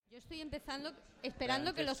estoy empezando,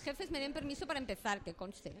 esperando que los jefes me den permiso para empezar, que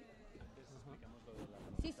conste.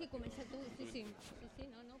 Sí, comienza tú. Sí,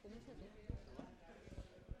 no, comienza tú.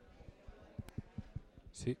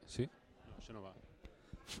 Sí. No, això no va.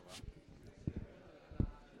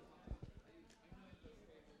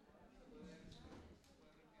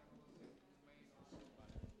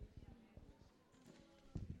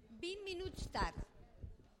 Minutes tard,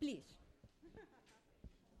 please.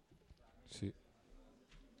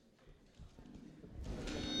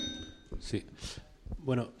 Sí.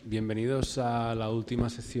 Bueno, bienvenidos a la última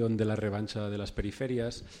sesión de la revancha de las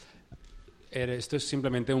periferias. Esto es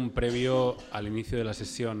simplemente un previo al inicio de la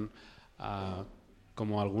sesión.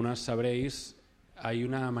 Como algunas sabréis, hay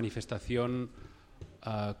una manifestación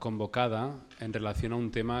convocada en relación a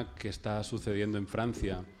un tema que está sucediendo en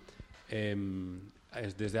Francia.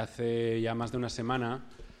 Desde hace ya más de una semana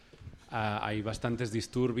hay bastantes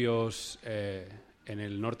disturbios en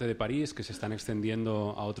el norte de París que se están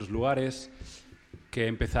extendiendo a otros lugares, que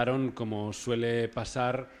empezaron, como suele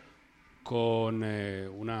pasar, con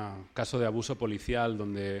un caso de abuso policial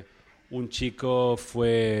donde un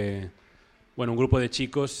grupo de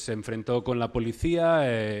chicos se enfrentó con la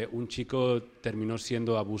policía, un chico terminó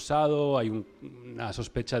siendo abusado, hay una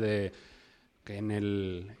sospecha de que en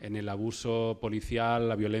el abuso policial,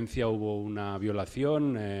 la violencia, hubo una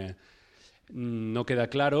violación. No queda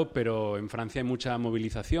claro, pero en Francia hay mucha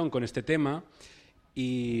movilización con este tema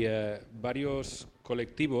y varios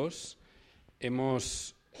colectivos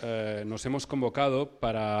nos hemos convocado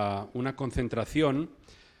para una concentración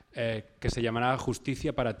que se llamará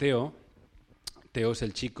Justicia para Teo. Teo es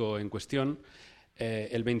el chico en cuestión,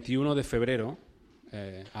 el 21 de febrero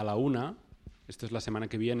a la 1:00, esto es la semana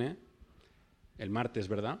que viene, el martes,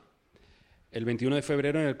 ¿verdad? El 21 de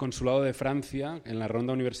febrero en el Consulado de Francia, en la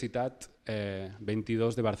Ronda Universitat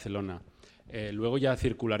 22 de Barcelona. Luego ya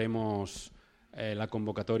circularemos la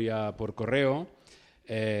convocatoria por correo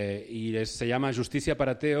y se llama Justícia per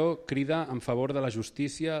a Teo, crida en favor de la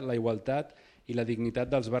justícia, la igualtat i la dignitat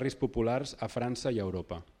dels barris populars a França i a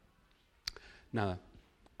Europa. Nada,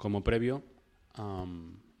 como previo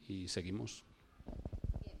y seguimos.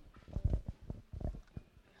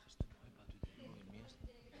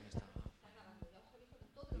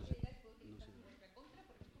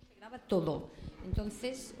 Todo,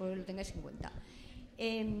 entonces os lo tengáis en cuenta.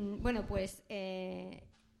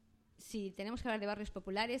 Si tenemos que hablar de barrios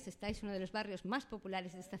populares, estáis en uno de los barrios más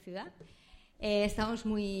populares de esta ciudad. Estamos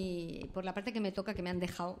muy, por la parte que me toca, que me han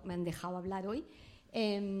dejado hablar hoy,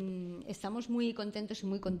 estamos muy contentos y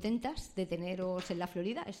muy contentas de teneros en la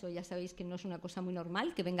Florida. Eso ya sabéis que no es una cosa muy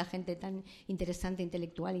normal, que venga gente tan interesante,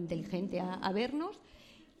 intelectual, inteligente a vernos.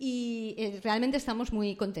 Y realmente estamos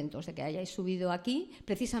muy contentos de que hayáis subido aquí,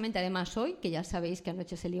 precisamente además hoy, que ya sabéis que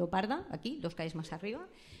anoche se lió parda, aquí, 2 calles más arriba,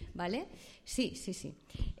 ¿vale? Sí.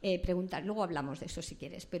 Preguntar, luego hablamos de eso si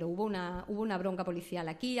quieres, pero hubo una bronca policial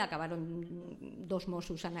aquí, acabaron 2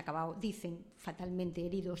 Mossos, han acabado, dicen, fatalmente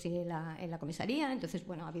heridos en la comisaría, entonces,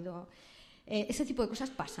 bueno, ha habido... ese tipo de cosas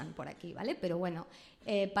pasan por aquí, ¿vale? Pero bueno,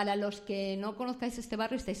 para los que no conozcáis este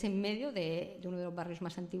barrio, estáis en medio de uno de los barrios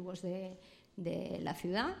más antiguos de la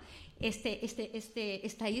ciudad.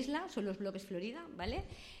 Esta isla son los bloques Florida, ¿vale?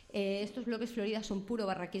 Estos bloques Florida son puro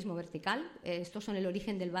barraquismo vertical. Estos son el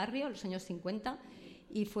origen del barrio, los años 50,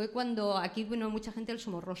 y fue cuando aquí vino mucha gente del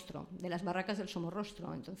Somorrostro, de las barracas del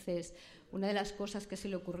Somorrostro. Entonces, una de las cosas que se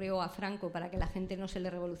le ocurrió a Franco para que la gente no se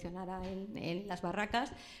le revolucionara en las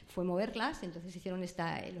barracas fue moverlas. Entonces hicieron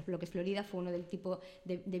los bloques Florida, fue uno del tipo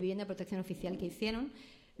de vivienda de protección oficial que hicieron.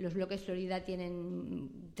 Los bloques Florida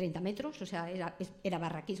tienen 30 metros, o sea, era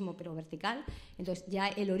barraquismo pero vertical. Entonces ya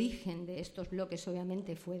el origen de estos bloques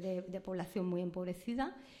obviamente fue de población muy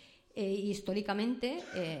empobrecida. Históricamente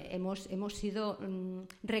hemos ido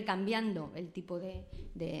recambiando el tipo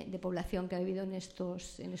de población que ha vivido en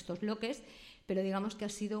estos bloques, pero digamos que ha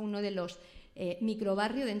sido uno de los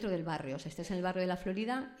microbarrios dentro del barrio. O sea, este es el barrio de la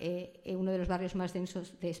Florida, uno de los barrios más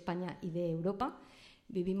densos de España y de Europa.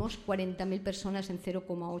 Vivimos 40.000 personas en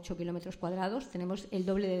 0,8 kilómetros cuadrados. Tenemos el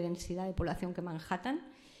doble de densidad de población que Manhattan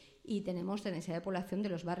y tenemos la densidad de población de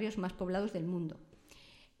los barrios más poblados del mundo.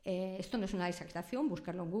 Esto no es una exageración,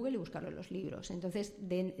 buscarlo en Google y buscarlo en los libros. Entonces,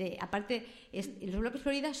 aparte, los bloques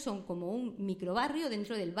Florida son como un microbarrio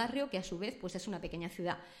dentro del barrio que a su vez pues es una pequeña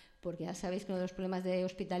ciudad, porque ya sabéis que uno de los problemas de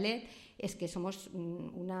Hospitalet es que somos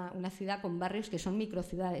una ciudad con barrios que son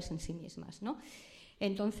microciudades en sí mismas, ¿no?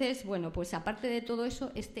 Entonces, bueno, pues aparte de todo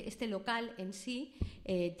eso, este local en sí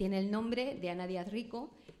tiene el nombre de Ana Díaz Rico,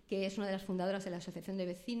 que es una de las fundadoras de la Asociación de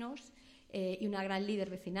Vecinos y una gran líder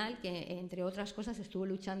vecinal que, entre otras cosas, estuvo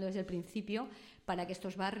luchando desde el principio para que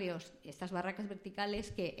estos barrios, estas barracas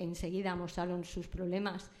verticales que enseguida mostraron sus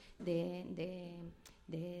problemas de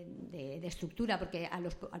estructura, porque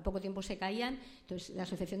al poco tiempo se caían. Entonces, la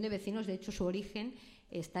asociación de vecinos, de hecho, su origen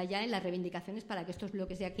está ya en las reivindicaciones para que estos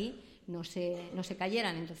bloques de aquí no se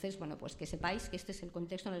cayeran. Entonces, bueno, pues que sepáis que este es el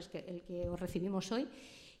contexto en el que os recibimos hoy,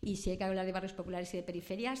 y si hay que hablar de barrios populares y de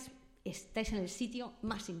periferias, estáis en el sitio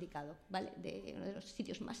más indicado, ¿vale? Uno de los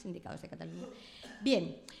sitios más indicados de Cataluña.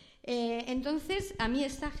 Bien, entonces, a mí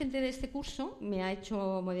esta gente de este curso me ha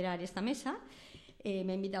hecho moderar esta mesa.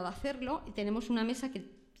 Me ha invitado a hacerlo. Tenemos una mesa que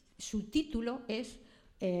su título es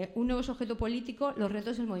un nuevo sujeto político, los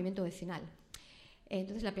retos del movimiento vecinal.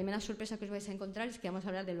 Entonces, la primera sorpresa que os vais a encontrar es que vamos a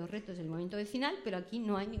hablar de los retos del movimiento vecinal, pero aquí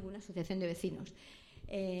no hay ninguna asociación de vecinos.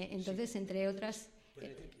 Entonces, entre otras...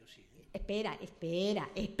 Espera,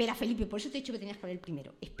 Felipe, por eso te he dicho que tenías que hablar el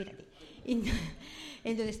primero. Espérate.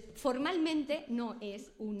 Entonces, formalmente no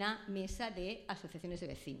es una mesa de asociaciones de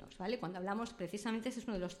vecinos, ¿vale? Cuando hablamos, precisamente, ese es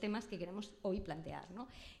uno de los temas que queremos hoy plantear, ¿no?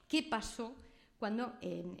 ¿Qué pasó cuando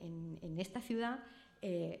en esta ciudad,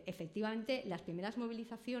 efectivamente, las primeras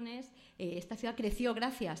movilizaciones, esta ciudad creció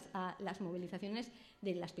gracias a las movilizaciones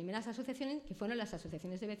de las primeras asociaciones, que fueron las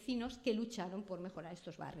asociaciones de vecinos que lucharon por mejorar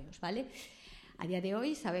estos barrios, ¿vale? A día de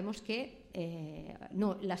hoy sabemos que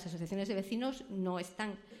las asociaciones de vecinos no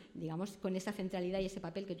están, digamos, con esa centralidad y ese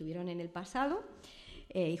papel que tuvieron en el pasado,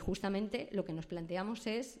 y justamente lo que nos planteamos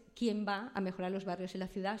es quién va a mejorar los barrios en la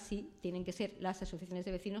ciudad, si tienen que ser las asociaciones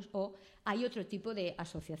de vecinos o hay otro tipo de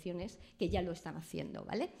asociaciones que ya lo están haciendo,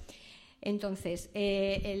 ¿vale? Entonces,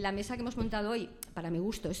 la mesa que hemos montado hoy, para mi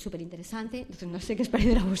gusto, es súper interesante. Entonces, no sé qué os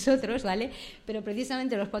parecerá a vosotros, ¿vale? Pero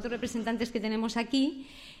precisamente los 4 representantes que tenemos aquí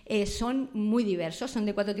son muy diversos, son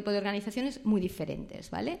de 4 tipos de organizaciones muy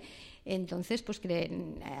diferentes, ¿vale? Entonces, pues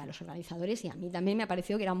a los organizadores y a mí también me ha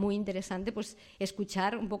parecido que era muy interesante, pues,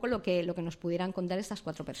 escuchar un poco lo que nos pudieran contar estas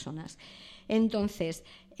 4 personas. Entonces,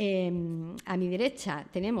 a mi derecha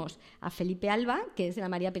tenemos a Felipe Alba, que es de la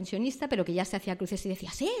María Pensionista, pero que ya se hacía cruces y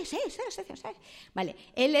decía sí. Vale,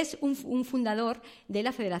 él es un fundador de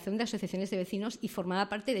la Federación de Asociaciones de Vecinos y formaba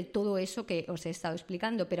parte de todo eso que os he estado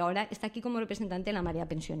explicando, pero ahora está aquí como representante de la María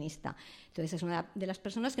Pensionista. Entonces, es una de las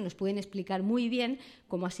personas que nos pueden explicar muy bien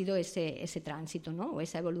cómo ha sido ese tránsito, ¿no? O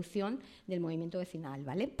esa evolución del movimiento vecinal,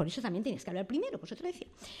 ¿vale? Por eso también tienes que hablar primero, pues otro decía.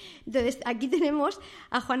 Entonces, aquí tenemos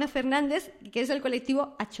a Juana Fernández, que es del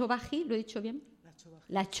colectivo Achobaji, ¿lo he dicho bien?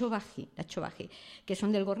 La Achobaji, que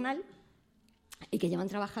son del Gornal y que llevan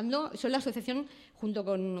trabajando, son la asociación junto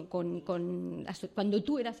con cuando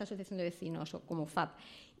tú eras asociación de vecinos o como FAB,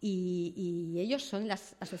 y ellos son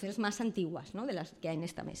las asociaciones más antiguas, ¿no?, de las que hay en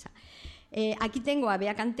esta mesa. Aquí tengo a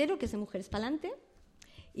Bea Cantero, que es de Mujeres Pa'lante,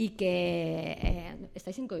 y que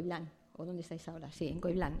estáis en Coiblán, ¿o dónde estáis ahora? Sí, en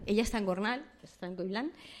Coiblán. Ella está en Gornal, está en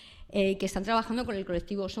Coiblán, que están trabajando con el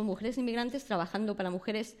colectivo. Son mujeres inmigrantes trabajando para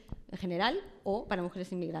mujeres en general o para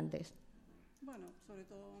mujeres inmigrantes. Bueno, sobre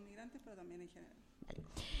todo migrantes, pero también en general. Vale.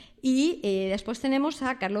 Y después tenemos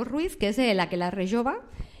a Carlos Ruiz, que es de la Jove,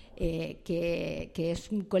 que es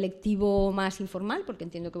un colectivo más informal, porque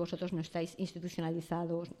entiendo que vosotros no estáis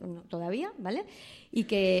institucionalizados todavía, ¿vale? Y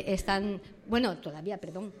que están... Bueno, todavía,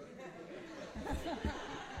 perdón.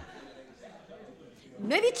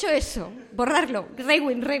 No he dicho eso. Borrarlo.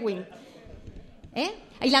 Rewind.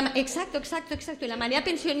 Exacto. Y la María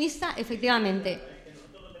Pensionista, efectivamente.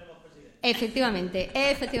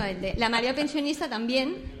 La María Pensionista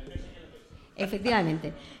también...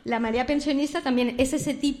 Efectivamente. La María Pensionista también es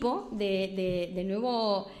ese tipo de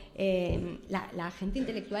nuevo... la gente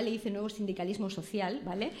intelectual le dice nuevo sindicalismo social,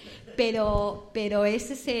 ¿vale? Pero es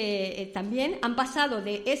ese... también han pasado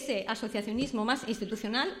de ese asociacionismo más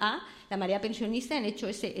institucional a la María Pensionista, han hecho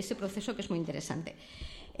ese proceso que es muy interesante.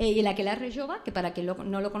 Y la Jove, que para quien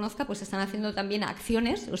no lo conozca, pues están haciendo también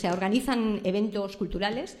acciones, o sea, organizan eventos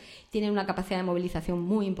culturales, tienen una capacidad de movilización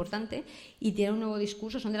muy importante y tienen un nuevo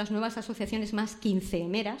discurso, son de las nuevas asociaciones más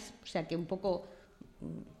quinceemeras, o sea que un poco...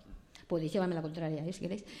 podéis llevarme la contraria, si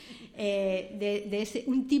queréis,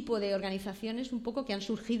 un tipo de organizaciones un poco que han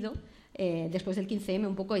surgido después del 15M,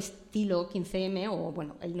 un poco estilo 15M, o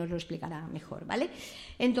bueno, él nos lo explicará mejor, ¿vale?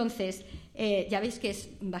 Entonces, ya veis que es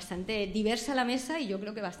bastante diversa la mesa y yo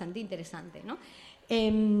creo que bastante interesante, ¿no?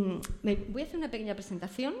 Voy a hacer una pequeña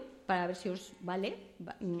presentación para ver si os vale,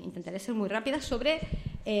 intentaré ser muy rápida, sobre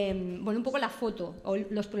un poco la foto o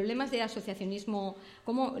los problemas de asociacionismo,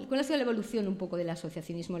 cuál ha sido la evolución un poco del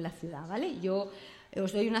asociacionismo en la ciudad, ¿vale? Yo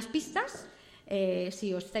os doy unas pistas,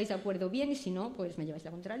 si os estáis de acuerdo bien y si no, pues me lleváis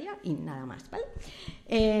la contraria y nada más, ¿vale?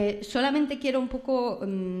 Solamente quiero un poco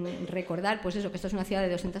recordar, pues eso, que esto es una ciudad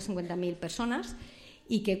de 250.000 personas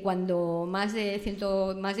y que cuando más de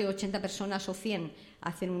 80 personas o 100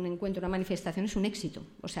 hacen un encuentro, una manifestación, es un éxito.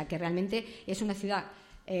 O sea, que realmente es una ciudad,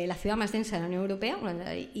 la ciudad más densa de la Unión Europea,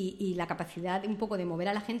 y la capacidad un poco de mover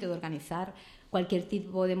a la gente, de organizar cualquier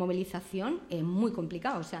tipo de movilización, es muy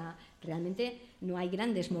complicado. O sea, realmente no hay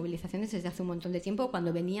grandes movilizaciones desde hace un montón de tiempo,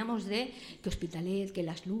 cuando veníamos de que Hospitalet, que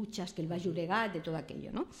las luchas, que el Baix Llobregat, de todo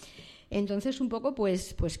aquello, ¿no? Entonces, un poco,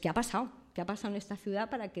 pues ¿qué ha pasado? ¿Qué ha pasado en esta ciudad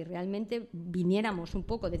para que realmente viniéramos un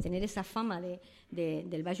poco de tener esa fama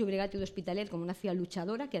del Baix Llobregat y de Hospitalet como una ciudad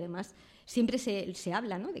luchadora, que además siempre se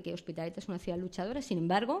habla, ¿no?, de que Hospitalet es una ciudad luchadora? Sin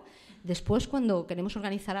embargo, después, cuando queremos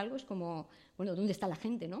organizar algo, es como, bueno, ¿dónde está la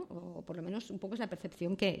gente, no? O por lo menos un poco es la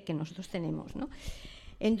percepción que nosotros tenemos, ¿no?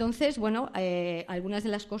 Entonces, bueno, algunas de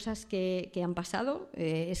las cosas que han pasado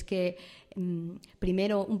es que,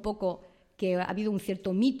 primero, un poco que ha habido un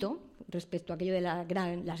cierto mito respecto a aquello de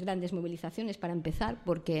las grandes movilizaciones, para empezar,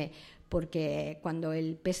 porque cuando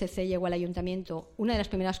el PSC llegó al ayuntamiento, una de las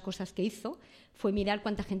primeras cosas que hizo fue mirar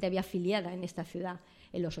cuánta gente había afiliada en esta ciudad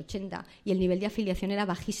en los 80, y el nivel de afiliación era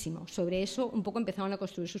bajísimo. Sobre eso un poco empezaron a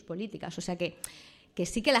construir sus políticas. O sea que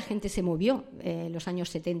sí que la gente se movió en los años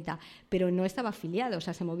 70, pero no estaba afiliada. O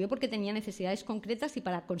sea, se movió porque tenía necesidades concretas y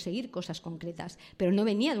para conseguir cosas concretas, pero no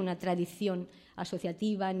venía de una tradición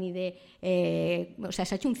asociativa ni de... o sea,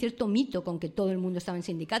 se ha hecho un cierto mito con que todo el mundo estaba en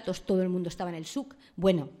sindicatos, todo el mundo estaba en el SUC.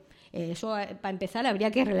 Bueno, eso, para empezar, habría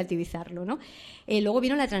que relativizarlo, ¿no? Luego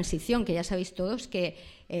vino la transición, que ya sabéis todos que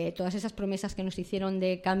todas esas promesas que nos hicieron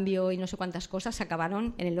de cambio y no sé cuántas cosas se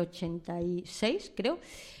acabaron en el 86, creo,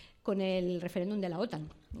 con el referéndum de la OTAN.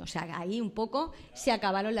 O sea, ahí un poco se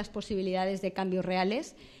acabaron las posibilidades de cambios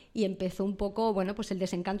reales y empezó un poco, bueno, pues el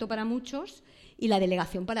desencanto para muchos y la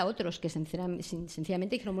delegación para otros, que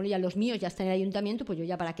sencillamente dijeron, bueno, ya los míos ya están en el ayuntamiento, pues yo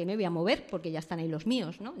ya para qué me voy a mover, porque ya están ahí los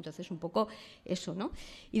míos, ¿no? Entonces, un poco eso, ¿no?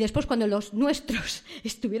 Y después, cuando los nuestros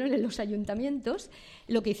estuvieron en los ayuntamientos,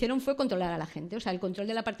 lo que hicieron fue controlar a la gente. O sea, el control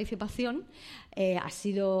de la participación ha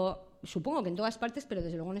sido... supongo que en todas partes, pero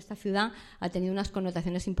desde luego en esta ciudad ha tenido unas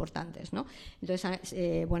connotaciones importantes, ¿no?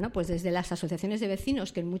 Entonces, bueno, pues desde las asociaciones de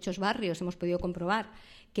vecinos, que en muchos barrios hemos podido comprobar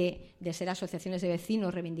que de ser asociaciones de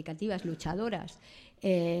vecinos reivindicativas, luchadoras,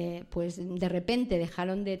 pues de repente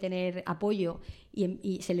dejaron de tener apoyo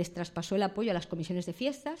y se les traspasó el apoyo a las comisiones de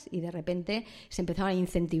fiestas, y de repente se empezaron a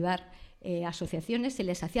incentivar asociaciones, se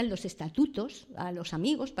les hacían los estatutos a los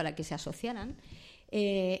amigos para que se asociaran.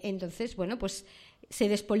 Entonces, bueno, pues se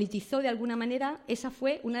despolitizó de alguna manera. Esa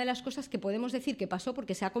fue una de las cosas que podemos decir que pasó,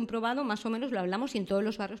 porque se ha comprobado, más o menos lo hablamos, y en todos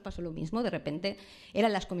los barrios pasó lo mismo. De repente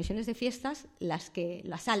eran las comisiones de fiestas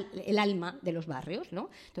el alma de los barrios, ¿no?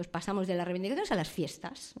 Entonces pasamos de las reivindicaciones a las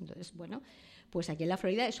fiestas. Entonces, bueno, pues aquí en la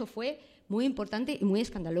Florida eso fue muy importante y muy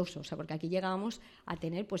escandaloso, o sea, porque aquí llegábamos a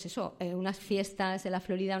tener, pues eso, unas fiestas de la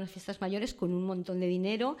Florida, unas fiestas mayores con un montón de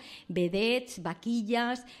dinero, vedettes,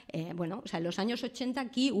 vaquillas, bueno, o sea, en los años 80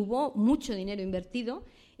 aquí hubo mucho dinero invertido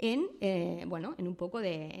en un poco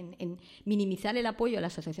en minimizar el apoyo a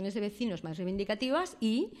las asociaciones de vecinos más reivindicativas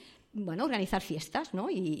y, bueno, organizar fiestas, ¿no?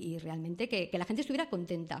 Y realmente que la gente estuviera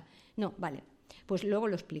contenta. No, vale, pues luego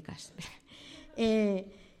lo explicas.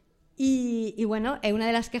 Y bueno, una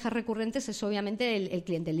de las quejas recurrentes es obviamente el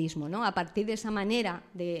clientelismo, ¿no? A partir de esa manera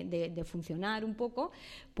de funcionar un poco,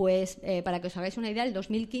 pues para que os hagáis una idea, el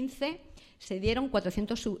 2015 se dieron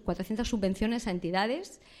 400 subvenciones a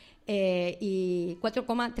entidades y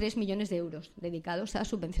 4,3 millones de euros dedicados a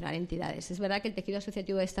subvencionar entidades. Es verdad que el tejido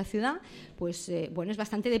asociativo de esta ciudad, pues bueno, es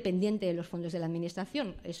bastante dependiente de los fondos de la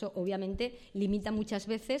administración. Eso obviamente limita muchas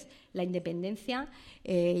veces la independencia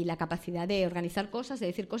y la capacidad de organizar cosas, de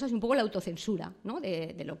decir cosas, y un poco la autocensura, ¿no?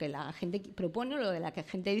 de lo que la gente propone o lo de la que la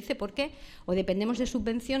gente dice, porque o dependemos de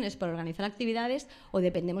subvenciones para organizar actividades o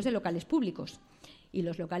dependemos de locales públicos. Y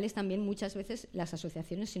los locales también, muchas veces, las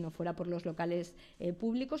asociaciones, si no fuera por los locales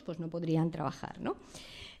públicos, pues no podrían trabajar, ¿no?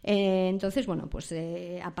 Entonces, bueno, pues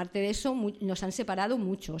aparte de eso, nos han separado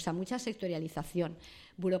mucho, o sea, mucha sectorialización.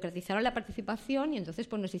 Burocratizaron la participación y entonces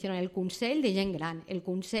pues nos hicieron el Consell de Gent Gran, el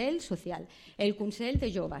Consell Social, el Consell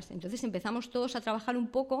de Joves. Entonces empezamos todos a trabajar un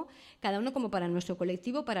poco, cada uno como para nuestro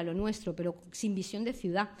colectivo, para lo nuestro, pero sin visión de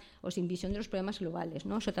ciudad o sin visión de los problemas globales,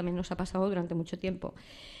 ¿no? Eso también nos ha pasado durante mucho tiempo.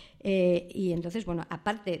 Y entonces, bueno,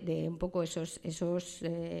 aparte de un poco esa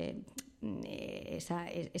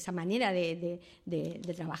manera de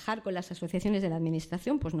trabajar con las asociaciones de la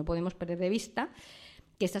administración, pues no podemos perder de vista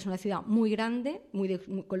que esta es una ciudad muy grande,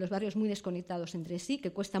 con los barrios muy desconectados entre sí,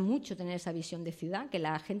 que cuesta mucho tener esa visión de ciudad, que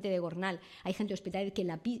la gente de Gornal, hay gente de Hospitalet que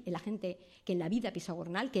la gente que en la vida pisa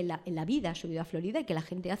Gornal, que en la vida ha subido a Florida y que la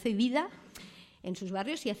gente hace vida en sus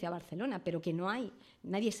barrios y hacia Barcelona, pero que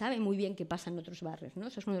nadie sabe muy bien qué pasa en otros barrios, ¿no?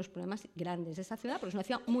 Eso es uno de los problemas grandes de esta ciudad, porque es una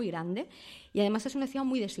ciudad muy grande y además es una ciudad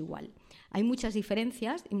muy desigual. Hay muchas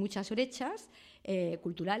diferencias y muchas brechas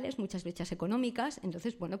culturales, muchas brechas económicas,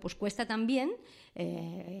 entonces, bueno, pues cuesta también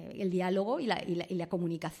el diálogo y la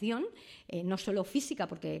comunicación, no solo física,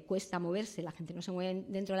 porque cuesta moverse, la gente no se mueve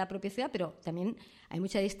dentro de la propia ciudad, pero también hay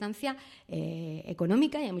mucha distancia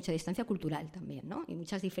económica y hay mucha distancia cultural también, ¿no? Y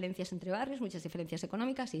muchas diferencias entre barrios, muchas diferencias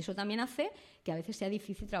económicas, y eso también hace que a veces sea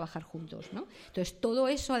difícil trabajar juntos, ¿no? Entonces, todo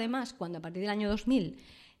eso, además, cuando a partir del año 2000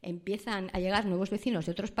 empiezan a llegar nuevos vecinos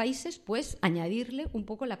de otros países, pues añadirle un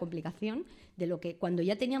poco la complicación de lo que cuando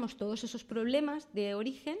ya teníamos todos esos problemas de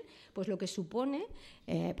origen, pues lo que supone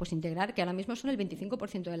pues integrar, que ahora mismo son el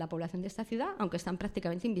 25% de la población de esta ciudad, aunque están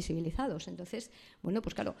prácticamente invisibilizados. Entonces, bueno,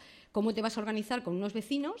 pues claro, ¿cómo te vas a organizar con unos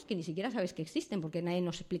vecinos que ni siquiera sabes que existen? Porque nadie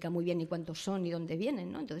nos explica muy bien ni cuántos son ni dónde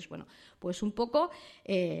vienen, ¿no? Entonces, bueno, pues un poco,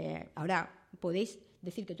 ahora podéis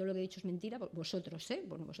decir que todo lo que he dicho es mentira, vosotros,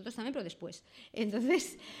 bueno, vosotros también, pero después.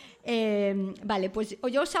 Entonces, vale, pues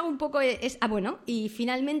yo os hago un poco... bueno, y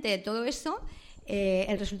finalmente todo eso,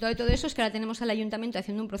 el resultado de todo eso es que ahora tenemos al ayuntamiento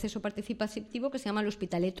haciendo un proceso participativo que se llama el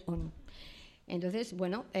Hospitalet On. Entonces,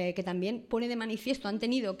 bueno, que también pone de manifiesto, han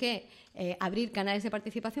tenido que abrir canales de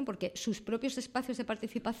participación porque sus propios espacios de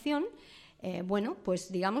participación, bueno,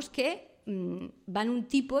 pues digamos que van un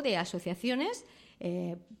tipo de asociaciones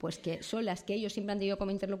pues que son las que ellos siempre han tenido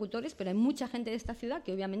como interlocutores, pero hay mucha gente de esta ciudad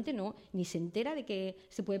que obviamente ni se entera de que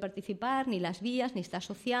se puede participar, ni las vías, ni está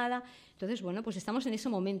asociada. Entonces, bueno, pues estamos en ese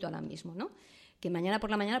momento ahora mismo, ¿no? Que mañana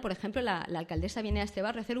por la mañana, por ejemplo, la alcaldesa viene a este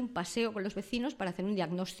barrio a hacer un paseo con los vecinos para hacer un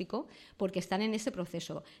diagnóstico, porque están en ese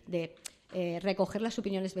proceso de recoger las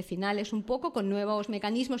opiniones vecinales un poco con nuevos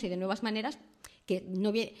mecanismos y de nuevas maneras, que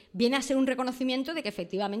no viene a ser un reconocimiento de que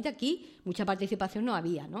efectivamente aquí mucha participación no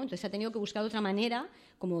había, ¿no? Entonces se ha tenido que buscar otra manera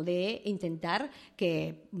como de intentar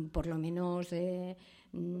que por lo menos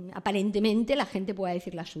aparentemente la gente pueda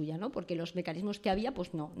decir la suya, ¿no? Porque los mecanismos que había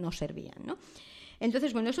pues no servían, ¿no?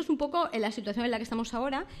 Entonces, bueno, eso es un poco la situación en la que estamos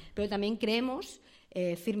ahora, pero también creemos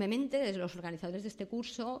firmemente desde los organizadores de este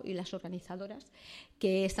curso y las organizadoras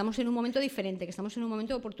que estamos en un momento diferente, que estamos en un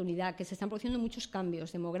momento de oportunidad, que se están produciendo muchos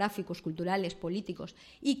cambios demográficos, culturales, políticos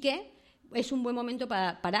y que es un buen momento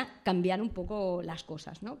para cambiar un poco las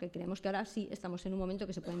cosas, ¿no? Que creemos que ahora sí estamos en un momento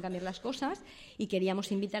que se pueden cambiar las cosas y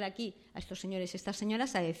queríamos invitar aquí a estos señores y estas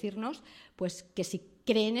señoras a decirnos pues que si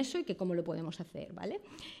creen eso y que cómo lo podemos hacer, ¿vale?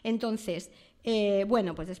 Entonces,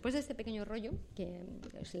 bueno, pues después de este pequeño rollo, que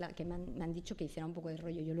es la que me han dicho que hiciera un poco de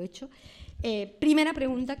rollo, yo lo he hecho, primera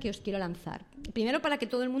pregunta que os quiero lanzar. Primero para que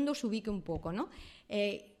todo el mundo os ubique un poco, ¿no?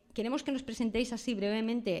 Queremos que nos presentéis así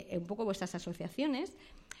brevemente un poco vuestras asociaciones,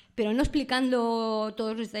 pero no explicando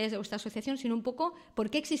todos los detalles de vuestra asociación, sino un poco por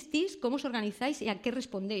qué existís, cómo os organizáis y a qué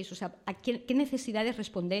respondéis, o sea, a qué necesidades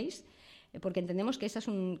respondéis, porque entendemos que eso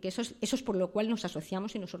es por lo cual nos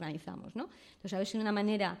asociamos y nos organizamos, ¿no? Entonces, a ver si de una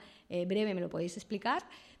manera breve me lo podéis explicar.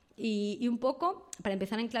 Y un poco, para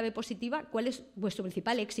empezar en clave positiva, ¿cuál es vuestro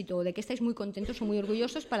principal éxito o de qué estáis muy contentos o muy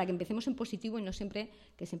orgullosos para que empecemos en positivo y no siempre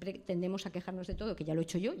tendemos a quejarnos de todo, que ya lo he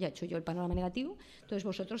hecho yo, ya he hecho yo el panorama negativo? Entonces,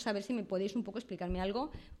 vosotros a ver si me podéis un poco explicarme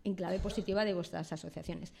algo en clave positiva de vuestras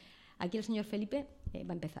asociaciones. Aquí el señor Felipe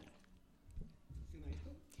va a empezar.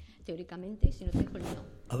 Teóricamente, si no te dejo el no.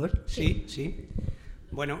 A ver, sí.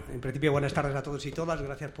 Bueno, en principio, buenas tardes a todos y todas.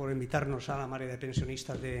 Gracias por invitarnos a la área de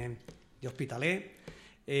pensionistas de Hospitalet.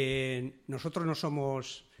 Nosotros no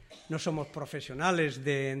somos profesionales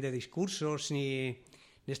de discursos ni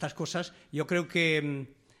de estas cosas. Yo creo que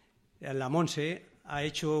la Monse ha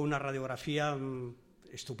hecho una radiografía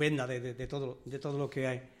estupenda de todo lo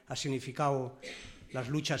que ha significado las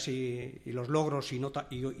luchas y los logros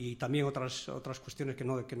y también otras cuestiones que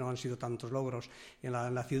no han sido tantos logros en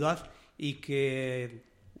la ciudad, y que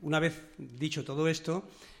una vez dicho todo esto,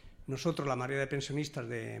 nosotros, la mayoría de pensionistas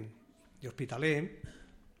de Hospitalet,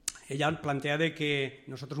 ella plantea de que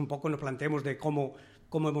nosotros un poco nos planteemos de cómo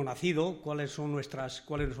hemos nacido, cuáles son nuestras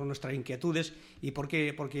inquietudes y por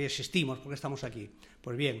qué existimos, por qué estamos aquí.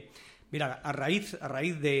 Pues bien, mira, a raíz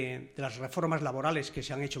de las reformas laborales que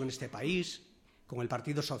se han hecho en este país, con el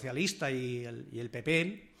Partido Socialista y el PP,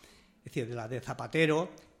 es decir, la de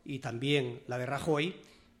Zapatero y también la de Rajoy,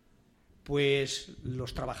 pues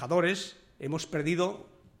los trabajadores hemos perdido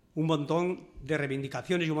un montón de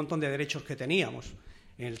reivindicaciones y un montón de derechos que teníamos.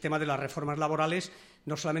 En el tema de las reformas laborales,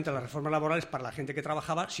 no solamente las reformas laborales para la gente que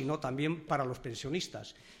trabajaba, sino también para los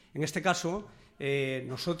pensionistas. En este caso,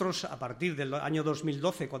 nosotros, a partir del año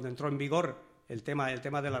 2012, cuando entró en vigor el tema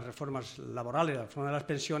de las reformas laborales, la reforma de las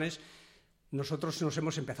pensiones, nosotros nos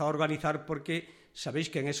hemos empezado a organizar porque sabéis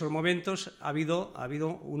que en esos momentos ha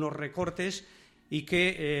habido unos recortes y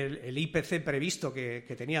que el IPC previsto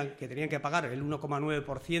que tenían que pagar, el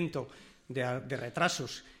 1,9% de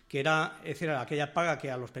retrasos, que era aquella paga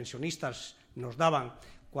que a los pensionistas nos daban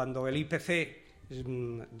cuando el IPC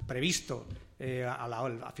previsto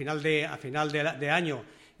a final de año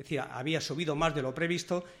había subido más de lo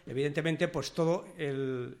previsto, evidentemente pues todo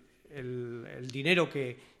el dinero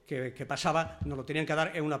que pasaba nos lo tenían que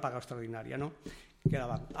dar en una paga extraordinaria, ¿no?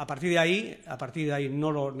 A partir de ahí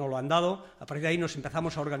no lo han dado. A partir de ahí nos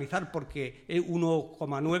empezamos a organizar porque el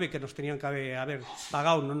 1,9 que nos tenían que haber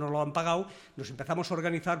pagado no nos lo han pagado. Nos empezamos a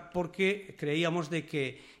organizar porque creíamos de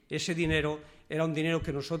que ese dinero era un dinero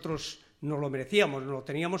que nosotros nos lo merecíamos, nos lo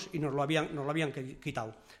teníamos y nos lo habían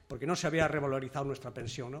quitado, porque no se había revalorizado nuestra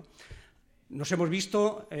pensión, ¿no? Nos hemos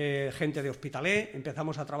visto gente de Hospitalet,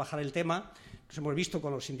 empezamos a trabajar el tema, nos hemos visto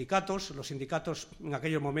con los sindicatos en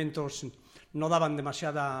aquellos momentos no daban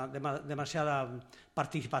demasiada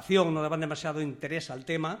participación, no daban demasiado interés al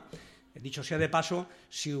tema. Dicho sea de paso,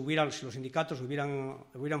 si los sindicatos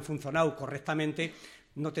hubieran funcionado correctamente,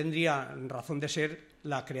 no tendría razón de ser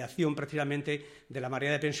la creación precisamente de la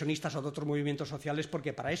marea de pensionistas o de otros movimientos sociales,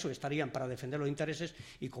 porque para eso estarían, para defender los intereses,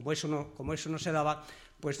 y como eso no se daba,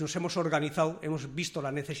 pues nos hemos organizado, hemos visto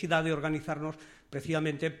la necesidad de organizarnos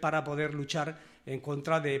precisamente para poder luchar en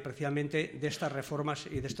contra de estas reformas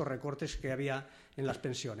y de estos recortes que había en las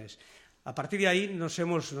pensiones. A partir de ahí nos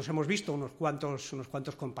hemos visto unos cuantos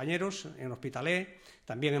compañeros en Hospitalet,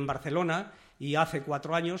 también en Barcelona, y hace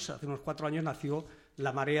unos 4 años nació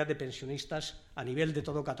la marea de pensionistas a nivel de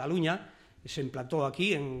todo Cataluña. Se implantó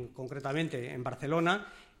aquí, concretamente en Barcelona,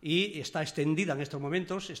 y está extendida en estos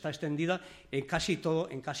momentos, en casi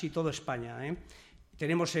todo España, ¿eh?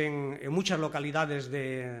 Tenemos en muchas localidades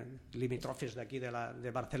limítrofes de aquí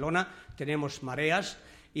de Barcelona, tenemos mareas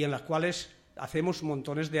y en las cuales hacemos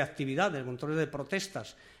montones de actividades, montones de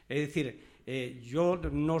protestas. Es decir, yo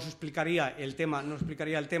no os explicaría el tema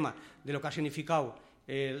de lo que ha significado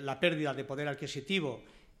la pérdida de poder adquisitivo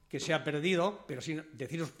que se ha perdido, pero sin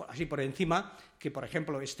deciros así por encima que, por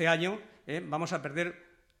ejemplo, este año vamos a perder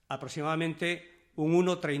aproximadamente un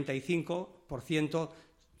 1,35%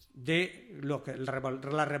 de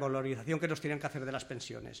la revalorización que nos tenían que hacer de las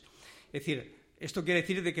pensiones. Es decir, esto quiere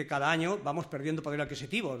decir de que cada año vamos perdiendo poder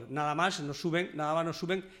adquisitivo. Nada más nos suben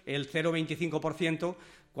el 0,25%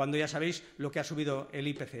 cuando ya sabéis lo que ha subido el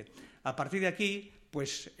IPC. A partir de aquí,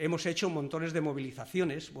 pues hemos hecho montones de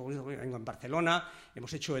movilizaciones. En Barcelona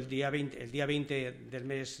hemos hecho el día 20 del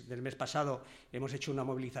mes pasado, hemos hecho una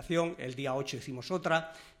movilización, el día 8 hicimos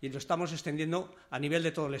otra y lo estamos extendiendo a nivel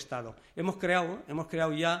de todo el Estado. Hemos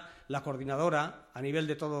creado ya la coordinadora a nivel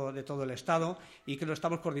de todo el Estado y que lo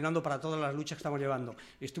estamos coordinando para todas las luchas que estamos llevando.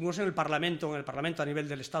 Estuvimos en el Parlamento a nivel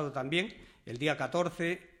del Estado también, el día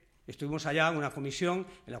 14. Estuvimos allá en una comisión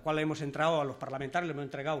en la cual hemos entrado a los parlamentarios, le hemos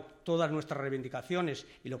entregado todas nuestras reivindicaciones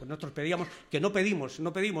y lo que nosotros pedíamos, que no pedimos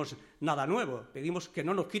nada nuevo, pedimos que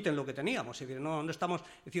no nos quiten lo que teníamos, es decir, no estamos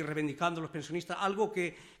reivindicando a los pensionistas algo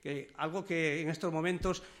que en estos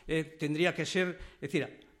momentos tendría que ser, es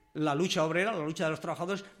decir, la lucha obrera, la lucha de los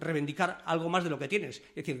trabajadores, reivindicar algo más de lo que tienes.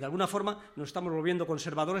 Es decir, de alguna forma nos estamos volviendo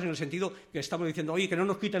conservadores en el sentido que estamos diciendo, oye, que no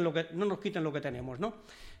nos quiten lo que tenemos, ¿no?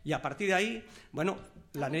 Y a partir de ahí, bueno...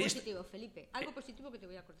 Algo positivo, Felipe, algo positivo que te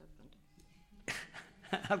voy a cortar pronto.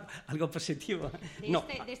 Algo positivo.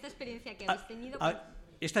 De esta experiencia que habéis tenido...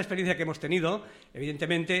 Esta experiencia que hemos tenido,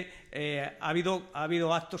 evidentemente, ha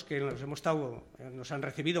habido actos que nos han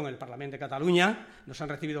recibido en el Parlamento de Cataluña, nos han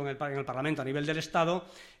recibido en el Parlamento a nivel del Estado,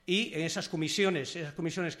 y en esas comisiones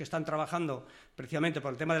que están trabajando precisamente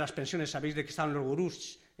por el tema de las pensiones, sabéis de que están los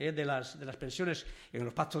gurús de las pensiones en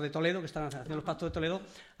los pactos de Toledo, que están haciendo los pactos de Toledo.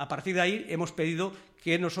 A partir de ahí hemos pedido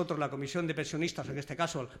que nosotros, la Comisión de Pensionistas, en este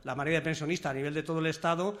caso la marea de pensionistas a nivel de todo el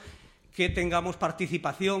Estado, que tengamos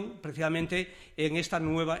participación precisamente en esta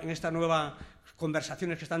nueva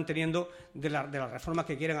conversaciones que están teniendo de la reforma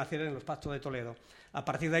que quieren hacer en los pactos de Toledo. A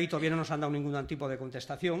partir de ahí todavía no nos han dado ningún tipo de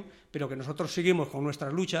contestación, pero que nosotros seguimos con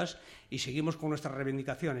nuestras luchas y seguimos con nuestras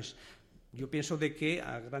reivindicaciones. Yo pienso de que,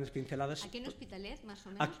 a grandes pinceladas... ¿Aquí en Hospitalet, más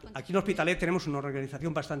o menos? Aquí en Hospitalet tenemos una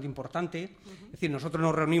organización bastante importante. Es decir, nosotros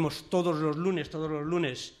nos reunimos todos los lunes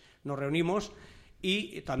nos reunimos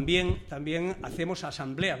y también hacemos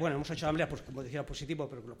asambleas. Bueno, hemos hecho asambleas, pues como decía, positivo,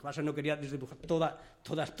 pero lo que pasa es que no quería desdibujar toda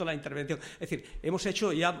la intervención. Es decir, hemos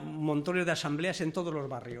hecho ya montones de asambleas en todos los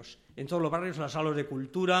barrios. En todos los barrios, las salas de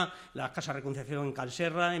cultura, la Casa de Reconciliación en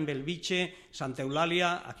Canserra, en Belviche, Santa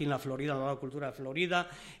Eulalia, aquí en la Florida, en la Cultura de Florida.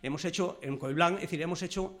 Hemos hecho en Coiblán, es decir, hemos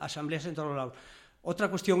hecho asambleas en todos los lados. Otra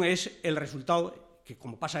cuestión es el resultado que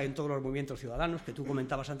como pasa en todos los movimientos ciudadanos que tú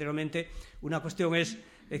comentabas anteriormente, una cuestión es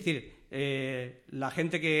decir, la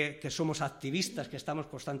gente que somos activistas, que estamos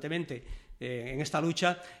constantemente en esta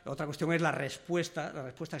lucha, otra cuestión es la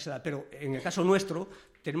respuesta que se da. Pero en el caso nuestro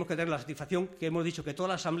tenemos que tener la satisfacción que hemos dicho que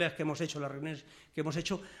todas las asambleas que hemos hecho, las reuniones que hemos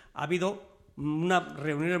hecho, ha habido una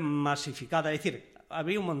reunión masificada, es decir,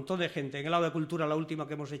 había un montón de gente. En el lado de cultura, la última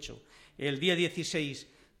que hemos hecho, el día 16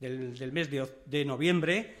 del mes de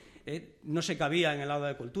noviembre, no se cabía en el lado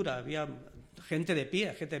de cultura, había gente de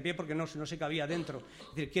pie porque no se cabía dentro.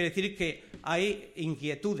 Es decir, quiere decir que hay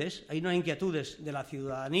unas inquietudes de la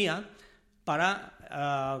ciudadanía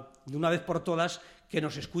para, de una vez por todas, que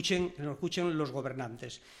nos escuchen los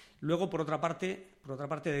gobernantes. Luego, por otra parte,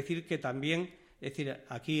 decir que también, es decir,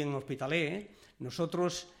 aquí en Hospitalet,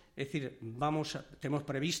 nosotros, es decir, tenemos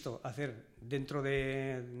previsto hacer dentro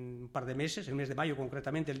de un par de meses, el mes de mayo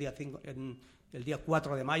concretamente, el día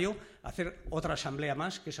 4 de mayo, hacer otra asamblea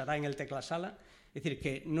más que se hará en el Teclasala. Es decir,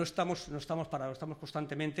 que no estamos parados, estamos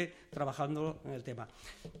constantemente trabajando en el tema.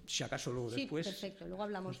 Si acaso luego después... Sí, perfecto. Luego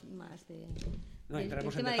hablamos más de... No,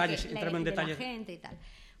 entraremos en detalles. De la gente y tal.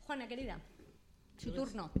 Juana, querida, su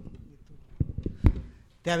turno.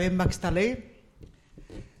 Te habem Baxtaler,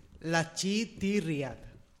 la chi tirriat.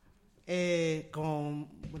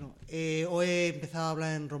 Hoy he empezado a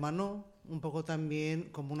hablar en romano, un poco también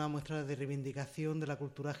como una muestra de reivindicación de la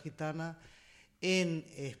cultura gitana en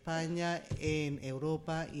España, en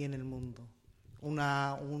Europa y en el mundo.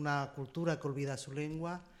 Una cultura que olvida su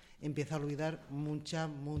lengua, empieza a olvidar muchas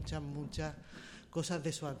cosas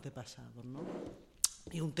de sus antepasados, ¿no?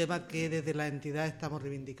 Y un tema que desde la entidad estamos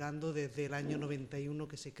reivindicando desde el año 91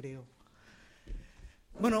 que se creó.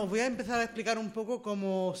 Bueno, os voy a empezar a explicar un poco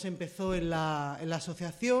cómo se empezó en la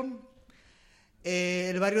asociación.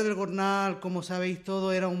 El barrio del Gornal, como sabéis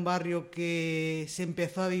todos, era un barrio que se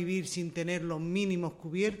empezó a vivir sin tener los mínimos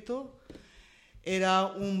cubiertos. Era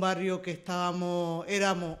un barrio que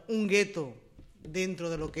éramos un gueto dentro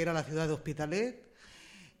de lo que era la ciudad de Hospitalet.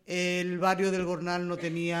 El barrio del Gornal no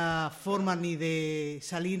tenía forma ni de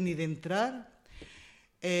salir ni de entrar.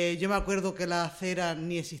 Yo me acuerdo que las aceras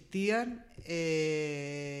ni existían.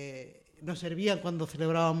 Nos servían cuando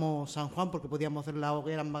celebrábamos San Juan porque podíamos hacer las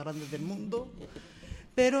hogueras más grandes del mundo,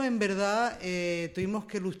 pero en verdad tuvimos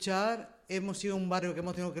que luchar, hemos sido un barrio que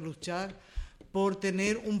hemos tenido que luchar por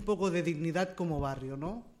tener un poco de dignidad como barrio,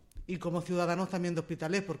 ¿no? Y como ciudadanos también de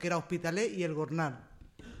Hospitalet, porque era Hospitalet y el Gornal.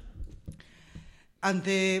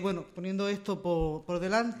 Poniendo esto por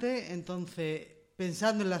delante, entonces,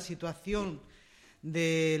 pensando en la situación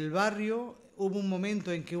del barrio, hubo un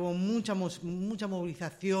momento en que hubo mucha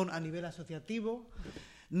movilización a nivel asociativo,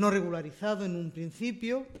 no regularizado en un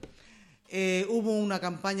principio. Hubo una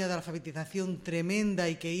campaña de alfabetización tremenda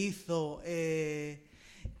y que hizo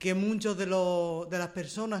que muchos de las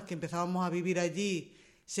personas que empezábamos a vivir allí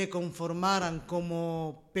se conformaran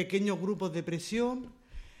como pequeños grupos de presión.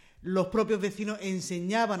 Los propios vecinos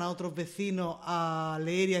enseñaban a otros vecinos a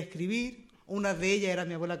leer y a escribir. Una de ellas era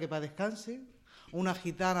mi abuela, que paz descanse, una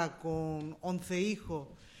gitana con 11 hijos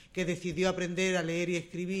que decidió aprender a leer y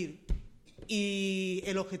escribir, y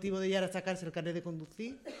el objetivo de ella era sacarse el carnet de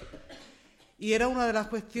conducir. Y era una de las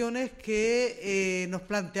cuestiones que nos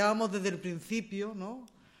planteábamos desde el principio, ¿no?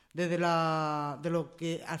 De lo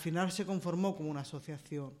que al final se conformó como una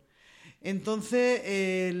asociación. Entonces,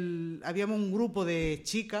 habíamos un grupo de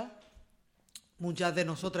chicas, muchas de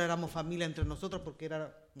nosotras éramos familia entre nosotras porque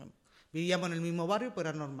vivíamos en el mismo barrio, pues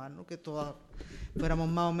era normal, ¿no? Que todas fuéramos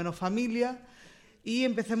más o menos familia, y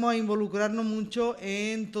empecemos a involucrarnos mucho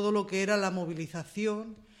en todo lo que era la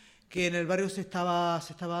movilización que en el barrio se estaba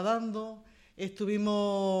dando.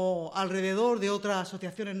 Estuvimos alrededor de otras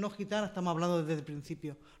asociaciones no gitanas, estamos hablando desde el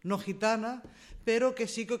principio, no gitanas, pero que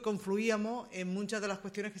sí que confluíamos en muchas de las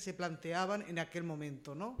cuestiones que se planteaban en aquel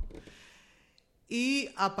momento, ¿no? Y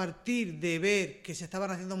a partir de ver que se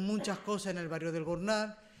estaban haciendo muchas cosas en el barrio del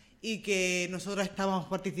Gornal y que nosotras estábamos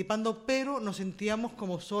participando, pero nos sentíamos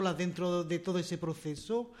como solas dentro de todo ese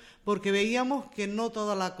proceso, porque veíamos que no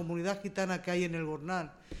toda la comunidad gitana que hay en el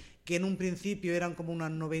Gornal, que en un principio eran como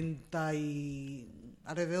unas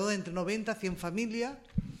alrededor de entre 90 a 100 familias,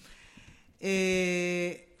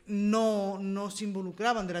 no se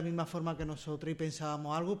involucraban de la misma forma que nosotros, y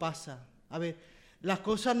pensábamos, algo pasa. A ver, las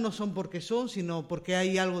cosas no son porque son, sino porque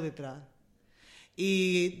hay algo detrás.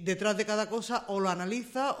 Y detrás de cada cosa o lo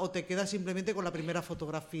analizas o te quedas simplemente con la primera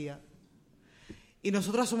fotografía. Y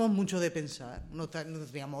nosotras somos mucho de pensar. No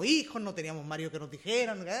teníamos hijos, no teníamos marido que nos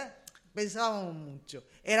dijeran, pensábamos mucho.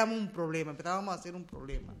 Éramos un problema, empezábamos a ser un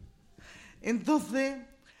problema. Entonces,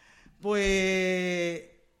 pues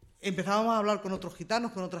empezábamos a hablar con otros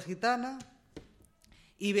gitanos, con otras gitanas,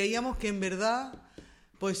 y veíamos que en verdad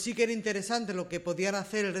pues sí que era interesante lo que podían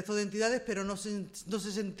hacer el resto de entidades, pero no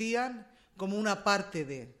se sentían como una parte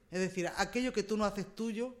de. Es decir, aquello que tú no haces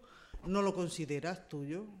tuyo, no lo consideras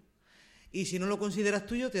tuyo. Y si no lo consideras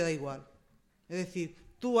tuyo, te da igual. Es decir,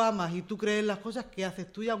 tú amas y tú crees en las cosas que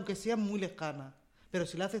haces tuyas, aunque sean muy lejanas. Pero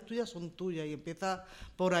si las haces tuyas, son tuyas. Y empieza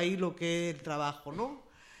por ahí lo que es el trabajo, ¿no?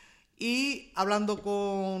 Y hablando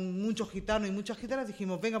con muchos gitanos y muchas gitanas,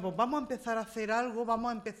 dijimos, venga, pues vamos a empezar a hacer algo,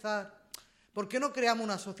 vamos a empezar... ¿Por qué no creamos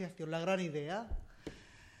una asociación? La gran idea.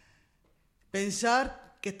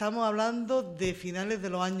 Pensar que estamos hablando de finales de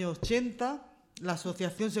los años 80, la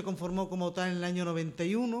asociación se conformó como tal en el año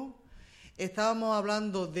 91, estábamos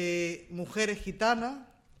hablando de mujeres gitanas,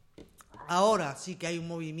 ahora sí que hay un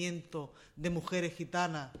movimiento de mujeres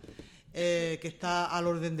gitanas que está al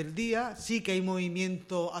orden del día, sí que hay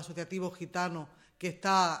movimiento asociativo gitano que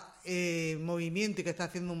está en movimiento y que está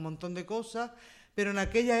haciendo un montón de cosas, pero en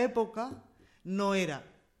aquella época no era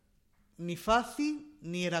ni fácil,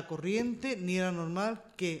 ni era corriente, ni era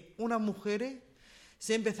normal que unas mujeres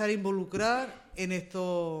se empezaran a involucrar en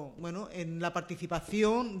esto, bueno, en la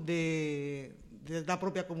participación de la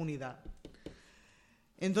propia comunidad.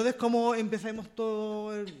 Entonces, ¿cómo empezamos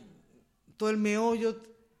todo el meollo?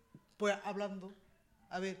 Pues hablando.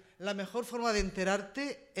 A ver, la mejor forma de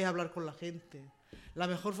enterarte es hablar con la gente. La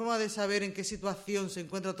mejor forma de saber en qué situación se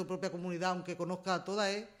encuentra tu propia comunidad, aunque conozcas a todas,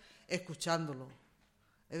 es escuchándolo.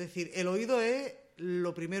 Es decir, el oído es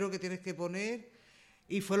lo primero que tienes que poner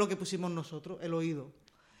y fue lo que pusimos nosotros, el oído.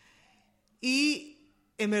 Y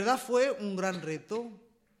en verdad fue un gran reto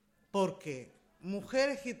porque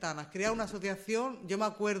mujeres gitanas, crear una asociación, yo me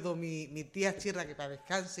acuerdo mi tía Chirra, que para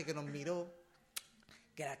descanse, que nos miró,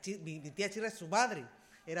 que mi tía Chirra es su madre,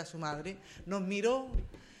 era su madre, nos miró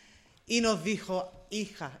y nos dijo,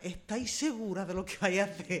 hija, ¿estáis seguras de lo que vais a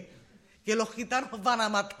hacer? Que los gitanos os van a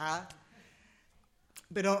matar.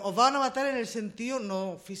 Pero os van a matar en el sentido,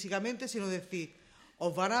 no físicamente, sino decir,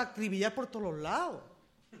 os van a acribillar por todos los lados.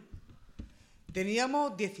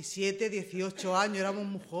 Teníamos 17, 18 años, éramos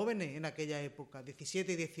muy jóvenes en aquella época,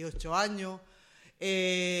 17, 18 años.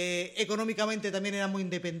 Económicamente también éramos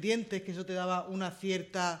independientes, que eso te daba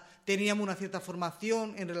teníamos una cierta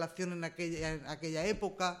formación en relación en aquella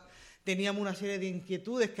época. Teníamos una serie de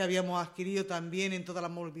inquietudes que habíamos adquirido también en toda la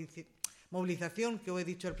movilización que os he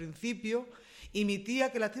dicho al principio. Y mi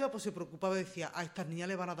tía, que la tía, pues se preocupaba y decía, a estas niñas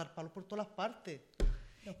le van a dar palos por todas las partes.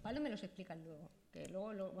 Los palos me los explican luego.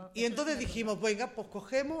 Y entonces dijimos, venga, pues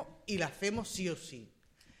cogemos y la hacemos sí o sí.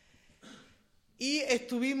 Y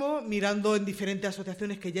estuvimos mirando en diferentes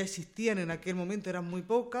asociaciones que ya existían en aquel momento, eran muy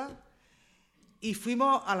pocas, y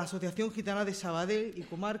fuimos a la Asociación Gitana de Sabadell y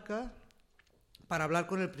Comarca para hablar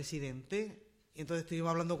con el presidente. Y entonces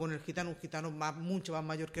estuvimos hablando con el gitano, un gitano mucho más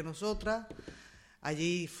mayor que nosotras.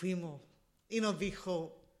 Allí fuimos y nos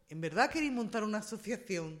dijo, ¿en verdad queréis montar una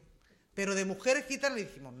asociación, pero de mujeres gitanas? Le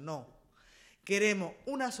dijimos, no, queremos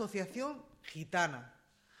una asociación gitana,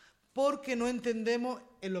 porque no entendemos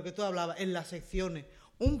en lo que tú hablabas, en las secciones.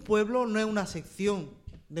 Un pueblo no es una sección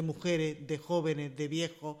de mujeres, de jóvenes, de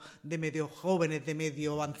viejos, de medio jóvenes, de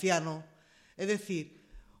medio ancianos. Es decir,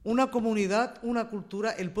 una comunidad, una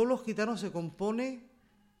cultura, el pueblo gitano se compone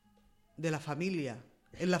de la familia.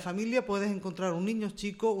 En la familia puedes encontrar un niño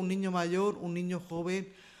chico, un niño mayor, un niño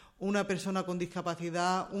joven, una persona con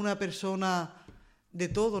discapacidad, una persona de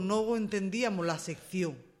todo. No entendíamos la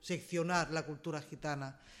seccionar la cultura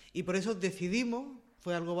gitana. Y por eso decidimos,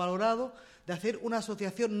 fue algo valorado, de hacer una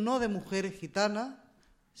asociación no de mujeres gitanas,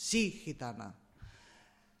 sí gitanas.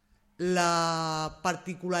 La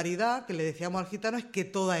particularidad que le decíamos al gitano es que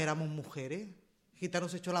todas éramos mujeres. El gitano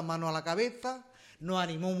se echó las manos a la cabeza, nos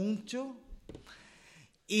animó mucho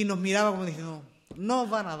y nos miraba como diciendo, no os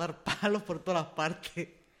van a dar palos por todas las partes.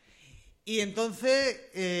 Y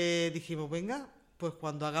entonces dijimos, venga, pues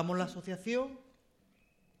cuando hagamos la asociación,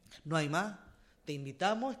 no hay más, te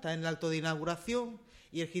invitamos, está en el acto de inauguración.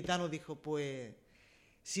 Y el gitano dijo, pues,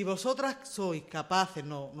 si vosotras sois capaces,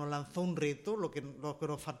 nos lanzó un reto, lo que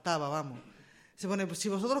nos faltaba, vamos. Se pone, pues, si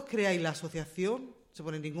vosotros creáis la asociación, se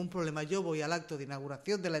pone ningún problema, yo voy al acto de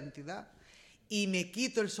inauguración de la entidad y me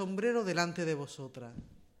quito el sombrero delante de vosotras.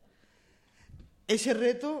 Ese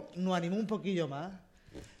reto nos animó un poquillo más.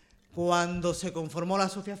 Cuando se conformó la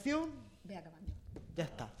asociación, Ve acabando. Ya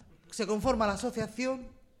está. Se conforma la asociación,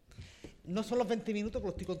 no son los 20 minutos que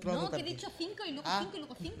lo estoy controlando. No, que he dicho 5 y luego 5 y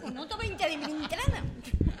luego 5. No 20 de mi entrada.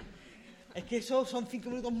 Es que esos son 5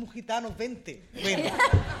 minutos muy gitanos, 20. Bueno,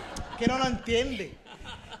 que no lo entiende.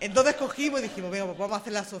 Entonces cogimos y dijimos, venga, pues vamos a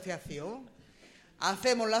hacer la asociación.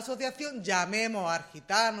 Hacemos la asociación, llamemos al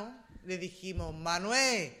gitano, le dijimos,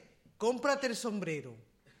 Manuel, cómprate el sombrero.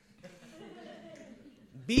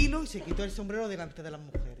 vino y se quitó el sombrero delante de las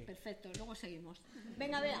mujeres. Perfecto, luego seguimos.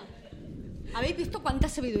 Venga, Bea. ¿Habéis visto cuánta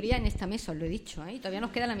sabiduría en esta mesa? Os lo he dicho, ¿eh? Y todavía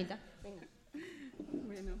nos queda la mitad. Venga.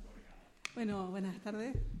 Bueno, buenas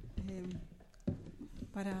tardes.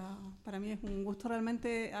 Para mí es un gusto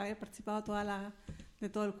realmente haber participado de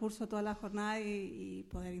todo el curso, toda la jornada y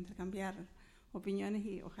poder intercambiar opiniones,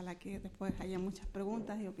 y ojalá que después haya muchas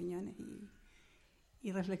preguntas y opiniones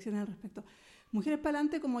y reflexiones al respecto. Mujeres para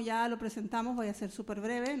adelante, como ya lo presentamos, voy a ser súper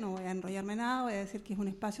breve, no voy a enrollarme nada, voy a decir que es un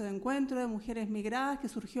espacio de encuentro de mujeres migradas que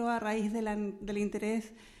surgió a raíz del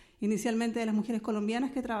interés inicialmente de las mujeres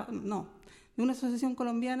colombianas de una asociación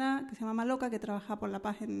colombiana que se llama Maloca, que trabaja por la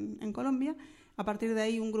paz en Colombia. A partir de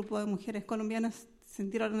ahí, un grupo de mujeres colombianas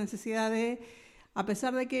sintieron la necesidad de, a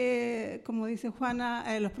pesar de que, como dice Juana,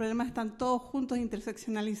 los problemas están todos juntos,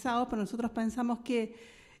 interseccionalizados, pero nosotros pensamos que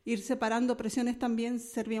ir separando presiones también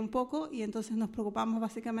servía un poco, y entonces nos preocupamos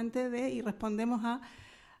básicamente y respondemos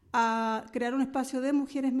a crear un espacio de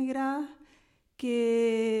mujeres migradas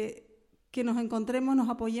que nos encontremos, nos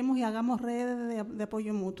apoyemos y hagamos redes de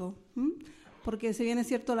apoyo mutuo. Porque si bien es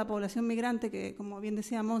cierto la población migrante, que como bien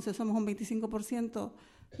decía Monse, somos un 25%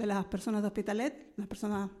 de las personas de Hospitalet, las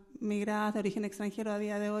personas migradas de origen extranjero a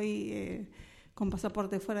día de hoy con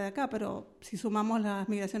pasaporte fuera de acá, pero si sumamos las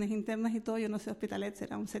migraciones internas y todo, yo no sé, Hospitalet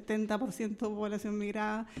será un 70% población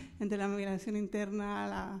migrada entre la migración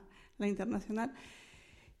interna la internacional.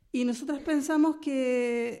 Y nosotros pensamos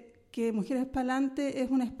que Mujeres Pa'lante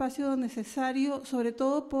es un espacio necesario, sobre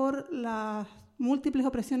todo por las múltiples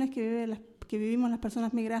opresiones que vivimos las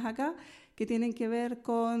personas migradas acá, que tienen que ver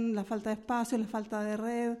con la falta de espacio, la falta de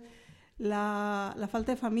red, la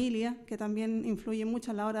falta de familia, que también influye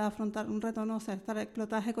mucho a la hora de afrontar un reto, ¿no? O sea, estar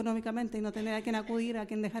explotadas económicamente y no tener a quien acudir, a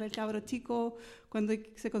quien dejar el cabro chico cuando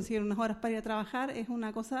se consiguen unas horas para ir a trabajar, es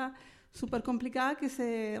una cosa súper complicada que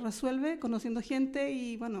se resuelve conociendo gente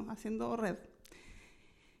y, bueno, haciendo red.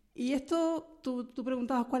 Y esto, tú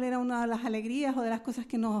preguntabas cuál era una de las alegrías o de las cosas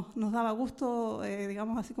que nos daba gusto,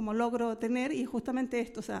 digamos así como logro tener, y justamente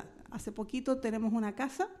esto, o sea, hace poquito tenemos una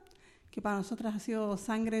casa que para nosotras ha sido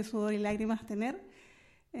sangre, sudor y lágrimas tener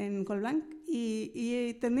en Colblanc,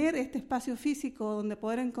 y tener este espacio físico donde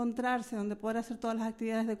poder encontrarse, donde poder hacer todas las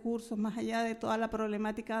actividades de cursos, más allá de toda la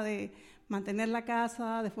problemática de mantener la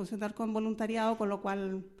casa, de funcionar con voluntariado, con lo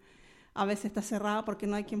cual a veces está cerrada porque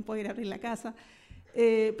no hay quien pueda ir a abrir la casa.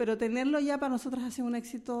 Pero tenerlo ya para nosotros ha sido un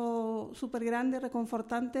éxito súper grande,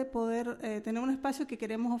 reconfortante, poder tener un espacio que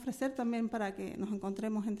queremos ofrecer también para que nos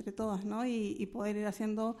encontremos entre todas, ¿no? Y poder ir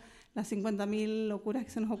haciendo las 50.000 locuras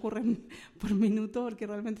que se nos ocurren por minuto, porque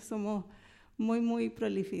realmente somos muy, muy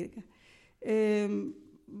prolíficas.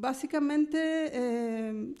 Básicamente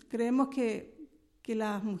creemos que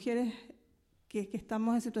las mujeres que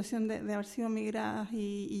estamos en situación de haber sido migradas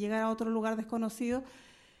y llegar a otro lugar desconocido,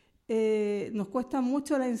 nos cuesta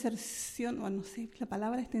mucho la inserción, bueno, no sé, la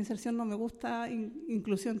palabra inserción no me gusta,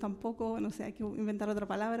 inclusión tampoco, no sé, hay que inventar otra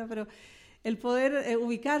palabra, pero el poder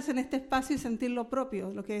ubicarse en este espacio y sentir lo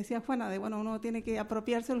propio, lo que decía Juana, de bueno, uno tiene que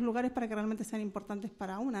apropiarse de los lugares para que realmente sean importantes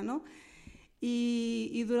para una, ¿no?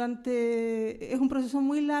 Y es un proceso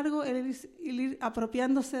muy largo el ir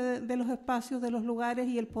apropiándose de los espacios, de los lugares,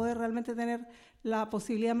 y el poder realmente tener la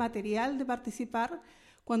posibilidad material de participar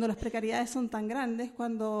cuando las precariedades son tan grandes,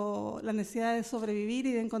 cuando la necesidad de sobrevivir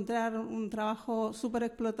y de encontrar un trabajo súper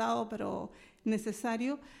explotado pero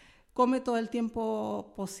necesario come todo el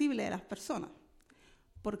tiempo posible de las personas.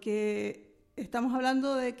 Porque estamos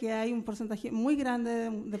hablando de que hay un porcentaje muy grande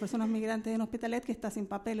de personas migrantes en Hospitalet que está sin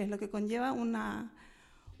papeles, lo que conlleva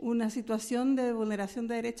una situación de vulneración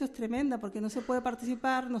de derechos tremenda, porque no se puede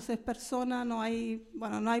participar, no se es persona, no hay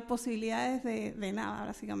posibilidades de nada,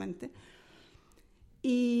 básicamente.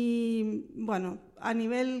 Y bueno, a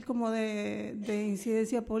nivel como de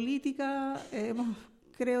incidencia política, hemos,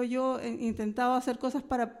 creo yo, intentado hacer cosas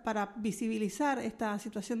para visibilizar esta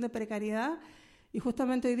situación de precariedad, y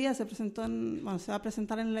justamente hoy día se va a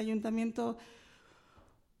presentar en el ayuntamiento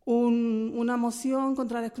una moción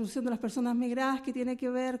contra la exclusión de las personas migradas que tiene que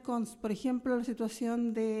ver con, por ejemplo, la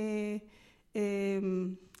situación de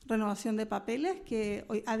renovación de papeles, que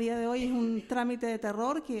a día de hoy es un trámite de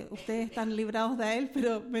terror, que ustedes están librados de él,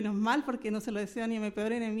 pero menos mal, porque no se lo deseo ni a mi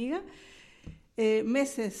peor enemiga.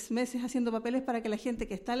 Meses haciendo papeles para que la gente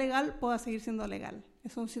que está legal pueda seguir siendo legal.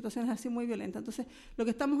 Son situaciones así muy violentas. Entonces, lo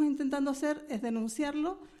que estamos intentando hacer es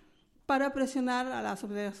denunciarlo para presionar a la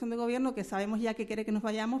subdelegación de gobierno, que sabemos ya que quiere que nos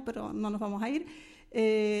vayamos, pero no nos vamos a ir,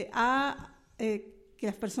 que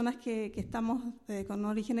las personas que estamos con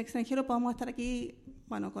origen extranjero podamos estar aquí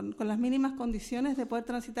con las mínimas condiciones de poder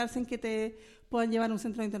transitarse en que te puedan llevar a un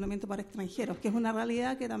centro de internamiento para extranjeros, que es una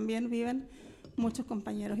realidad que también viven muchos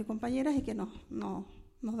compañeros y compañeras y que nos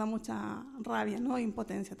da mucha rabia, ¿no? E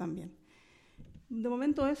impotencia también. De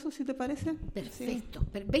momento eso, ¿sí te parece? Perfecto.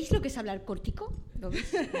 Sí. ¿Veis lo que es hablar cortico? ¿Lo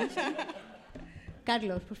veis?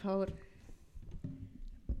 Carlos, por favor.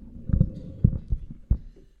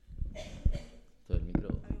 Todo el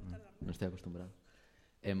micro. No estoy acostumbrado.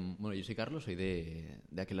 Bueno, yo soy Carlos, soy de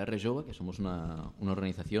Aquelarre Jove, que somos una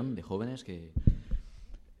organización de jóvenes que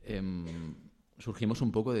surgimos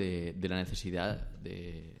un poco de la necesidad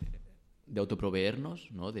de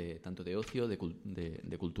autoproveernos, ¿no? Tanto de ocio,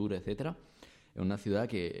 de cultura, etcétera, en una ciudad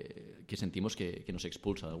que sentimos que nos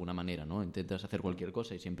expulsa de alguna manera, ¿no? Intentas hacer cualquier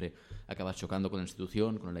cosa y siempre acabas chocando con la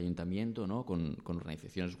institución, con el ayuntamiento, ¿no? Con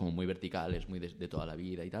organizaciones como muy verticales, muy de toda la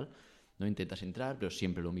vida y tal, ¿no? Intentas entrar, pero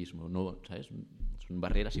siempre lo mismo, ¿no? ¿Sabes? Son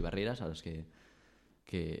barreras y barreras a las que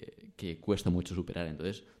cuesta mucho superar.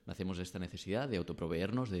 Entonces, nacemos de esta necesidad de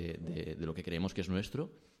autoproveernos de lo que creemos que es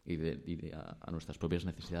nuestro y a nuestras propias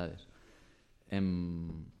necesidades.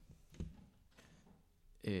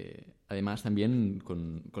 Además, también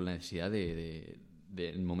con la necesidad de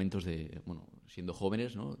en momentos siendo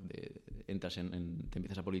jóvenes, ¿no? Te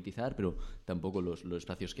empiezas a politizar, pero tampoco los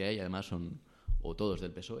espacios que hay, además, son o todos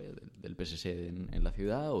del PSOE, del PSC en la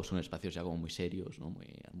ciudad, o son espacios ya como muy serios, ¿no?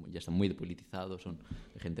 Ya están muy depolitizados, son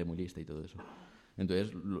de gente muy lista y todo eso.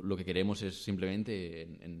 Entonces, lo que queremos es simplemente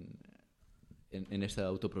en esta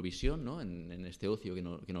autoprovisión, ¿no? En este ocio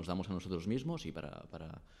que nos damos a nosotros mismos y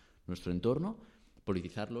para nuestro entorno,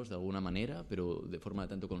 politizarlos de alguna manera, pero de forma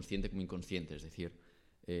tanto consciente como inconsciente, es decir,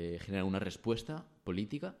 generar una respuesta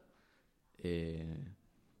política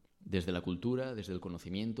desde la cultura, desde el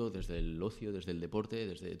conocimiento, desde el ocio, desde el deporte,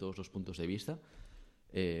 desde todos los puntos de vista,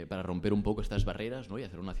 para romper un poco estas barreras, ¿no? Y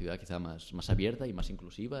hacer una ciudad quizá más abierta y más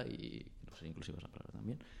inclusiva, y no sé, inclusiva es la palabra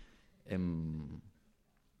también,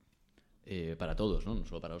 para todos, ¿no? No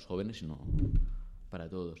solo para los jóvenes, sino para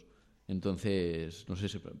todos. Entonces, no sé,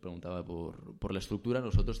 se preguntaba por la estructura.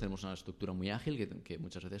 Nosotros tenemos una estructura muy ágil que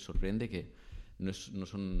muchas veces sorprende, que no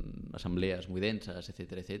son asambleas muy densas,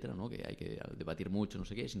 etcétera, etcétera, ¿no? Que hay que debatir mucho, no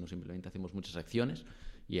sé qué, sino simplemente hacemos muchas acciones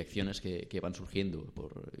y acciones que van surgiendo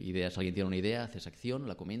por ideas. Alguien tiene una idea, hace esa acción,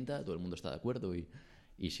 la comenta, todo el mundo está de acuerdo y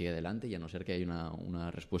sigue adelante, y a no ser que haya una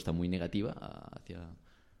respuesta muy negativa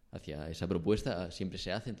hacia esa propuesta, siempre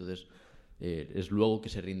se hace. Entonces, es luego que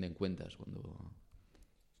se rinden cuentas cuando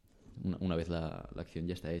una vez la acción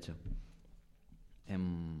ya está hecha.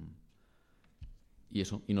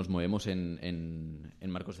 Y nos movemos en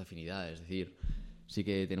marcos de afinidad, es decir, sí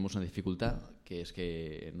que tenemos una dificultad, que es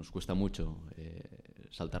que nos cuesta mucho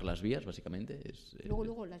saltar las vías, básicamente.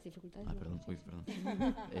 Luego las dificultades. Perdón.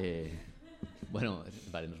 Bueno,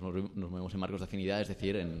 vale, nos movemos en marcos de afinidad, es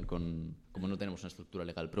decir, como no tenemos una estructura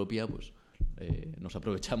legal propia, pues nos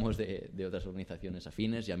aprovechamos de otras organizaciones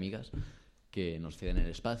afines y amigas que nos ceden el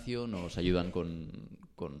espacio, nos ayudan con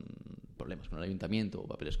problemas con el ayuntamiento o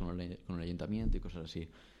papeles con el ayuntamiento y cosas así.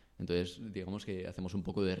 Entonces, digamos que hacemos un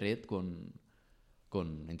poco de red con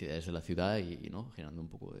entidades de la ciudad y ¿no? Generando un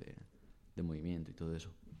poco de movimiento y todo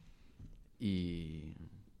eso. Y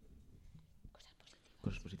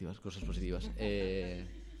cosas positivas. Cosas positivas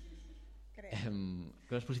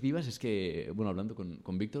es que, bueno, hablando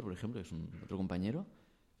con Víctor, por ejemplo, que es otro compañero,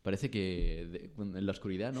 parece que en la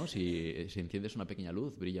oscuridad, ¿no? Si enciendes una pequeña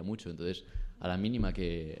luz, brilla mucho. Entonces, a la mínima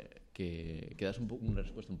que das una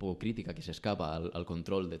respuesta un poco crítica que se escapa al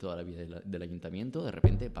control de toda la vida del ayuntamiento, de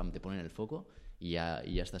repente, pam, te ponen el foco y ya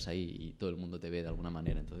estás ahí y todo el mundo te ve de alguna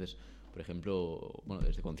manera. Entonces, por ejemplo, bueno,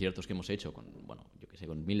 desde conciertos que hemos hecho con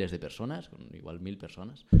miles de personas, con igual 1000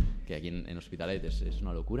 personas, que aquí en Hospitalet es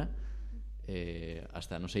una locura.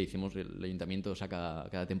 Hasta, no sé, el ayuntamiento saca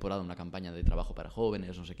cada temporada una campaña de trabajo para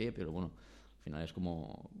jóvenes, no sé qué, pero bueno, al final es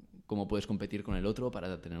como cómo puedes competir con el otro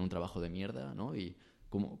para tener un trabajo de mierda, ¿no? Y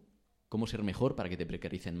cómo ser mejor para que te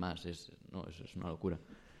precaricen más, es una locura.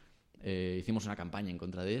 Hicimos una campaña en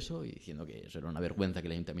contra de eso y diciendo que eso era una vergüenza, que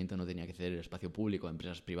el ayuntamiento no tenía que ceder el espacio público a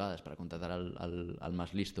empresas privadas para contratar al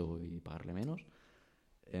más listo y pagarle menos.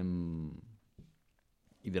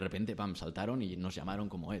 Y de repente, pam, saltaron y nos llamaron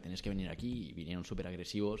como, tenéis que venir aquí, y vinieron súper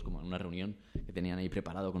agresivos, como en una reunión que tenían ahí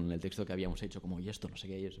preparado con el texto que habíamos hecho, como, y esto, no sé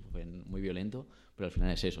qué, y eso fue muy violento, pero al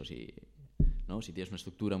final es eso, si tienes una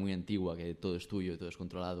estructura muy antigua, que todo es tuyo, todo es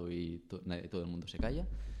controlado y todo el mundo se calla,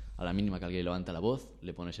 a la mínima que alguien levanta la voz,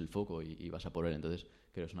 le pones el foco y vas a por él. Entonces,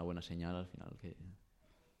 creo que es una buena señal al final que,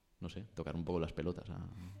 no sé, tocar un poco las pelotas al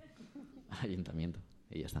ayuntamiento,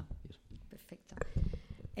 y ya está. Y eso. Perfecto.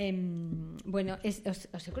 Bueno,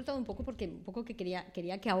 os he cortado un poco porque que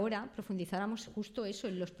quería que ahora profundizáramos justo eso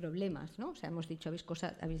en los problemas, ¿no? O sea, hemos dicho,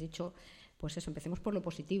 habéis dicho, pues eso, empecemos por lo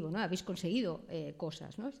positivo, ¿no? Habéis conseguido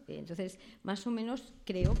cosas, ¿no? Entonces, más o menos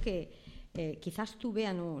creo que quizás tú,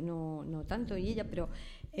 Bea, no tanto, y ella, pero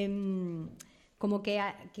como que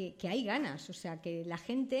hay ganas, o sea, que la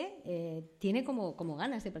gente tiene como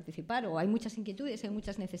ganas de participar, o hay muchas inquietudes, hay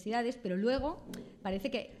muchas necesidades, pero luego parece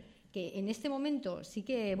que en este momento sí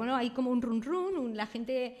que, bueno, hay como un run, la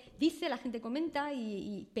gente dice, la gente comenta,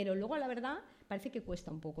 pero luego la verdad parece que cuesta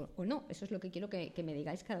un poco, o no. Eso es lo que quiero que me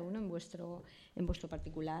digáis cada uno en vuestro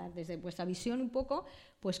particular, desde vuestra visión un poco,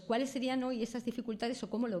 pues cuáles serían hoy esas dificultades o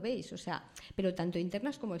cómo lo veis, o sea, pero tanto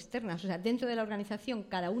internas como externas, o sea, dentro de la organización,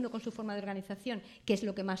 cada uno con su forma de organización, qué es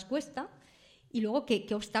lo que más cuesta. Y luego, ¿qué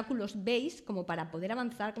obstáculos veis como para poder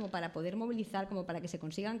avanzar, como para poder movilizar, como para que se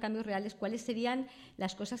consigan cambios reales? ¿Cuáles serían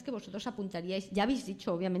las cosas que vosotros apuntaríais? Ya habéis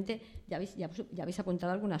dicho, obviamente, ya habéis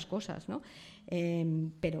apuntado algunas cosas, ¿no?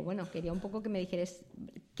 Pero bueno, quería un poco que me dijerais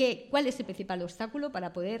cuál es el principal obstáculo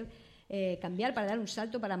para poder cambiar, para dar un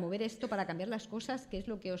salto, para mover esto, para cambiar las cosas. ¿Qué es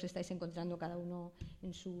lo que os estáis encontrando cada uno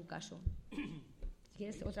en su caso?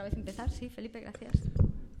 ¿Quieres otra vez empezar? Sí, Felipe, gracias.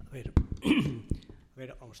 A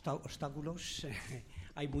ver, obstáculos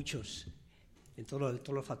hay muchos en todos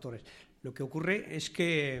los factores. Lo que ocurre es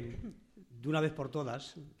que, de una vez por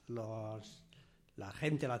todas, la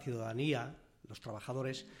gente, la ciudadanía, los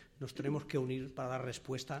trabajadores, nos tenemos que unir para dar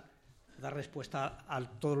respuesta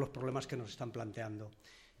a todos los problemas que nos están planteando.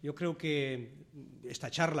 Yo creo que esta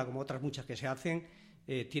charla, como otras muchas que se hacen,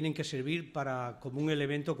 tienen que servir como un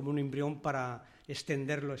elemento, como un embrión para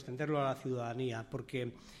extenderlo a la ciudadanía.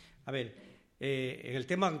 Porque, a ver, en el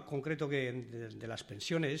tema concreto de las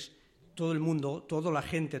pensiones, todo el mundo, toda la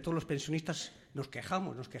gente, todos los pensionistas nos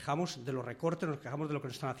quejamos de los recortes, nos quejamos de lo que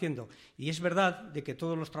nos están haciendo. Y es verdad de que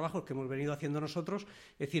todos los trabajos que hemos venido haciendo nosotros,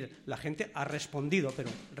 es decir, la gente ha respondido,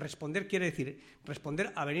 pero responder quiere decir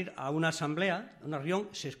responder a venir a una asamblea, a una reunión,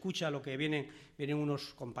 se escucha lo que vienen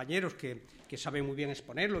unos compañeros que saben muy bien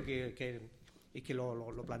exponerlo, y que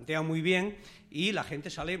lo plantea muy bien, y la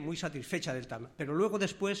gente sale muy satisfecha del tema. Pero luego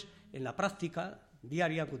después, en la práctica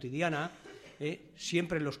diaria, cotidiana,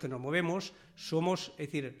 siempre los que nos movemos somos, es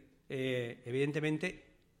decir,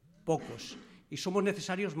 evidentemente pocos, y somos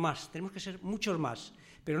necesarios más, tenemos que ser muchos más,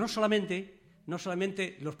 pero no solamente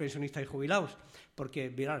los pensionistas y jubilados, porque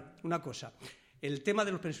mirad una cosa, el tema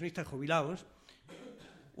de los pensionistas y jubilados,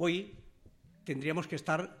 hoy tendríamos que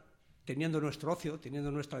estar teniendo nuestro ocio, teniendo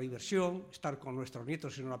nuestra diversión, estar con nuestros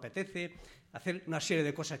nietos si nos apetece, hacer una serie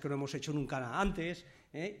de cosas que no hemos hecho nunca antes,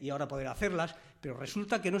 y ahora poder hacerlas, pero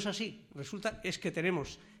resulta que no es así. Resulta es que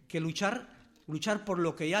tenemos que luchar por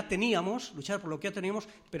lo que ya teníamos,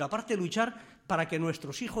 pero aparte luchar para que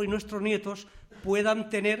nuestros hijos y nuestros nietos puedan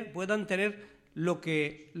tener lo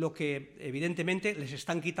que evidentemente les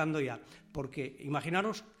están quitando ya. Porque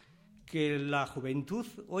imaginaros que la juventud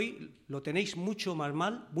hoy lo tenéis mucho más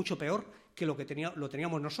mal, mucho peor que lo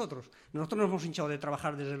teníamos nosotros. Nosotros nos hemos hinchado de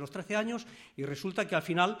trabajar desde los 13 años y resulta que al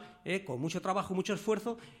final, con mucho trabajo, mucho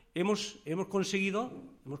esfuerzo, hemos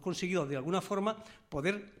conseguido de alguna forma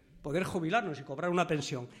poder jubilarnos y cobrar una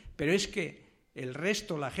pensión. Pero es que el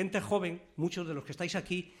resto, la gente joven, muchos de los que estáis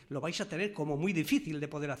aquí, lo vais a tener como muy difícil de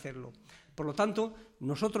poder hacerlo. Por lo tanto,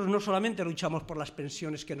 nosotros no solamente luchamos por las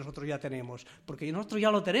pensiones que nosotros ya tenemos, porque nosotros ya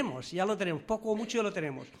lo tenemos, poco o mucho ya lo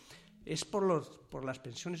tenemos. Es por las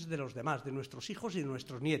pensiones de los demás, de nuestros hijos y de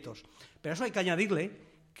nuestros nietos. Pero a eso hay que añadirle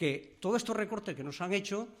que todos estos recortes que nos han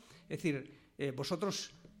hecho, es decir,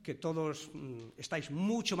 vosotros que todos estáis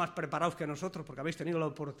mucho más preparados que nosotros, porque habéis tenido la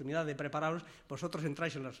oportunidad de prepararos, vosotros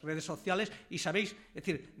entráis en las redes sociales y sabéis, es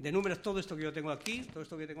decir, de números, todo esto que yo tengo aquí,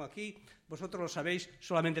 vosotros lo sabéis,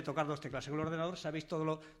 solamente tocar dos teclas en el ordenador, sabéis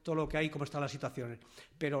todo lo que hay, cómo están las situaciones.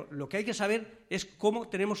 Pero lo que hay que saber es cómo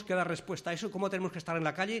tenemos que dar respuesta a eso, cómo tenemos que estar en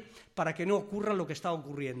la calle para que no ocurra lo que está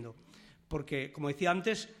ocurriendo. Porque, como decía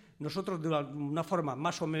antes, nosotros de una forma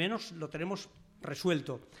más o menos lo tenemos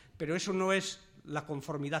resuelto, pero eso no es la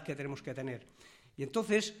conformidad que tenemos que tener. Y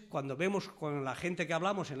entonces, cuando vemos con la gente que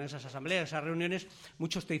hablamos en esas asambleas, esas reuniones,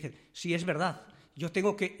 muchos te dicen, sí, es verdad, yo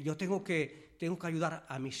tengo que ayudar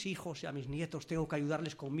a mis hijos y a mis nietos, tengo que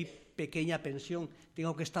ayudarles con mi pequeña pensión,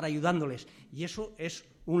 tengo que estar ayudándoles. Y eso es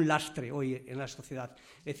un lastre hoy en la sociedad.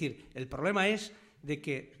 Es decir, el problema es de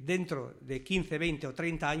que dentro de 15, 20 o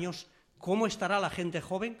 30 años, ¿cómo estará la gente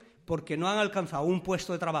joven? Porque no han alcanzado un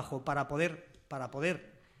puesto de trabajo para poder,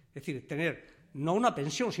 es decir, tener no una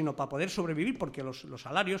pensión, sino para poder sobrevivir, porque los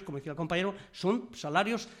salarios, como decía el compañero, son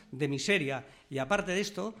salarios de miseria. Y aparte de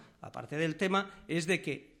esto, aparte del tema, es de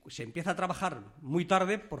que se empieza a trabajar muy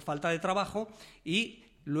tarde por falta de trabajo y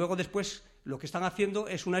luego después lo que están haciendo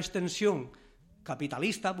es una extensión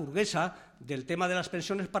capitalista, burguesa, del tema de las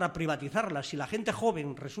pensiones para privatizarlas. Si la gente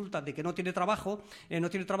joven resulta de que no tiene trabajo y no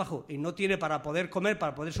tiene para poder comer,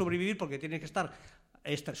 para poder sobrevivir, porque tiene que estar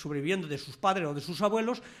sobreviviendo de sus padres o de sus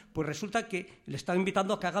abuelos, pues resulta que le están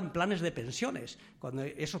invitando a que hagan planes de pensiones, cuando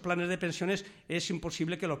esos planes de pensiones es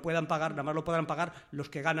imposible que los puedan pagar, nada más lo podrán pagar los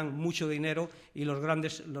que ganan mucho dinero y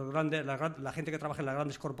la gente que trabaja en las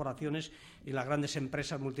grandes corporaciones y las grandes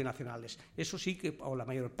empresas multinacionales. Eso sí que, o la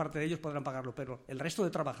mayor parte de ellos podrán pagarlo, pero el resto de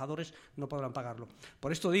trabajadores no podrán pagarlo.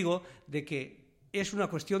 Por esto digo de que es una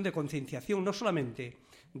cuestión de concienciación, no solamente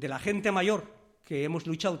de la gente mayor, que hemos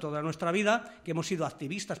luchado toda nuestra vida, que hemos sido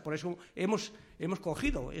activistas, por eso hemos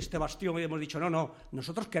cogido este bastión y hemos dicho, no,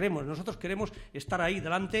 nosotros queremos estar ahí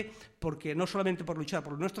delante, porque no solamente por luchar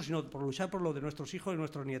por lo nuestro, sino por luchar por lo de nuestros hijos y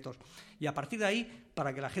nuestros nietos. Y a partir de ahí,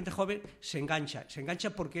 para que la gente joven se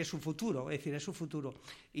engancha porque es su futuro, es decir, es su futuro.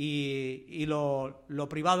 Y lo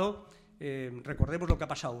privado... recordemos lo que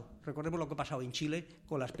ha pasado en Chile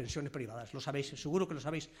con las pensiones privadas. Lo sabéis, seguro que lo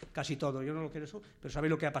sabéis casi todo. Yo no lo quiero eso, pero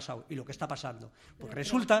sabéis lo que ha pasado y lo que está pasando. Pues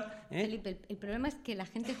resulta... Felipe, el problema es que la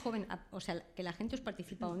gente joven, o sea, que la gente os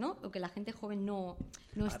participa o no, o que la gente joven no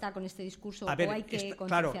está con este discurso, o hay que concienciarla.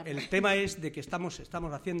 Claro, el tema es de que estamos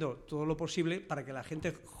haciendo todo lo posible para que la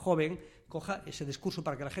gente joven coja ese discurso,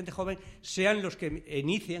 para que la gente joven sean los que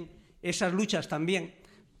inicien esas luchas también,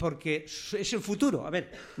 porque es el futuro. A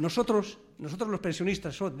ver, nosotros los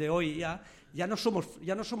pensionistas de hoy ya no somos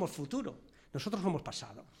futuro, nosotros somos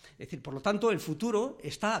pasado. Es decir, por lo tanto, el futuro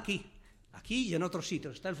está aquí y en otros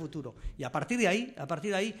sitios está el futuro. Y a partir de ahí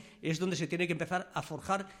es donde se tiene que empezar a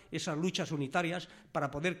forjar esas luchas unitarias para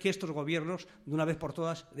poder que estos gobiernos, de una vez por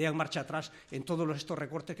todas, den marcha atrás en todos estos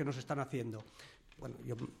recortes que nos están haciendo. Bueno,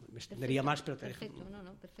 yo me extendería más, pero te dejo.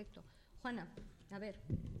 Perfecto. Juana, a ver...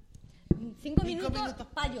 5 minutos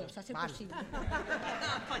payos, a ser posible.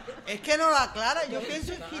 Es que no lo aclara, yo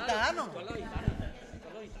pienso en gitano.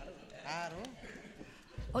 Claro.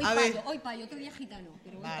 Hoy payo, otro día gitano,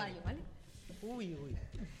 pero hoy payo, ¿vale? Uy.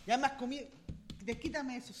 Ya me has comido.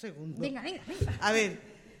 Desquítame esos segundos. Venga. A ver,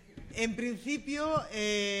 en principio,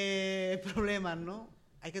 problemas, ¿no?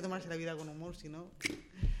 Hay que tomarse la vida con humor, si no.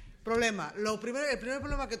 Problemas. El primer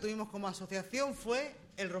problema que tuvimos como asociación fue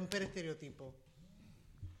el romper estereotipos.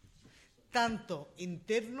 Tanto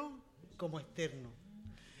interno como externo.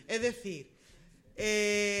 Es decir,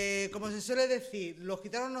 como se suele decir, los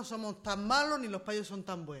gitanos no somos tan malos ni los payos son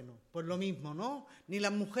tan buenos. Pues lo mismo, ¿no? Ni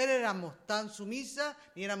las mujeres éramos tan sumisas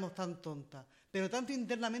ni éramos tan tontas. Pero tanto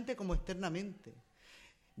internamente como externamente.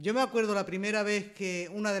 Yo me acuerdo la primera vez que,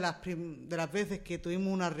 una de las veces que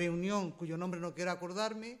tuvimos una reunión, cuyo nombre no quiero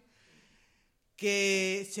acordarme,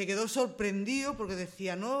 que se quedó sorprendido porque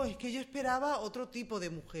decía, no, es que yo esperaba otro tipo de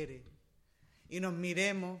mujeres. Y nos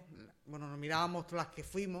mirábamos todas las que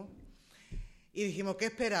fuimos y dijimos, ¿qué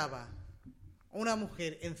esperaba? Una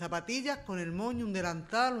mujer en zapatillas, con el moño, un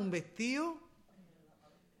delantal, un vestido.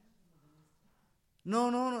 No,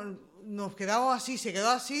 nos quedamos así, se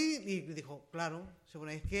quedó así y dijo, claro,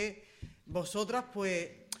 es que vosotras pues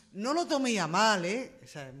no lo toméis a mal,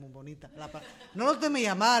 esa es muy bonita, no lo toméis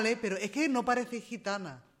a mal, pero es que no parecéis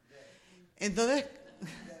gitana. Entonces...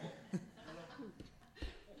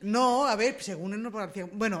 No, a ver, según él no parecía...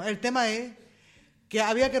 Bueno, el tema es que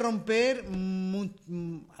había que romper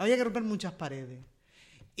muchas paredes.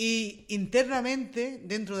 Y internamente,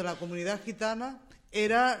 dentro de la comunidad gitana,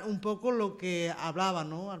 era un poco lo que hablaba,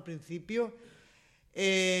 ¿no? Al principio.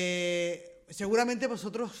 Seguramente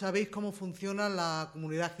vosotros sabéis cómo funciona la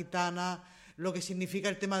comunidad gitana, lo que significa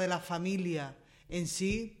el tema de la familia en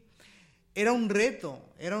sí. Era un reto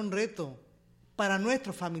para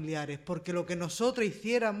nuestros familiares, porque lo que nosotros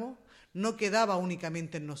hiciéramos no quedaba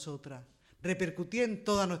únicamente en nosotras, repercutía en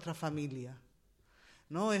toda nuestra familia,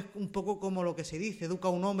 ¿no? Es un poco como lo que se dice, educa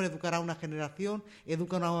a un hombre, educará a una generación,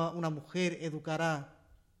 educa a una mujer, educará,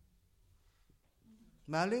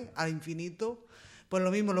 ¿vale?, al infinito. Pues lo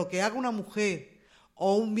mismo, lo que haga una mujer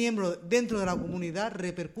o un miembro dentro de la comunidad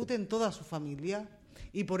repercute en toda su familia,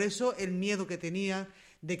 y por eso el miedo que tenía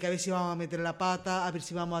de que a ver si vamos a meter la pata, a ver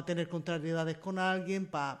si vamos a tener contrariedades con alguien,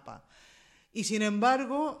 Y sin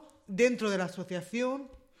embargo, dentro de la asociación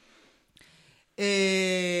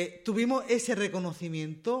tuvimos ese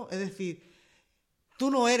reconocimiento, es decir,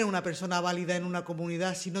 tú no eres una persona válida en una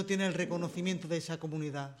comunidad si no tienes el reconocimiento de esa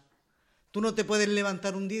comunidad. Tú no te puedes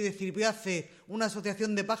levantar un día y decir, voy a hacer una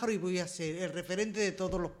asociación de pájaros y voy a ser el referente de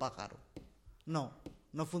todos los pájaros. No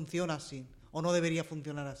funciona así, o no debería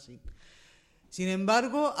funcionar así. Sin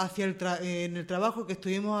embargo, en el trabajo que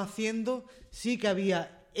estuvimos haciendo, sí que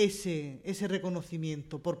había ese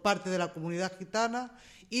reconocimiento por parte de la comunidad gitana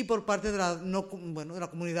y por parte de la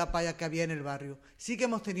comunidad paya que había en el barrio. Sí que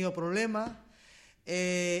hemos tenido problemas.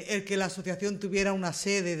 El que la asociación tuviera una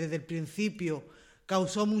sede desde el principio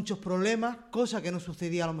causó muchos problemas, cosa que no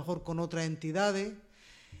sucedía a lo mejor con otras entidades.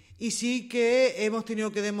 Y sí que hemos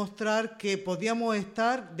tenido que demostrar que podíamos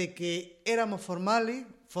estar, de que éramos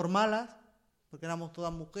formalas, porque éramos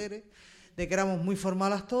todas mujeres, de que éramos muy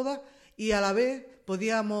formales todas, y a la vez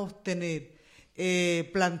podíamos tener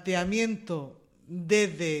planteamiento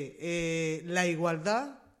desde la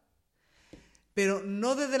igualdad, pero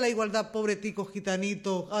no desde la igualdad pobre tico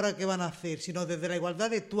gitanito, ahora qué van a hacer, sino desde la igualdad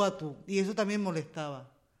de tú a tú, y eso también molestaba.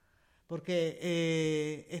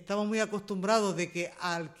 Porque estamos muy acostumbrados de que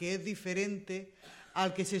al que es diferente,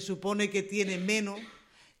 al que se supone que tiene menos,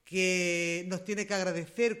 que nos tiene que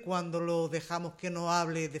agradecer cuando lo dejamos que nos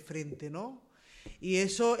hable de frente, ¿no? Y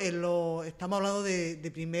eso estamos hablando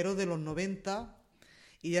de primero de los 90,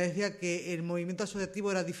 y ya decía que el movimiento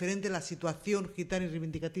asociativo era diferente, la situación gitana y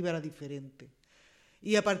reivindicativa era diferente.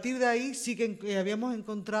 Y a partir de ahí sí que habíamos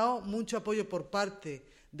encontrado mucho apoyo por parte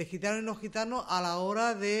de gitanos y no gitanos a la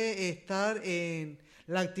hora de estar en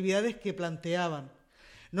las actividades que planteaban.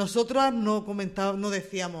 Nosotras no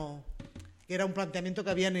decíamos que era un planteamiento que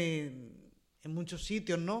habían en muchos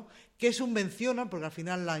sitios, ¿no? Que subvencionan, porque al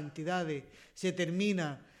final las entidades se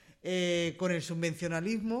terminan con el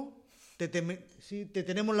subvencionalismo. Te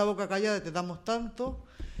tenemos la boca callada, te damos tanto.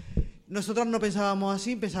 Nosotras no pensábamos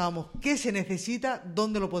así, pensábamos qué se necesita,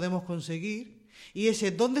 dónde lo podemos conseguir, y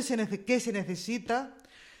ese qué se necesita,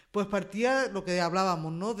 pues partía lo que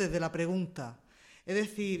hablábamos, ¿no? Desde la pregunta, es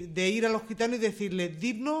decir, de ir a los gitanos y decirles,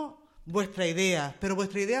 didnos vuestra idea, pero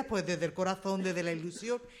vuestra idea pues desde el corazón, desde la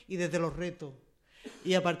ilusión y desde los retos,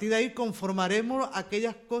 y a partir de ahí conformaremos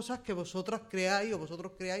aquellas cosas que vosotras creáis o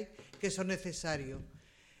vosotros creáis que son necesarios.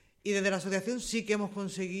 Y desde la asociación sí que hemos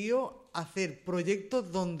conseguido hacer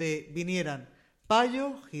proyectos donde vinieran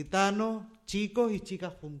payos, gitanos, chicos y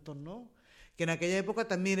chicas juntos, ¿no? Que en aquella época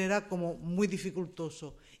también era como muy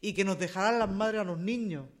dificultoso. Y que nos dejaran las madres a los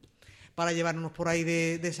niños para llevarnos por ahí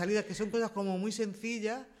de salida, que son cosas como muy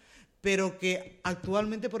sencillas, pero que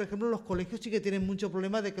actualmente, por ejemplo, los colegios sí que tienen mucho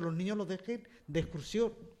problema de que los niños los dejen de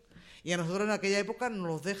excursión. Y a nosotros en aquella época nos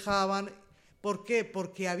los dejaban. ¿Por qué?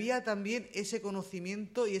 Porque había también ese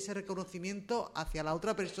conocimiento y ese reconocimiento hacia la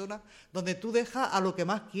otra persona, donde tú dejas a lo que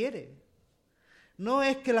más quieres. No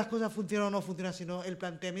es que las cosas funcionan o no funcionan, sino el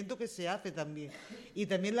planteamiento que se hace también. Y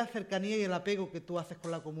también la cercanía y el apego que tú haces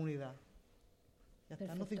con la comunidad. ¿Ya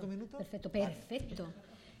está, no? 5 minutos? Perfecto.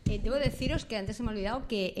 Debo deciros que antes se me ha olvidado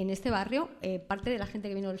que en este barrio parte de la gente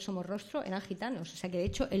que vino del Somorrostro eran gitanos. O sea que de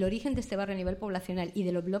hecho el origen de este barrio a nivel poblacional y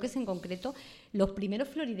de los bloques en concreto, los primeros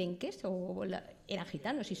floridenques eran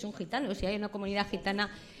gitanos y son gitanos. Y hay una comunidad gitana,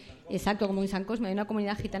 exacto, como en San Cosme, hay una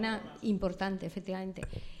comunidad gitana importante, efectivamente.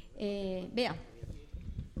 Bea.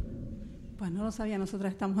 Pues no lo sabía,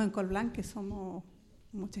 nosotros estamos en Colblanc, que somos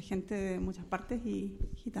mucha gente de muchas partes y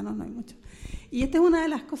gitanos no hay muchos. Y esta es una de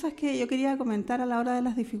las cosas que yo quería comentar a la hora de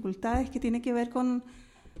las dificultades, que tiene que ver con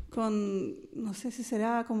no sé si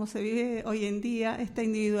será como se vive hoy en día, este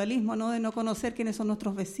individualismo, ¿no? De no conocer quiénes son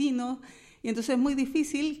nuestros vecinos. Y entonces es muy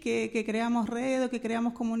difícil que creamos red o que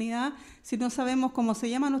creamos comunidad si no sabemos cómo se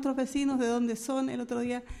llaman nuestros vecinos, de dónde son. El otro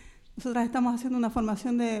día nosotras estamos haciendo una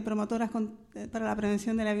formación de promotoras para la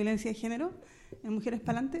prevención de la violencia de género en Mujeres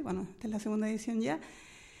Pa'lante. Bueno, esta es la segunda edición ya.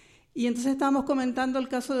 Y entonces estábamos comentando el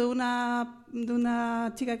caso de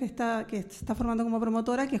una chica que está formando como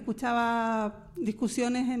promotora, que escuchaba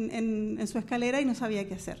discusiones en su escalera y no sabía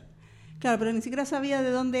qué hacer. Claro, pero ni siquiera sabía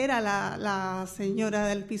de dónde era la señora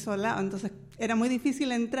del piso al lado. Entonces era muy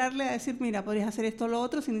difícil entrarle a decir, mira, podrías hacer esto o lo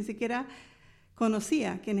otro, si ni siquiera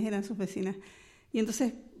conocía quiénes eran sus vecinas. Y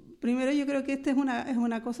entonces, primero yo creo que esta es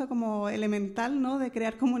una cosa como elemental, ¿no? De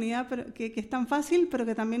crear comunidad, pero que es tan fácil, pero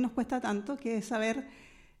que también nos cuesta tanto, que es saber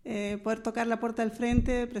poder tocar la puerta del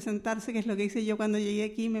frente, presentarse, que es lo que hice yo cuando llegué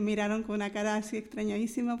aquí. Me miraron con una cara así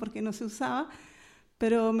extrañadísima porque no se usaba,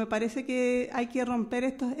 pero me parece que hay que romper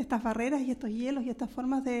estas barreras y estos hielos y estas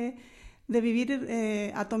formas de vivir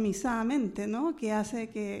atomizadamente, ¿no? Que hace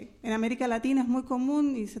que en América Latina es muy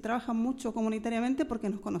común y se trabaja mucho comunitariamente porque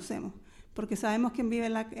nos conocemos, porque sabemos quién vive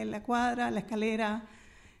en la cuadra, en la escalera,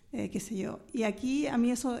 qué sé yo. Y aquí a mí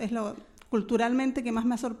eso es lo culturalmente que más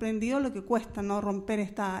me ha sorprendido, lo que cuesta, ¿no? Romper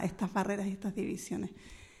estas barreras y estas divisiones.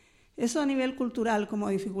 Eso a nivel cultural, como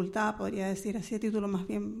dificultad, podría decir así a título más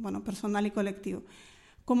bien personal y colectivo.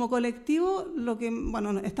 Como colectivo,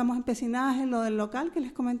 estamos empecinadas en lo del local que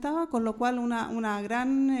les comentaba, con lo cual una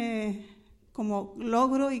gran como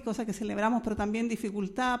logro y cosa que celebramos, pero también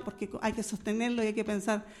dificultad, porque hay que sostenerlo y hay que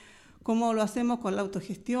pensar cómo lo hacemos con la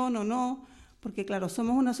autogestión o no, porque claro,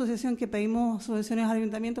 somos una asociación que pedimos subvenciones al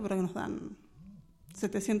ayuntamiento, pero que nos dan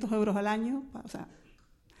 700 euros al año, o sea,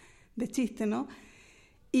 de chiste, ¿no?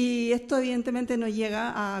 Y esto evidentemente no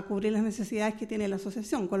llega a cubrir las necesidades que tiene la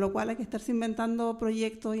asociación, con lo cual hay que estarse inventando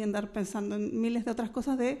proyectos y andar pensando en miles de otras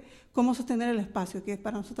cosas de cómo sostener el espacio, que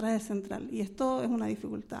para nosotras es central. Y esto es una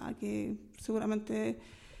dificultad que seguramente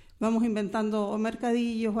vamos inventando o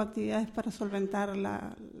mercadillos o actividades para solventar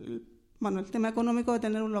el tema económico de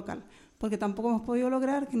tener un local, porque tampoco hemos podido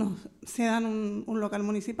lograr que nos cedan un local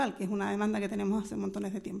municipal, que es una demanda que tenemos hace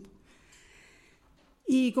montones de tiempo.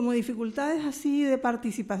 Y como dificultades así de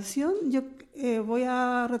participación, yo voy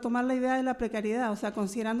a retomar la idea de la precariedad, o sea,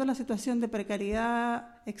 considerando la situación de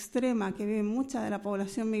precariedad extrema que vive mucha de la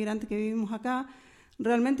población migrante que vivimos acá,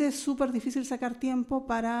 realmente es súper difícil sacar tiempo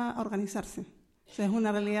para organizarse. O sea, es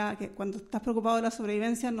una realidad que cuando estás preocupado de la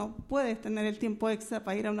sobrevivencia no puedes tener el tiempo extra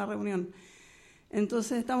para ir a una reunión.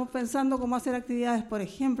 Entonces estamos pensando cómo hacer actividades, por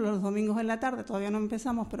ejemplo, los domingos en la tarde, todavía no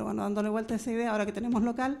empezamos, pero bueno, dándole vuelta a esa idea ahora que tenemos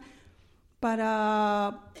local,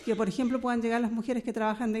 para que, por ejemplo, puedan llegar las mujeres que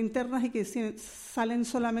trabajan de internas y que salen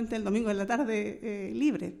solamente el domingo en la tarde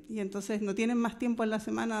libre, y entonces no tienen más tiempo en la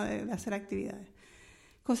semana de hacer actividades.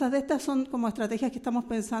 Cosas de estas son como estrategias que estamos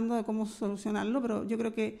pensando de cómo solucionarlo, pero yo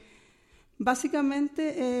creo que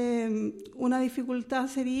básicamente una dificultad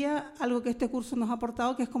sería algo que este curso nos ha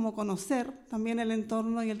aportado, que es como conocer también el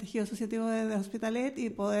entorno y el tejido asociativo de Hospitalet y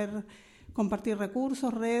poder compartir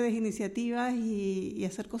recursos, redes, iniciativas y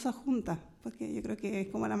hacer cosas juntas, porque yo creo que es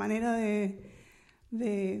como la manera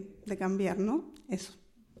de cambiar, ¿no? Eso.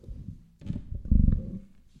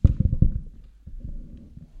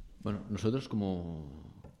 Bueno, nosotros como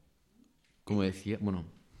decía,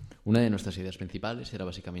 una de nuestras ideas principales era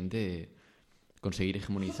básicamente conseguir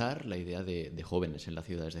hegemonizar la idea de jóvenes en la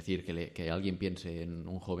ciudad, es decir, que alguien piense en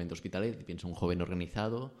un joven de Hospitalet, piense en un joven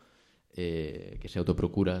organizado, que se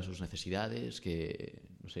autoprocura sus necesidades, que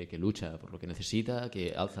lucha por lo que necesita,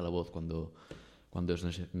 que alza la voz cuando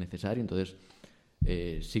es necesario. Entonces,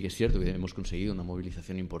 sí que es cierto que hemos conseguido una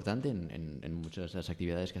movilización importante en muchas de las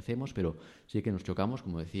actividades que hacemos, pero sí que nos chocamos,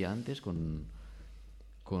 como decía antes, con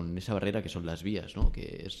esa barrera que son las vías, ¿no?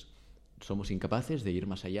 Somos incapaces de ir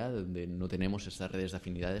más allá, donde no tenemos estas redes de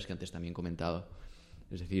afinidades que antes también comentaba.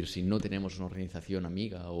 Es decir, si no tenemos una organización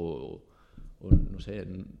amiga o no sé,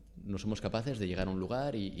 no somos capaces de llegar a un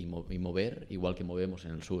lugar y mover igual que movemos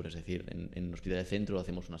en el sur. Es decir, en Hospital de Centro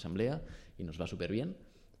hacemos una asamblea y nos va súper bien,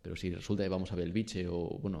 pero si resulta que vamos a Belviche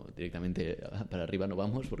o, directamente para arriba no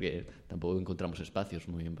vamos porque tampoco encontramos espacios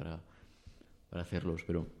muy bien para hacerlos,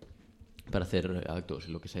 pero para hacer actos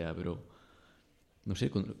y lo que sea, pero no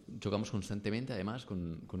sé, chocamos constantemente además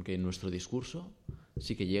con que nuestro discurso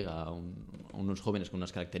sí que llega a unos jóvenes con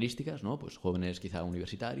unas características, ¿no? Pues jóvenes quizá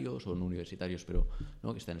universitarios o no universitarios, pero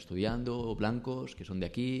 ¿no? que están estudiando, o blancos, que son de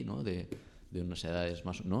aquí, ¿no? de unas edades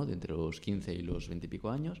más, ¿no? de entre los 15 y los 20 y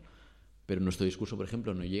pico años, pero nuestro discurso, por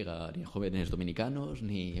ejemplo, no llega ni a jóvenes dominicanos,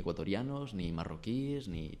 ni ecuatorianos, ni marroquíes,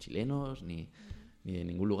 ni chilenos, ni de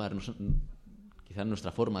ningún lugar. Quizá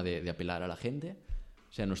nuestra forma de apelar a la gente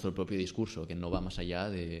sea nuestro propio discurso, que no va más allá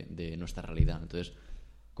de nuestra realidad. Entonces,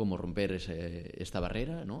 ¿cómo romper esta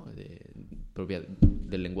barrera, ¿no? propia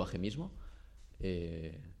del lenguaje mismo?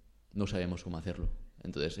 No sabemos cómo hacerlo.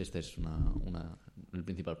 Entonces, este es el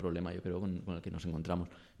principal problema, yo creo, con el que nos encontramos.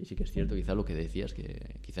 Y sí que es cierto, quizá lo que decías,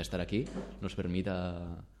 que quizá estar aquí nos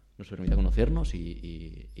permita conocernos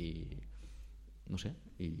y no sé,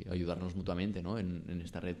 y ayudarnos mutuamente, ¿no? en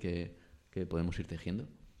esta red que podemos ir tejiendo.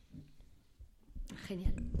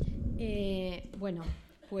 Genial. Bueno,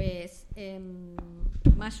 pues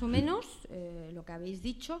más o menos lo que habéis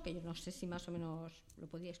dicho, que yo no sé si más o menos lo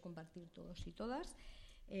podríais compartir todos y todas.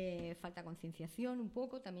 Falta concienciación un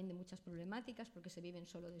poco también de muchas problemáticas porque se viven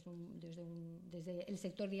solo desde el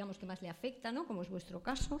sector, digamos, que más le afecta, ¿no? Como es vuestro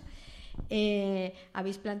caso.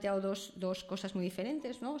 Habéis planteado dos cosas muy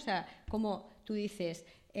diferentes, ¿no? O sea, como tú dices,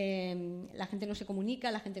 la gente no se comunica,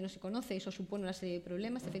 la gente no se conoce, eso supone una serie de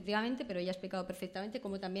problemas, efectivamente, pero ella ha explicado perfectamente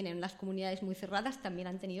cómo también en las comunidades muy cerradas también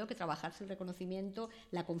han tenido que trabajarse el reconocimiento,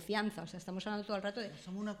 la confianza. O sea, estamos hablando todo el rato de...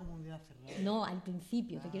 Somos una comunidad cerrada. No, al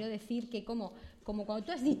principio. Te quiero decir que como cuando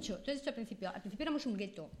tú has dicho al principio éramos un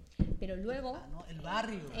gueto, pero luego... no, el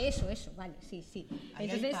barrio. Eso, vale, sí. Ahí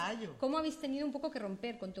entonces, hay tallo. ¿cómo habéis tenido un poco que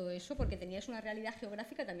romper con todo eso? Porque teníais una realidad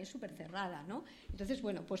geográfica también súper cerrada, ¿no? Entonces,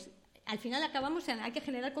 bueno, pues al final acabamos en hay que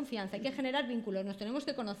generar confianza, hay que generar vínculos, nos tenemos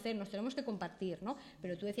que conocer, nos tenemos que compartir, ¿no?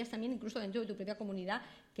 Pero tú decías también, incluso dentro de tu propia comunidad,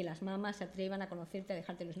 que las mamás se atrevan a conocerte, a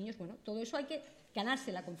dejarte los niños. Bueno, todo eso hay que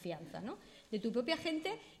ganarse la confianza, ¿no? De tu propia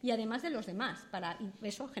gente y además de los demás, para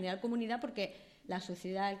eso generar comunidad, porque la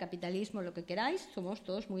sociedad, el capitalismo, lo que queráis, somos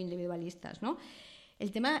todos muy individualistas, ¿no?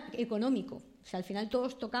 El tema económico, o sea, al final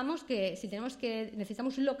todos tocamos que si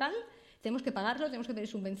necesitamos un local, tenemos que pagarlo, tenemos que pedir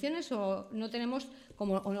subvenciones o no tenemos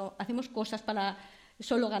o no hacemos cosas para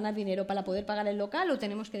solo ganar dinero para poder pagar el local, o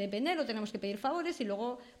tenemos que depender, o tenemos que pedir favores y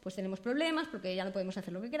luego pues tenemos problemas porque ya no podemos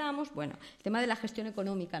hacer lo que queramos. Bueno, el tema de la gestión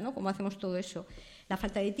económica, ¿no? ¿Cómo hacemos todo eso? La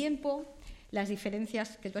falta de tiempo, las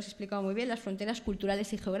diferencias que tú has explicado muy bien, las fronteras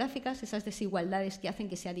culturales y geográficas, esas desigualdades que hacen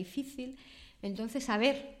que sea difícil. Entonces, a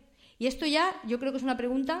ver, y esto ya yo creo que es una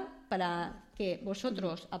pregunta para que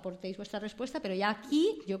vosotros aportéis vuestra respuesta, pero ya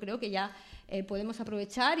aquí yo creo que ya podemos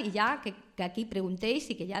aprovechar y ya que aquí preguntéis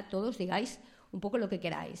y que ya todos digáis un poco lo que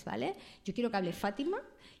queráis, ¿vale? Yo quiero que hable Fátima.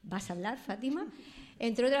 ¿Vas a hablar, Fátima?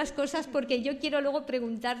 Entre otras cosas porque yo quiero luego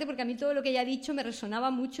preguntarte, porque a mí todo lo que ella ha dicho me resonaba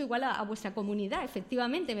mucho igual a vuestra comunidad,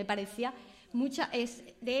 efectivamente, me parecía es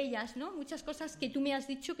de ellas, ¿no? Muchas cosas que tú me has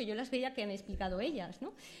dicho que yo las veía que han explicado ellas,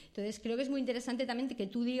 ¿no? Entonces creo que es muy interesante también que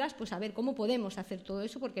tú digas, pues a ver, ¿cómo podemos hacer todo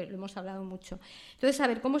eso? Porque lo hemos hablado mucho. Entonces, a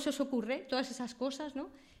ver, ¿cómo se os ocurre todas esas cosas, ¿no?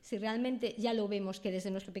 Si realmente ya lo vemos que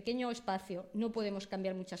desde nuestro pequeño espacio no podemos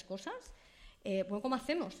cambiar muchas cosas, bueno, ¿cómo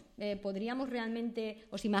hacemos? ¿Podríamos realmente,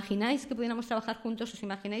 os imagináis que pudiéramos trabajar juntos? ¿Os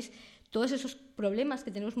imagináis todos esos problemas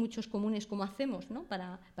que tenemos muchos comunes, cómo hacemos, ¿no?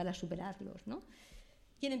 para superarlos, ¿no?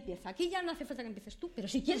 ¿Quién empieza? Aquí ya no hace falta que empieces tú, pero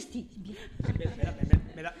si quieres, sí.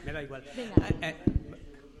 Me da igual. Venga.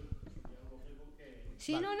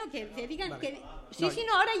 Sí, vale. No, que digan vale. Que... Sí, no, sí,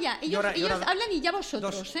 no, ahora ya. Ellos hablan y ya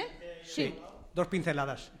vosotros, ¿eh? Sí, dos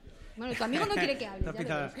pinceladas. Bueno, tu amigo no quiere que hable. Dos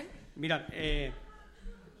pinceladas. Mirad,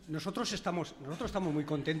 nosotros estamos muy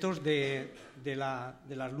contentos de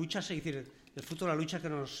las luchas, es decir, del fruto de la lucha que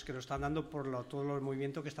nos están dando por todos los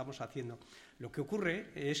movimientos que estamos haciendo. Lo que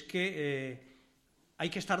ocurre es que hay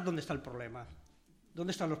que estar donde está el problema. ¿Dónde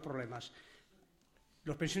están los problemas?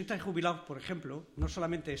 Los pensionistas y jubilados, por ejemplo, no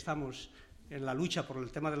solamente estamos en la lucha por el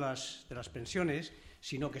tema de las pensiones,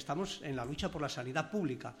 sino que estamos en la lucha por la sanidad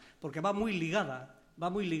pública, porque va muy ligada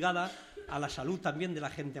a la salud también de la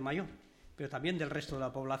gente mayor, pero también del resto de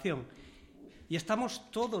la población. Y estamos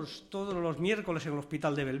todos los miércoles en el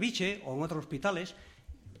hospital de Belviche o en otros hospitales.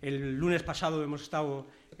 El lunes pasado hemos estado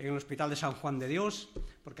en el hospital de San Juan de Dios,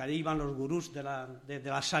 porque allí iban los gurús de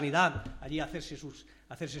la sanidad, allí a hacerse sus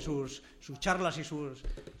charlas y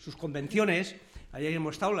sus convenciones. Allí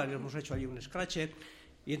hemos estado, hemos hecho allí un scratcher.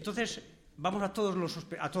 Y entonces vamos a todos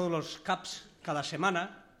los CAPs cada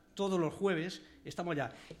semana, todos los jueves, estamos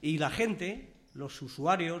allá. Y la gente, los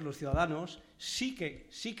usuarios, los ciudadanos, sí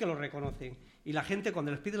que lo reconocen. Y la gente,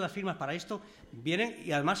 cuando les piden las firmas para esto, vienen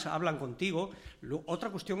y además hablan contigo.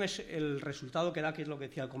 Otra cuestión es el resultado que da, que es lo que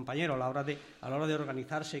decía el compañero, a la hora de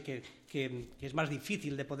organizarse, que es más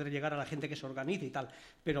difícil de poder llegar a la gente que se organiza y tal.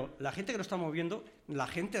 Pero la gente que lo está moviendo, la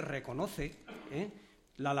gente reconoce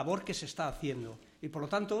la labor que se está haciendo. Y por lo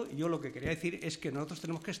tanto, yo lo que quería decir es que nosotros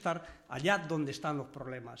tenemos que estar allá donde están los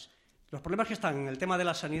problemas. Los problemas que están en el tema de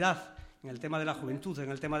la sanidad, en el tema de la juventud,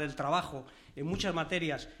 en el tema del trabajo, en muchas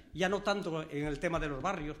materias, ya no tanto en el tema de los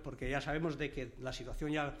barrios, porque ya sabemos de que la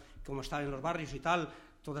situación ya como está en los barrios y tal,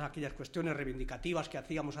 todas aquellas cuestiones reivindicativas que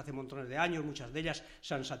hacíamos hace montones de años, muchas de ellas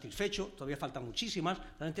se han satisfecho, todavía faltan muchísimas,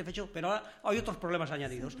 se han satisfecho, pero ahora hay otros problemas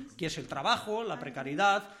añadidos, que es el trabajo, la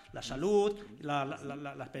precariedad, la salud,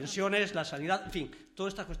 las pensiones, la sanidad, en fin,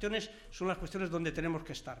 todas estas cuestiones son las cuestiones donde tenemos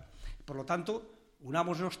que estar. Por lo tanto,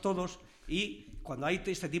 unámonos todos y cuando hay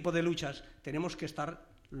este tipo de luchas tenemos que estar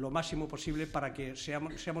lo máximo posible para que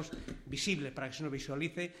seamos visibles, para que se nos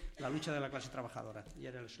visualice la lucha de la clase trabajadora. Y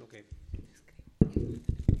ahora es lo que...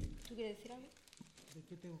 ¿Tú quieres decir algo? ¿De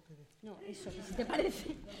qué tengo que decir? No, eso, que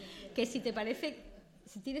si te parece,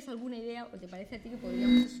 si tienes alguna idea o te parece a ti que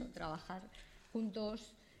podríamos trabajar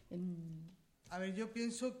juntos. A ver, yo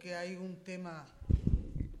pienso que hay un tema...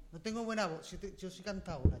 No tengo buena voz, yo soy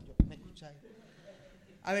cantadora, ¿me escucháis?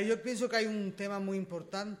 A ver, yo pienso que hay un tema muy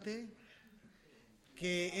importante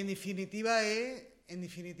que en definitiva es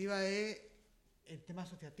el tema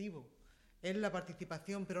asociativo, es la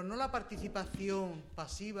participación, pero no la participación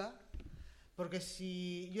pasiva, porque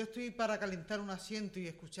si yo estoy para calentar un asiento y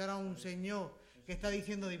escuchar a un señor que está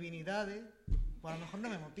diciendo divinidades, pues a lo mejor no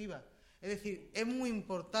me motiva. Es decir, es muy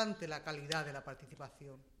importante la calidad de la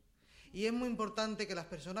participación y es muy importante que las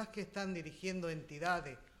personas que están dirigiendo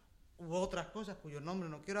entidades u otras cosas cuyos nombres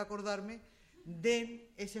no quiero acordarme, den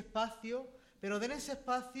ese espacio, pero den ese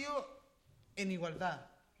espacio en igualdad.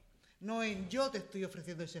 no en yo te estoy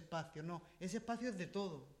ofreciendo ese espacio, no, ese espacio es de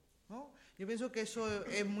todo, ¿no? Yo pienso que eso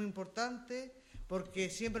es muy importante porque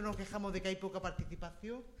siempre nos quejamos de que hay poca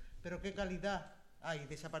participación, pero qué calidad hay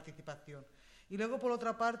de esa participación. Y luego, por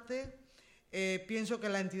otra parte, pienso que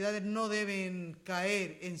las entidades no deben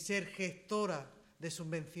caer en ser gestoras de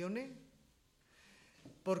subvenciones.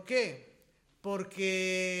 ¿Por qué?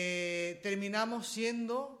 Porque terminamos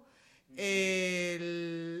siendo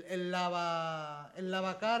el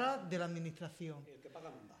lavacara de la administración. El que paga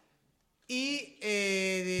manda. Y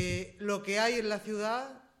lo que hay en la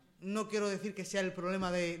ciudad, no quiero decir que sea el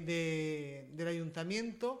problema del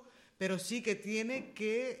ayuntamiento, pero sí que tiene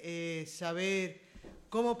que saber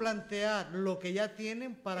cómo plantear lo que ya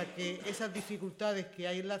tienen para que esas dificultades que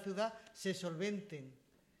hay en la ciudad se solventen.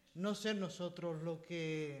 No ser nosotros los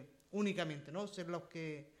que únicamente, ¿no? Ser los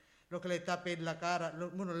que le tapen la cara,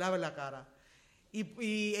 laven la cara.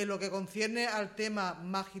 Y en lo que concierne al tema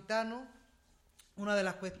más gitano, una de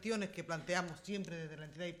las cuestiones que planteamos siempre desde la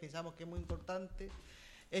entidad y pensamos que es muy importante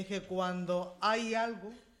es que cuando hay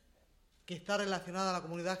algo que está relacionado a la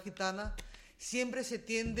comunidad gitana, siempre se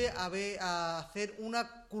tiende a hacer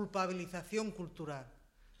una culpabilización cultural.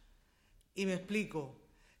 Y me explico.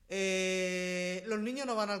 Los niños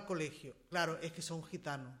no van al colegio, claro, es que son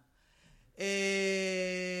gitanos.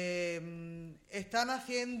 Están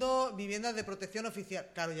haciendo viviendas de protección oficial,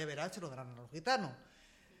 claro, ya verás, se lo darán a los gitanos.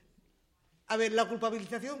 A ver, la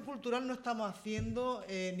culpabilización cultural no estamos haciendo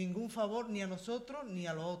ningún favor ni a nosotros ni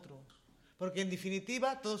a los otros, porque en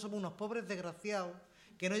definitiva todos somos unos pobres desgraciados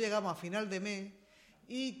que no llegamos a final de mes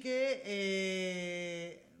y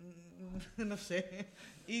que no sé,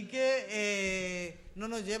 y que no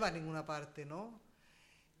nos lleva a ninguna parte, ¿no?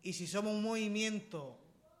 Y si somos un movimiento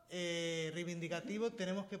reivindicativo,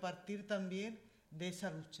 tenemos que partir también de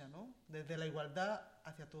esa lucha, ¿no? Desde la igualdad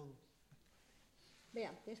hacia todo.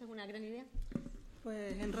 Bea, ¿tienes alguna gran idea?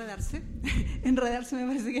 Pues enredarse. Enredarse me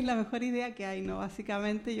parece que es la mejor idea que hay, ¿no?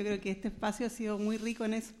 Básicamente yo creo que este espacio ha sido muy rico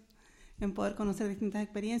en eso, en poder conocer distintas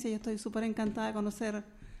experiencias. Yo estoy súper encantada de conocer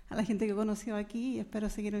a la gente que he conocido aquí y espero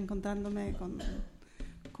seguir encontrándome con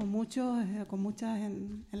muchos, con muchas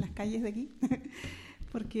en las calles de aquí,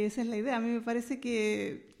 porque esa es la idea. A mí me parece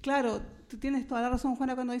que, claro, tú tienes toda la razón,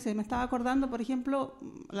 Juana, cuando dices, me estaba acordando, por ejemplo,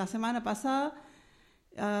 la semana pasada,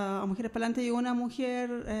 a Mujeres para Adelante llegó una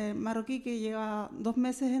mujer marroquí que lleva 2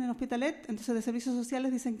 meses en el Hospitalet, entonces de servicios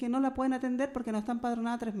sociales dicen que no la pueden atender porque no está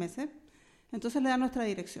empadronada 3 meses, entonces le dan nuestra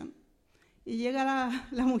dirección. Y llega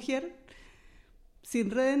la mujer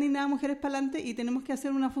sin redes ni nada, Mujeres para Adelante, y tenemos que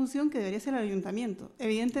hacer una función que debería ser el ayuntamiento.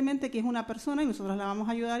 Evidentemente que es una persona y nosotros la vamos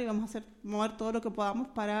a ayudar y vamos a mover todo lo que podamos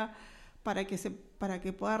para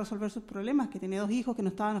que pueda resolver sus problemas, que tiene 2 hijos que no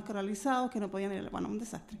estaban escolarizados, que no podían ir, bueno, un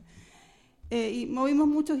desastre. Y movimos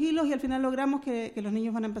muchos hilos y al final logramos que los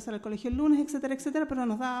niños van a empezar el colegio el lunes, etcétera, etcétera, pero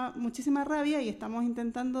nos da muchísima rabia y estamos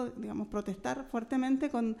intentando, digamos, protestar fuertemente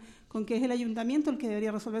con que es el ayuntamiento el que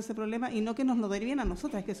debería resolver ese problema y no que nos lo deriven a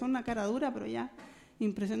nosotras, que son una cara dura, pero ya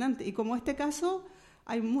impresionante. Y como este caso,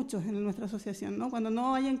 hay muchos en nuestra asociación, ¿no? Cuando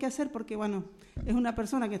no hayan qué hacer porque, bueno, es una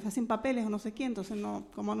persona que está sin papeles o no sé qué, entonces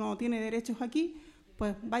como no tiene derechos aquí,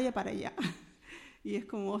 pues vaya para allá. Y es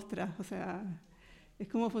como, ostras, o sea, es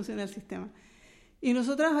como funciona el sistema. Y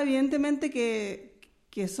nosotras, evidentemente,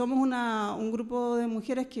 que somos un grupo de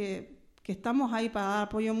mujeres que estamos ahí para dar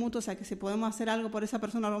apoyo mutuo, o sea, que si podemos hacer algo por esa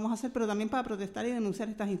persona lo vamos a hacer, pero también para protestar y denunciar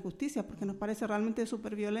estas injusticias, porque nos parece realmente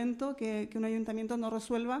súper violento que un ayuntamiento no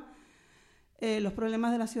resuelva los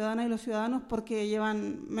problemas de las ciudadanas y los ciudadanos porque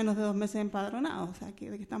llevan menos de 2 meses empadronados, o sea, ¿de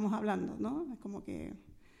qué estamos hablando, no? Es como que...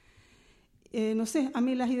 no sé, a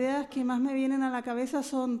mí las ideas que más me vienen a la cabeza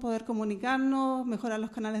son poder comunicarnos, mejorar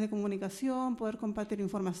los canales de comunicación, poder compartir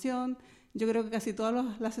información. Yo creo que casi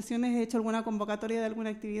todas las sesiones he hecho alguna convocatoria de alguna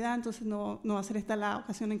actividad, entonces no va a ser esta la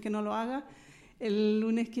ocasión en que no lo haga. El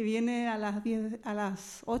lunes que viene a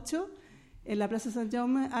las 8, en la Plaza San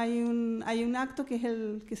Jaume hay un acto que es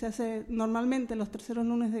el que se hace normalmente los terceros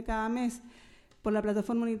lunes de cada mes por la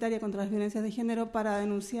Plataforma Unitaria contra las Violencias de Género para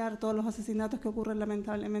denunciar todos los asesinatos que ocurren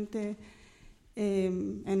lamentablemente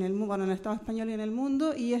en el Estado español y en el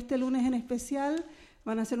mundo, y este lunes en especial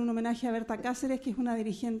van a hacer un homenaje a Berta Cáceres, que es una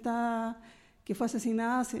dirigente que fue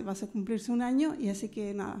asesinada, va a cumplirse 1 año, y así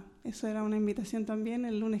que nada, eso era una invitación también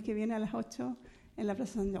el lunes que viene a las 8 en la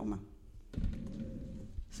Plaza San Jaume.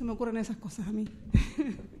 Se me ocurren esas cosas a mí.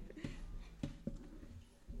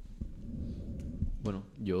 Bueno,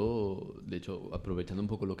 yo, de hecho, aprovechando un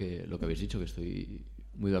poco lo que habéis dicho, que estoy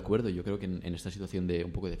muy de acuerdo, yo creo que en esta situación de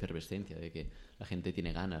un poco de efervescencia, de que la gente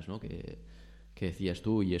tiene ganas, ¿no? Que decías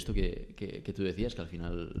tú, y esto que tú decías, que al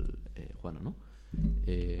final, Juana, ¿no?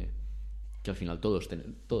 al final todos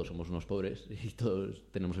somos unos pobres y todos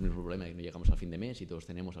tenemos el mismo problema, que no llegamos al fin de mes y todos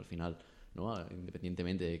tenemos al final, ¿no?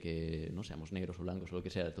 Independientemente de que no seamos negros o blancos o lo que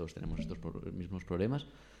sea, todos tenemos estos mismos problemas.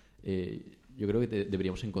 Yo creo que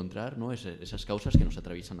deberíamos encontrar, ¿no? esas causas que nos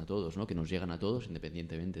atraviesan a todos, ¿no? Que nos llegan a todos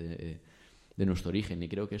independientemente de nuestro origen, y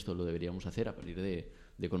creo que esto lo deberíamos hacer a partir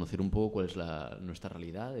de conocer un poco cuál es nuestra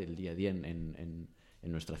realidad, el día a día en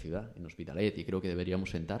nuestra ciudad, en Hospitalet, y creo que deberíamos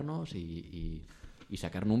sentarnos y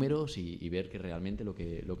sacar números y ver que realmente lo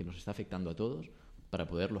que nos está afectando a todos, para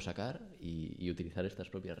poderlo sacar y utilizar estas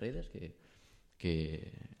propias redes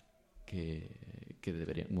que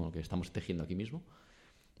estamos tejiendo aquí mismo,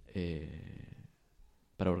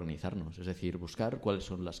 para organizarnos, es decir, buscar cuáles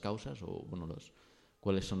son las causas o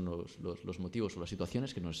cuáles son los motivos o las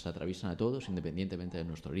situaciones que nos atraviesan a todos independientemente de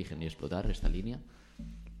nuestro origen, y explotar esta línea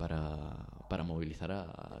para movilizar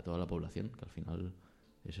a toda la población, que al final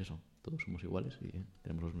es eso, todos somos iguales y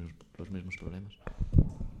tenemos los mismos problemas.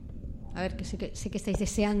 A ver, que sé que estáis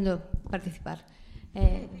deseando participar.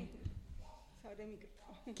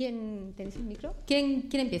 ¿Quién tenéis el micro? ¿Quién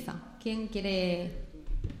empieza? ¿Quién quiere?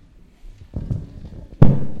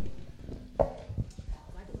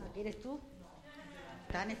 ¿Quieres tú?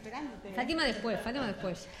 ¿Están esperándote? Fátima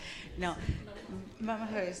después. No, vamos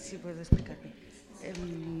a ver si puedo explicarme.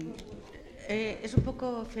 Es un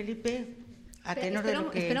poco, Felipe, a tenor de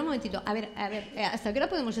lo que... Espera un momentito. A ver, ¿hasta qué hora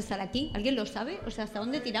podemos estar aquí? ¿Alguien lo sabe? O sea, ¿hasta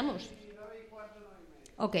dónde tiramos?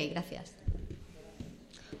 Ok, gracias.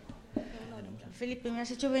 Felipe, me has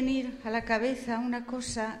hecho venir a la cabeza una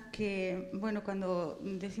cosa que, bueno, cuando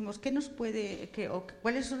decimos qué nos puede, o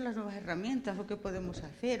cuáles son las nuevas herramientas, o qué podemos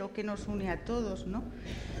hacer, o qué nos une a todos, ¿no?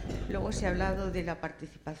 Luego se ha hablado de la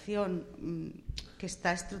participación que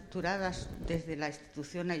está estructurada desde la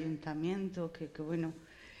institución ayuntamiento, que bueno,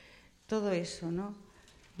 todo eso, ¿no?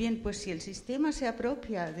 Bien, pues si el sistema se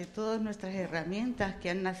apropia de todas nuestras herramientas que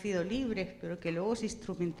han nacido libres, pero que luego se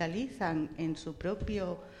instrumentalizan en su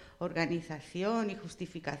propio organización y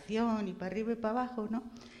justificación y para arriba y para abajo, ¿no?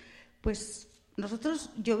 Pues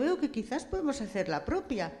nosotros, yo veo que quizás podemos hacer la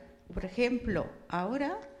propia. Por ejemplo,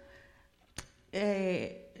 ahora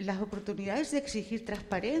las oportunidades de exigir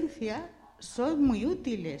transparencia son muy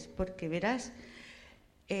útiles, porque verás,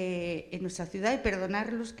 en nuestra ciudad, y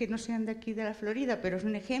perdonar los que no sean de aquí de la Florida, pero es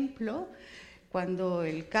un ejemplo, cuando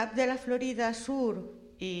el CAP de la Florida Sur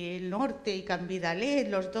y el norte y Cambidalet,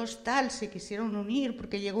 los dos tal, se quisieron unir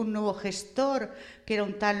porque llegó un nuevo gestor, que era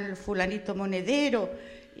un tal fulanito monedero,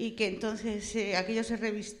 y que entonces aquello se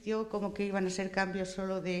revistió como que iban a ser cambios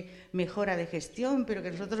solo de mejora de gestión, pero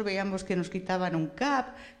que nosotros veíamos que nos quitaban un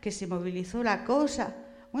CAP, que se movilizó la cosa.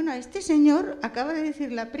 Bueno, a este señor acaba de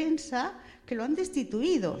decir la prensa que lo han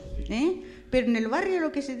destituido, pero en el barrio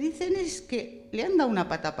lo que se dicen es que le han dado una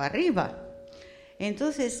pata para arriba.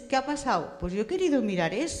 Entonces, ¿qué ha pasado? Pues yo he querido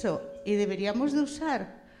mirar eso, y deberíamos de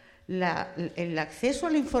usar el acceso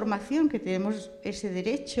a la información, que tenemos ese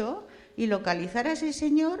derecho, y localizar a ese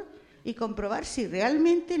señor y comprobar si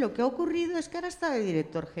realmente lo que ha ocurrido es que ahora está de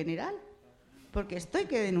director general. Porque esto hay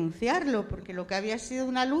que denunciarlo, porque lo que había sido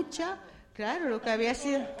una lucha, claro, lo que había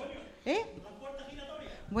sido...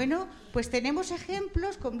 Bueno, pues tenemos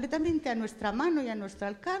ejemplos completamente a nuestra mano y a nuestro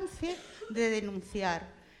alcance de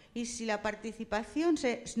denunciar. Y si la participación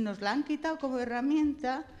nos la han quitado como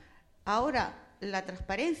herramienta, ahora la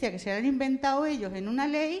transparencia que se la han inventado ellos en una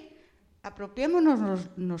ley, apropiémonos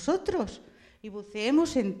nosotros y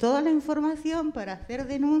buceemos en toda la información para hacer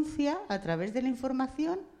denuncia a través de la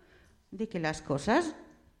información de que las cosas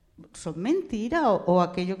son mentira o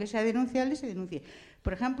aquello que sea denunciable se denuncie.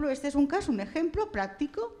 Por ejemplo, este es un caso, un ejemplo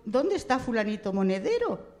práctico. ¿Dónde está fulanito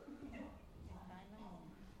monedero?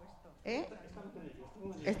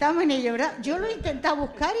 Está en ello, ¿verdad? Yo lo he intentado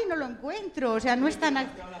buscar y no lo encuentro. O sea, no es tan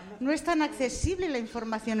accesible la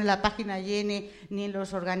información en la página Yene, ni en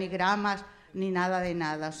los organigramas, ni nada de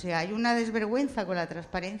nada. O sea, hay una desvergüenza con la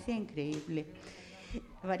transparencia increíble.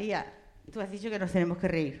 María, tú has dicho que nos tenemos que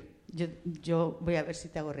reír. Yo voy a ver si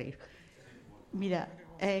te hago reír. Mira,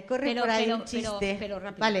 corre por ahí un chiste. Pero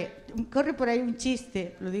rápido. Vale, corre por ahí un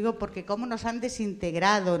chiste. Lo digo porque cómo nos han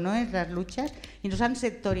desintegrado, ¿no?, en las luchas y nos han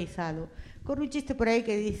sectorizado. Corre un chiste por ahí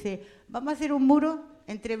que dice: vamos a hacer un muro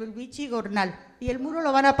entre Belviche y Gornal y el muro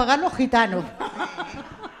lo van a pagar los gitanos.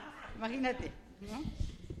 Imagínate, ¿no?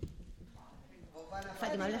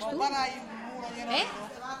 Fátima, ¿hablas tú?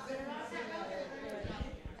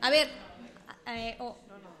 A ver,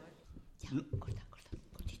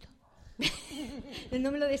 cortito.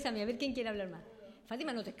 No me lo des a mí, a ver quién quiere hablar más.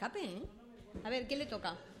 Fátima, no te escape, ¿eh? A ver, ¿quién le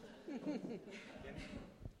toca?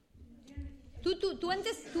 Tú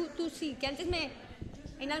antes, tú sí, que antes me...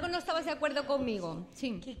 En algo no estabas de acuerdo conmigo.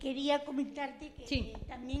 Sí. Que quería comentarte que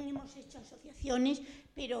también hemos hecho asociaciones,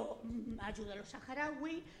 pero ayuda a los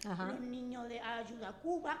saharauis, los niños de ayuda a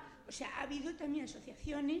Cuba. O sea, ha habido también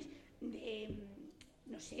asociaciones de,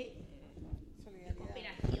 no sé, de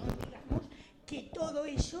cooperación, digamos, que todo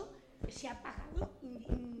eso se ha pagado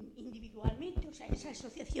individualmente. O sea, esas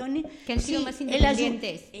asociaciones que han sido más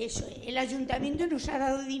independientes. El ayuntamiento nos ha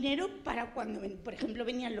dado dinero para cuando, por ejemplo,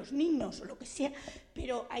 venían los niños o lo que sea,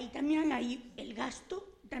 pero ahí también hay el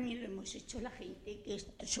gasto, también lo hemos hecho la gente que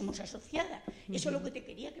somos asociadas. Eso es lo que te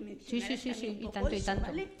quería que mencionaras. Sí, y tanto, y tanto,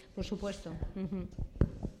 ¿vale? Por supuesto.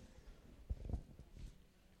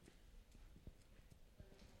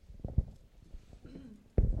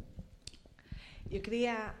 Yo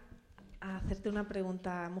quería hacerte una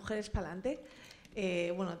pregunta, Mujeres Pa'lante.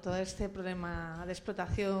 Bueno, todo este problema de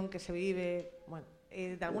explotación que se vive, bueno,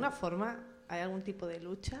 ¿de alguna forma hay algún tipo de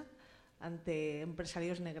lucha ante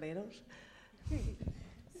empresarios negreros?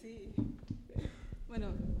 Sí. Bueno,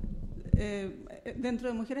 dentro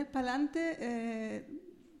de Mujeres Pa'lante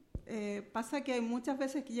pasa que hay muchas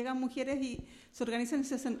veces que llegan mujeres y se organizan y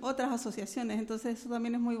se hacen otras asociaciones. Entonces eso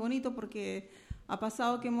también es muy bonito porque ha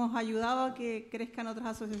pasado que hemos ayudado a que crezcan otras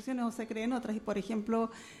asociaciones o se creen otras. Y, por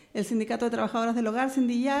ejemplo, el Sindicato de Trabajadoras del Hogar,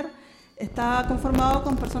 Sindillar, está conformado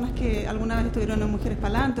con personas que alguna vez estuvieron en Mujeres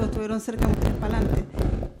Pa'lante o estuvieron cerca de Mujeres Pa'lante.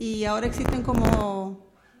 Y ahora existen como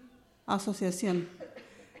asociación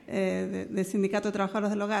de Sindicato de Trabajadoras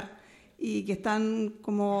del Hogar y que están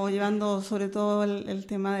como llevando sobre todo el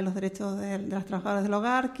tema de los derechos de las trabajadoras del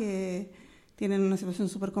hogar, que tienen una situación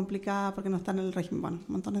súper complicada porque no están en el régimen, bueno,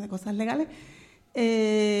 montones de cosas legales.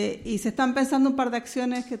 Y se están pensando un par de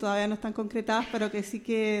acciones que todavía no están concretadas, pero que sí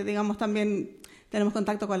que, digamos, también tenemos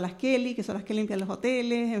contacto con las Kelly, que son las que limpian los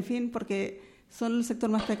hoteles, en fin, porque son el sector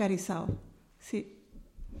más precarizado. Sí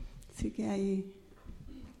que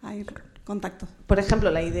hay contactos. Por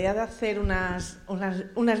ejemplo, la idea de hacer unas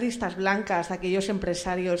listas blancas de aquellos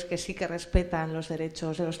empresarios que sí que respetan los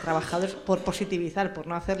derechos de los trabajadores, por positivizar, por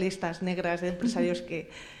no hacer listas negras de empresarios que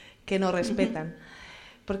no respetan.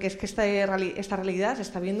 Porque es que esta realidad se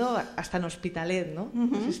está viendo hasta en Hospitalet, ¿no?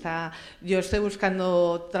 Yo estoy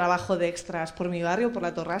buscando trabajo de extras por mi barrio, por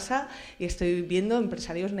la Torrasa, y estoy viendo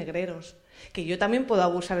empresarios negreros. Que yo también puedo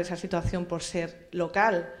abusar de esa situación por ser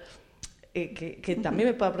local, que también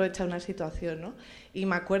me puedo aprovechar una situación, ¿no? Y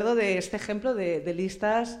me acuerdo de este ejemplo de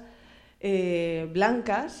listas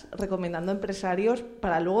blancas recomendando empresarios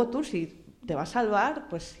para luego tú, si te vas al bar,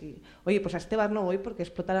 pues sí, oye, pues a este bar no voy porque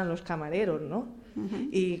explotarán los camareros, ¿no?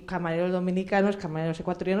 Y camareros dominicanos, camareros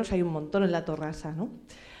ecuatorianos hay un montón en la Torrasa, ¿no?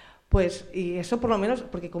 Pues, y eso por lo menos,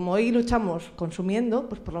 porque como hoy luchamos consumiendo,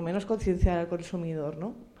 pues por lo menos concienciar al consumidor,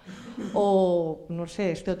 ¿no? O, no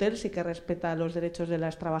sé, este hotel sí que respeta los derechos de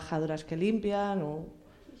las trabajadoras que limpian, o...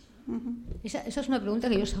 Esa es una pregunta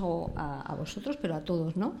que yo os hago a vosotros, pero a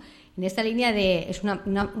todos, ¿no? En esta línea es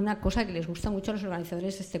una cosa que les gusta mucho a los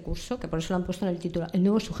organizadores de este curso, que por eso lo han puesto en el título, el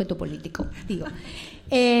nuevo sujeto político. Digo,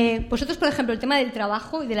 vosotros, por ejemplo, el tema del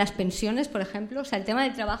trabajo y de las pensiones, por ejemplo, o sea, el tema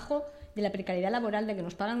del trabajo, de la precariedad laboral, de que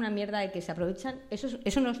nos pagan una mierda, de que se aprovechan,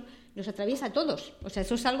 eso nos atraviesa a todos. O sea,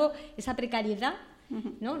 eso es algo, esa precariedad,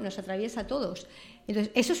 ¿no? Nos atraviesa a todos.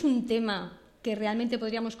 Entonces, eso es un tema que realmente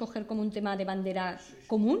podríamos coger como un tema de bandera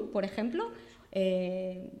común, por ejemplo.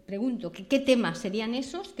 Pregunto, ¿qué temas serían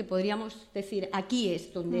esos que podríamos decir aquí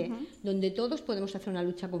es donde todos podemos hacer una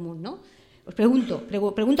lucha común, ¿no? Os pregunto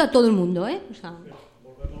a todo el mundo, ¿eh? O sea,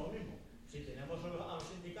 volvemos a lo mismo. Si tenemos a los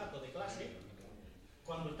sindicatos de clase,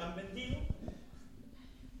 cuando están vendidos,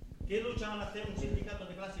 ¿qué lucha van a hacer un sindicato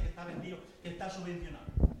de clase que está vendido, que está subvencionado?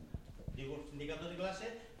 Digo sindicato de clase,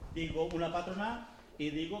 digo una patronal, y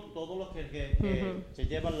digo todos los que se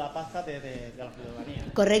llevan la pasta de la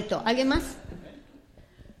ciudadanía. Correcto. ¿Alguien más?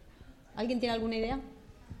 ¿Alguien tiene alguna idea?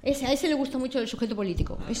 A ese le gusta mucho el sujeto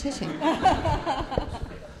político. Es ese.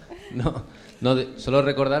 Solo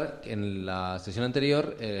recordar que en la sesión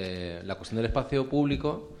anterior la cuestión del espacio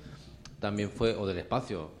público también fue, o del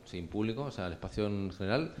espacio sin público, o sea, el espacio en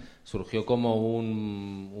general, surgió como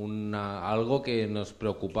algo que nos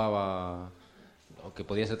preocupaba, o que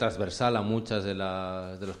podía ser transversal a muchas de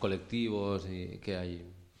los colectivos que hay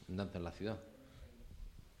en la ciudad.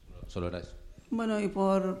 Solo era eso. Bueno, y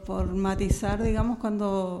por matizar, digamos,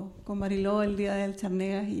 cuando con Mariló el Día del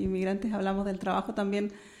Charnegas y Inmigrantes hablamos del trabajo,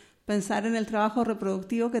 también pensar en el trabajo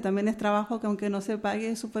reproductivo, que también es trabajo que aunque no se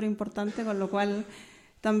pague es súper importante, con lo cual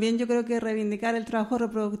también yo creo que reivindicar el trabajo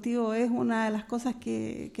reproductivo es una de las cosas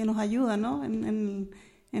que nos ayuda, ¿no? en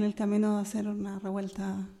el camino de hacer una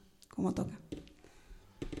revuelta como toca.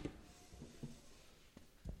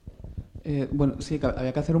 Bueno, sí,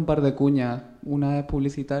 había que hacer un par de cuñas. Una es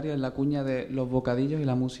publicitaria, es la cuña de los bocadillos y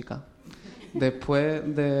la música. Después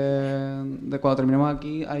de cuando terminemos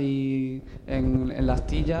aquí, hay en la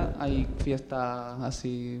astilla hay fiesta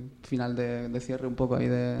así, final de cierre un poco ahí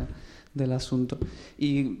del asunto.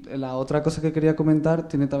 Y la otra cosa que quería comentar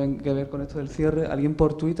tiene también que ver con esto del cierre. Alguien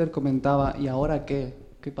por Twitter comentaba, ¿y ahora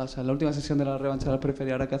qué? ¿Qué pasa? En la última sesión de la revancha de la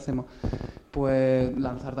periferia, ¿ahora qué hacemos? Pues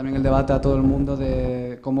lanzar también el debate a todo el mundo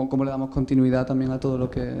de cómo le damos continuidad también a todo lo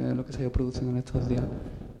que se ha ido produciendo en estos días.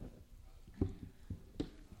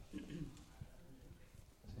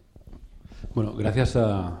 Bueno, gracias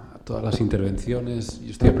a todas las intervenciones,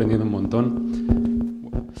 yo estoy aprendiendo un montón.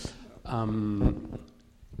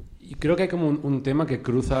 Y creo que hay como un tema que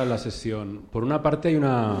cruza la sesión. Por una parte hay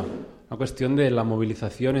una cuestión de la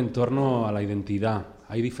movilización en torno a la identidad.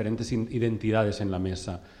 Hay diferentes identidades en la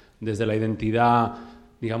mesa. Desde la identidad,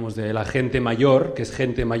 digamos, de la gente mayor, que es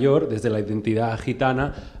gente mayor, desde la identidad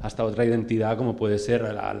gitana hasta otra identidad como puede ser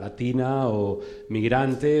la latina o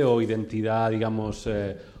migrante o identidad, digamos,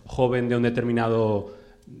 joven de un determinado,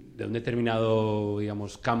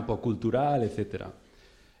 digamos, campo cultural, etcétera.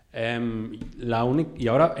 Y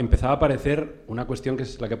ahora empezaba a aparecer una cuestión que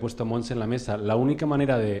es la que ha puesto Montse en la mesa. La única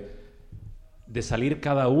manera de salir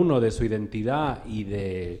cada uno de su identidad y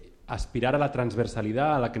de aspirar a la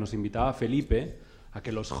transversalidad a la que nos invitaba Felipe, a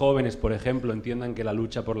que los jóvenes, por ejemplo, entiendan que la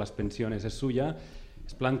lucha por las pensiones es suya,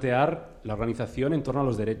 es plantear la organización en torno a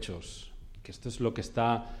los derechos, que esto es lo que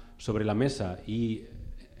está sobre la mesa. Y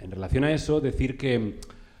en relación a eso, decir que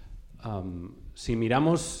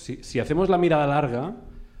si hacemos la mirada larga,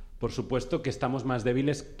 por supuesto que estamos más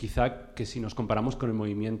débiles quizá que si nos comparamos con el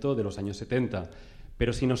movimiento de los años 70.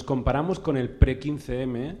 Pero si nos comparamos con el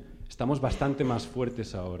pre-15M, estamos bastante más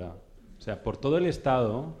fuertes ahora. O sea, por todo el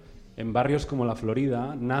Estado, en barrios como la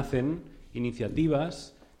Florida, nacen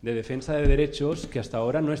iniciativas de defensa de derechos que hasta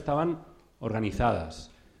ahora no estaban organizadas.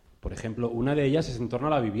 Por ejemplo, una de ellas es en torno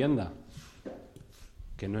a la vivienda,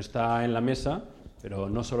 que no está en la mesa, pero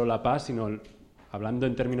no solo la paz, sino, hablando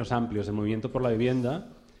en términos amplios, el movimiento por la vivienda.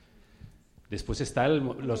 Después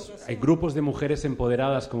hay grupos de mujeres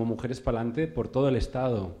empoderadas como Mujeres Pa'lante por todo el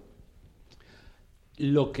Estado.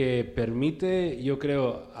 Lo que permite, yo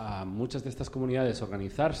creo, a muchas de estas comunidades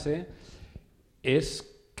organizarse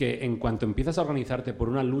es que en cuanto empiezas a organizarte por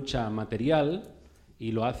una lucha material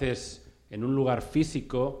y lo haces en un lugar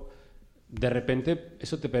físico, de repente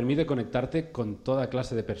eso te permite conectarte con toda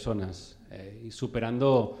clase de personas y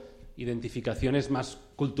superando identificaciones más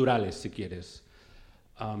culturales, si quieres.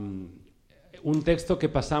 Un texto que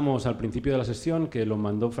pasamos al principio de la sesión, que lo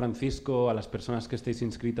mandó Francisco a las personas que estéis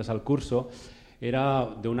inscritas al curso,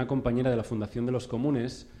 era de una compañera de la Fundación de los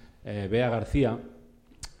Comunes, Bea García.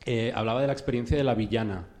 Hablaba de la experiencia de la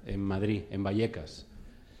Villana en Madrid, en Vallecas.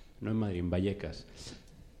 No en Madrid, en Vallecas.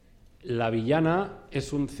 La Villana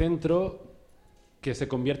es un centro que se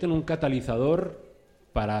convierte en un catalizador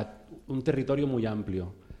para un territorio muy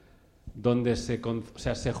amplio, donde se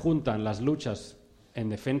juntan las luchas en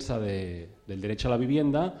defensa del derecho a la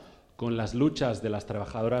vivienda con las luchas de las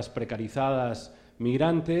trabajadoras precarizadas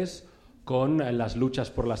migrantes, con las luchas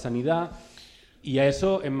por la sanidad. Y a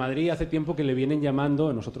eso en Madrid hace tiempo que le vienen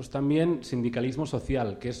llamando, nosotros también, sindicalismo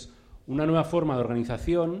social, que es una nueva forma de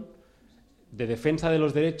organización de defensa de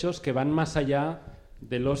los derechos que van más allá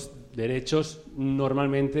de los derechos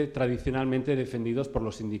normalmente, tradicionalmente defendidos por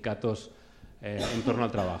los sindicatos en torno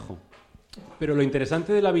al trabajo. Pero lo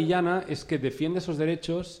interesante de la Villana es que defiende esos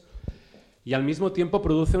derechos y al mismo tiempo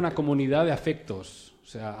produce una comunidad de afectos. O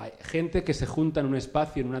sea, hay gente que se junta en un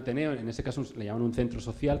espacio, en un ateneo, en ese caso le llaman un centro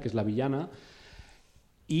social, que es la Villana,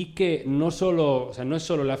 y que no es solo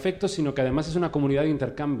el afecto, sino que además es una comunidad de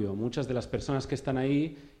intercambio. Muchas de las personas que están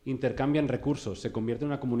ahí intercambian recursos, se convierte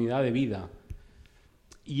en una comunidad de vida.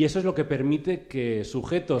 Y eso es lo que permite que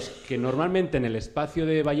sujetos que normalmente en el espacio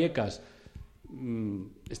de Vallecas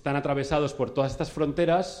están atravesados por todas estas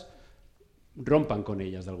fronteras, rompan con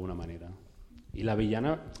ellas de alguna manera. Y la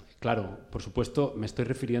Villana, claro, por supuesto, me estoy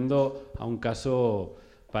refiriendo a un caso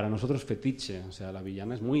para nosotros fetiche. O sea, la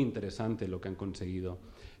Villana es muy interesante lo que han conseguido.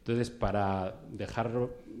 Entonces, para dejar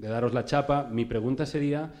de daros la chapa, mi pregunta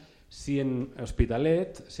sería si en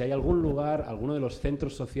Hospitalet, si hay algún lugar, alguno de los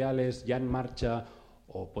centros sociales ya en marcha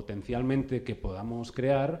o potencialmente que podamos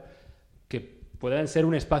crear, que puedan ser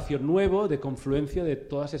un espacio nuevo de confluencia de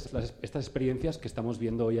todas estas experiencias que estamos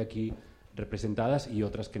viendo hoy aquí representadas y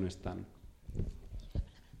otras que no están.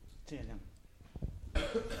 Sí, ya.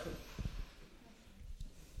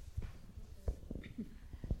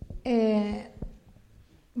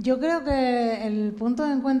 Yo creo que el punto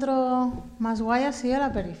de encuentro más guay ha sido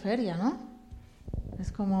la periferia, ¿no? Es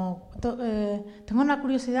Es como... tengo una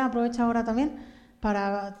curiosidad, aprovecho ahora también,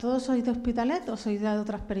 para ¿todos sois de Hospitalet o sois de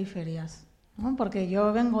otras periferias? ¿No? Porque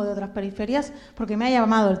yo vengo de otras periferias porque me ha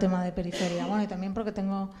llamado el tema de periferia, bueno, y también porque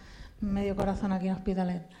tengo medio corazón aquí en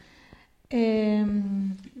Hospitalet.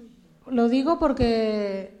 Lo digo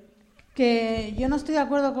porque que yo no estoy de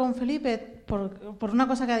acuerdo con Felipe por una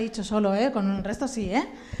cosa que ha dicho solo, con el resto sí,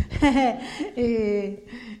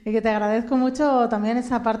 y que te agradezco mucho también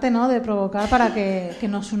esa parte, ¿no?, de provocar para que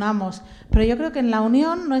nos unamos. Pero yo creo que en la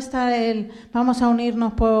unión no está el vamos a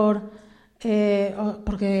unirnos porque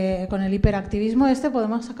con el hiperactivismo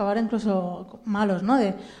podemos acabar incluso malos, ¿no?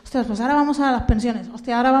 De, ostras, pues ahora vamos a las pensiones,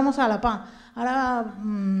 hostia, ahora vamos a la PA, ahora...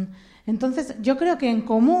 Entonces, yo creo que en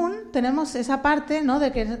común tenemos esa parte, ¿no?,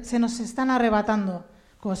 de que se nos están arrebatando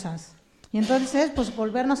cosas. Y entonces, pues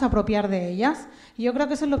volvernos a apropiar de ellas. Y yo creo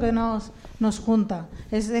que eso es lo que nos junta.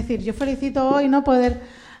 Es decir, yo felicito hoy no poder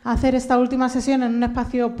hacer esta última sesión en un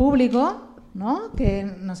espacio público, ¿no?, que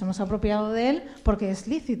nos hemos apropiado de él porque es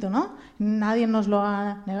lícito, ¿no? Nadie nos lo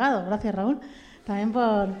ha negado. Gracias, Raúl. También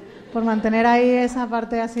por mantener ahí esa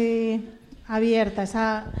parte así abierta,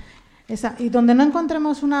 y donde no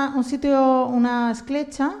encontremos un sitio, una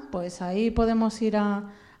esclecha, pues ahí podemos ir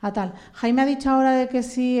a tal. Jaime ha dicho ahora de que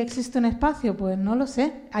si existe un espacio, pues no lo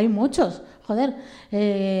sé. Hay muchos. Joder,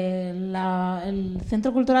 el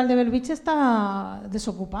Centro Cultural de Belviche está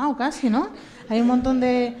desocupado casi, ¿no? Hay un montón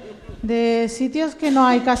de sitios que no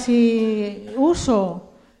hay casi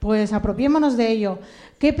uso. Pues apropiémonos de ello.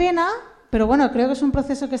 Qué pena, pero bueno, creo que es un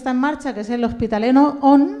proceso que está en marcha, que es el Hospitaleno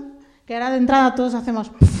On, que ahora de entrada todos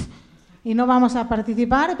hacemos... y no vamos a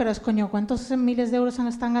participar, pero es coño, ¿cuántos miles de euros se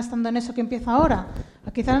están gastando en eso que empieza ahora?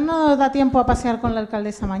 Quizás no nos da tiempo a pasear con la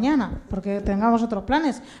alcaldesa mañana, porque tengamos otros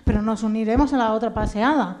planes, pero nos uniremos a la otra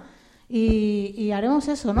paseada y haremos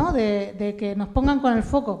eso, ¿no? De que nos pongan con el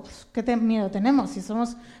foco. Pues, ¿qué miedo tenemos? Si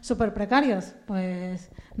somos súper precarios,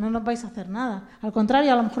 pues no nos vais a hacer nada. Al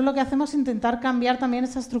contrario, a lo mejor lo que hacemos es intentar cambiar también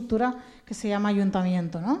esa estructura que se llama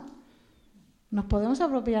ayuntamiento, ¿no? ¿Nos podemos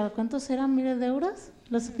apropiar? ¿Cuántos serán miles de euros?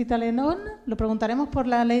 Los Hospitalenos, lo preguntaremos por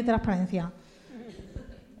la ley de transparencia.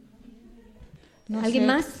 No ¿Alguien sé.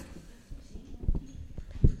 más?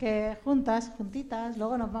 Que juntitas,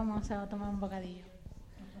 luego nos vamos a tomar un bocadillo.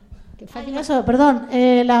 Eso, perdón,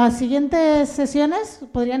 las siguientes sesiones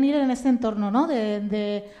podrían ir en este entorno, ¿no?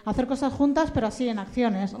 De hacer cosas juntas, pero así en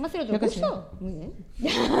acciones. ¿Vamos a hacer otro curso? Muy bien.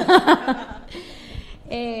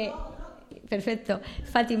 Perfecto.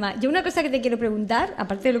 Fátima, yo una cosa que te quiero preguntar,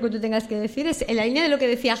 aparte de lo que tú tengas que decir, es en la línea de lo que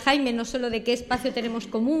decía Jaime, no solo de qué espacio tenemos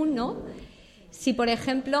común, ¿no? Si, por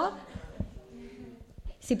ejemplo,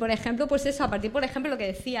 pues eso, a partir, por ejemplo, lo que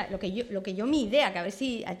decía, lo que yo mi idea, que a ver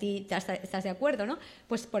si a ti estás de acuerdo, ¿no?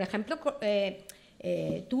 Pues, por ejemplo,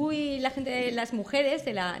 tú y la gente, las mujeres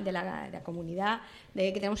de la comunidad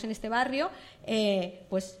que tenemos en este barrio,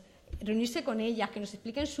 pues reunirse con ellas, que nos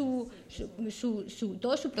expliquen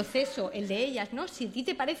todo su proceso, el de ellas, ¿no? Si a ti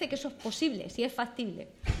te parece que eso es posible, si es factible.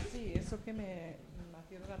 Sí, eso que me ha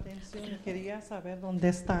llamado la atención, quería saber dónde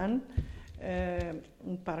están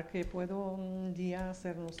para que pueda un día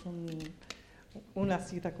hacernos una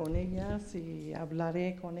cita con ellas y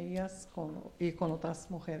hablaré con ellas y con otras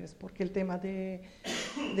mujeres, porque el tema de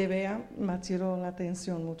Bea me ha llamado la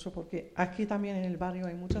atención mucho, porque aquí también en el barrio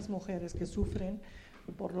hay muchas mujeres que sufren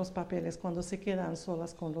por los papeles, cuando se quedan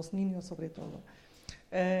solas con los niños sobre todo.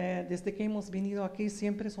 Desde que hemos venido aquí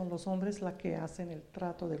siempre son los hombres los que hacen el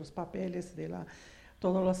trato de los papeles,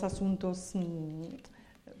 todos los asuntos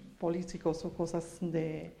políticos o cosas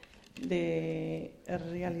de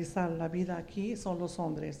realizar la vida aquí son los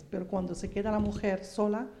hombres, pero cuando se queda la mujer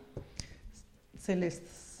sola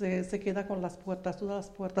se queda con las puertas, todas las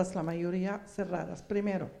puertas, la mayoría cerradas.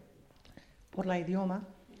 Primero, por el idioma,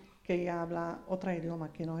 que ella habla otro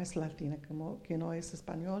idioma que no es latina, que no es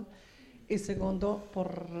español, y segundo,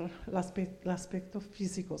 por el aspecto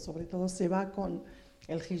físico, sobre todo se va con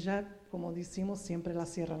el hijab, como decimos, siempre la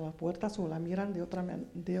cierran las puertas o la miran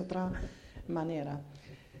de otra manera.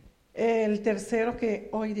 El tercero, que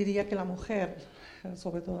hoy diría que la mujer,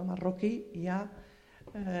 sobre todo marroquí, ya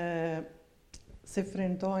se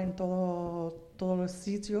enfrentó en todos los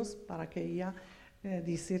sitios para que ella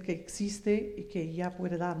decir que existe y que ella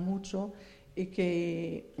puede dar mucho y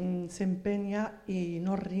que se empeña y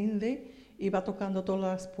no rinde y va tocando todas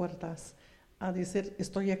las puertas a decir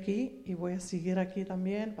estoy aquí y voy a seguir aquí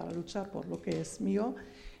también para luchar por lo que es mío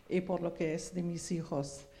y por lo que es de mis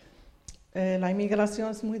hijos. La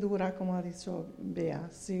inmigración es muy dura, como ha dicho Bea.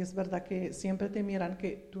 Sí, es verdad que siempre te miran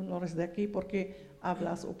que tú no eres de aquí porque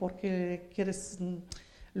hablas o porque quieres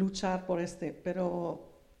luchar por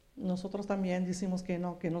pero nosotros también decimos que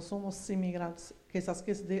no somos inmigrantes, quizás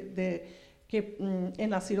que he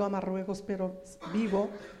nacido en Marruecos, pero vivo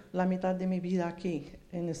la mitad de mi vida aquí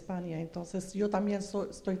en España. Entonces yo también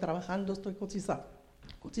estoy trabajando, estoy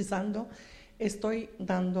cotizando, estoy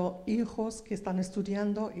dando hijos que están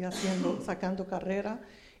estudiando y sacando carrera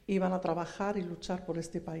y van a trabajar y luchar por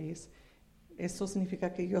este país. Eso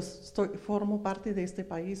significa que yo formo parte de este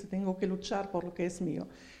país y tengo que luchar por lo que es mío,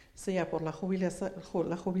 sea por la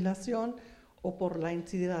jubilación o por la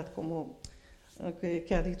entidad, como que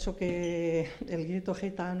ha dicho que el gueto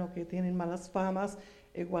gitano, que tienen malas famas,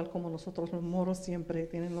 igual como nosotros los moros siempre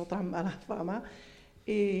tienen otra mala fama,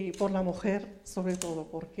 y por la mujer sobre todo,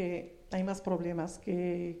 porque hay más problemas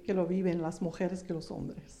que lo viven las mujeres que los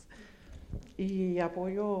hombres. Y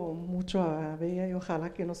apoyo mucho a Bea y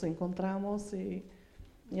ojalá que nos encontramos y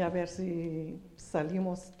a ver si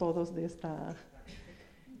salimos todos de esta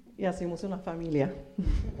y hacemos una familia.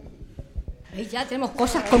 Y ya tenemos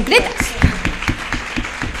cosas concretas.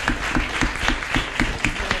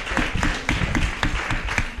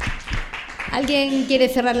 ¿Alguien quiere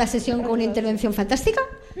cerrar la sesión con una intervención fantástica?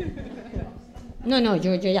 No,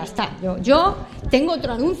 yo ya está. Yo tengo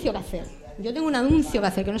otro anuncio que hacer. Yo tengo un anuncio que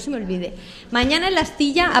hacer, que no se me olvide. Mañana en la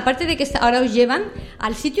Astilla, aparte de que ahora os llevan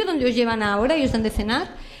al sitio donde os llevan ahora y os dan de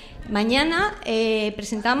cenar, mañana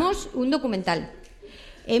presentamos un documental.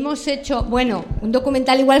 Hemos hecho, un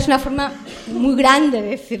documental igual es una forma muy grande de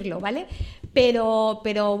decirlo, ¿vale? Pero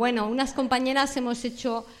bueno, unas compañeras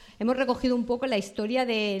hemos recogido un poco la historia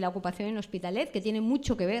de la ocupación en Hospitalet, que tiene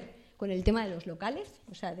mucho que ver con el tema de los locales.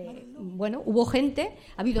 O sea, hubo gente,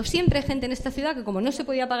 ha habido siempre gente en esta ciudad que como no se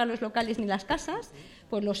podía pagar los locales ni las casas,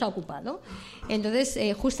 pues los ha ocupado. Entonces,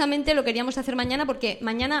 justamente lo queríamos hacer mañana, porque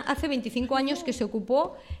mañana hace 25 años que se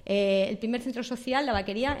ocupó el primer centro social, la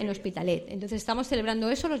vaquería, en Hospitalet. Entonces, estamos celebrando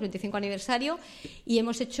eso, los 25 aniversario, y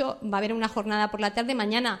va a haber una jornada por la tarde.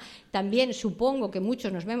 Mañana también supongo que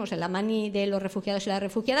muchos nos vemos en la mani de los refugiados y las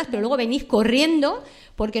refugiadas, pero luego venís corriendo,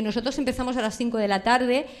 porque nosotros empezamos a las 5 de la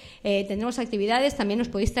tarde, tendremos actividades, también os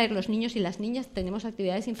podéis traer los niños y las niñas, tenemos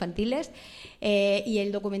actividades infantiles, y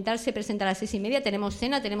el documental se presenta a las 6:30, tenemos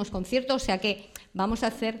cena, tenemos concierto, o sea que vamos a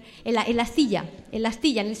hacer en la Astilla,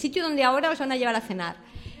 en el sitio donde ahora os van a llevar a cenar.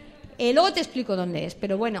 Luego te explico dónde es,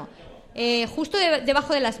 pero bueno, justo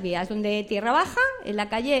debajo de las vías, donde Tierra Baja, en la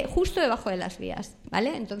calle justo debajo de las vías,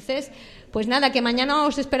 ¿vale? Entonces, pues nada, que mañana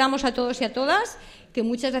os esperamos a todos y a todas, que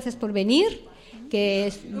muchas gracias por venir, que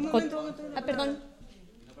es... perdón.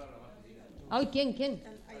 Ay, ¿quién?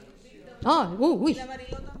 Uy.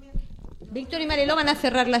 Víctor y Mariló van a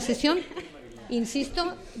cerrar la sesión.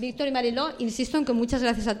 Víctor y Mariló, insisto en que muchas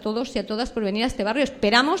gracias a todos y a todas por venir a este barrio.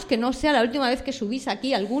 Esperamos que no sea la última vez que subís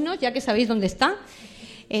aquí algunos, ya que sabéis dónde está.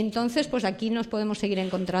 Entonces, pues aquí nos podemos seguir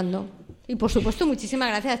encontrando. Y, por supuesto, muchísimas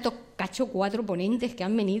gracias a estos 4 ponentes que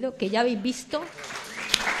han venido, que ya habéis visto.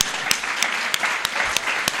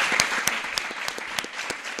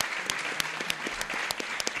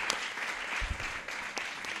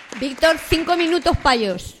 Víctor, 5 minutos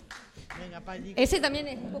payos. Ese también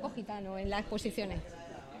es un poco gitano en las exposiciones.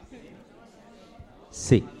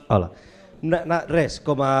 Sí, hola. Res,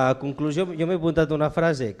 com a conclusió, jo m'he apuntat una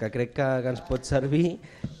frase que crec que ens pot servir,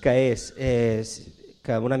 que és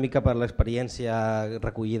que una mica per l'experiència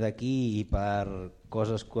recollida aquí i per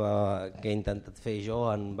coses que he intentat fer jo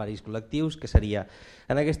en diversos col·lectius, que seria,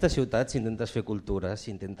 en aquesta ciutat, si intentes fer cultura,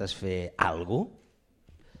 si intentes fer alguna cosa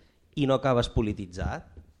i no acabes polititzat,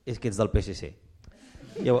 és que ets del PSC.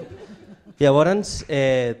 Llavors,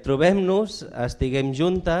 trobem-nos, estiguem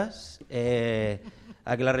juntes,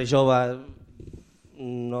 aquí a la Jove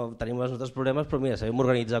no tenim els nostres problemes, però mira, sabem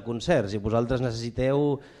organitzar concerts i vosaltres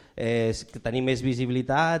necessiteu tenir més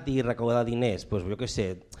visibilitat i recaudar diners. Doncs jo què sé,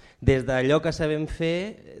 des d'allò que sabem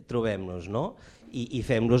fer, trobem-nos, no? I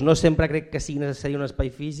fem-los. No sempre crec que sigui necessari un espai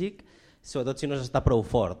físic, sobretot si no s'està prou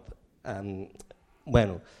fort.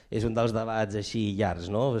 Bueno, és un dels debats així llargs,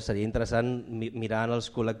 no? Seria interessant mirar en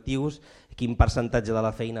els col·lectius quin percentatge de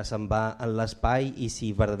la feina se'n va en l'espai i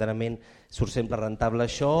si verdaderament surt sempre rentable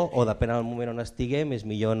això o depèn del moment on estiguem és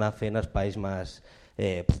millor anar fent espais més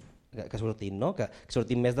que sortin, no? Que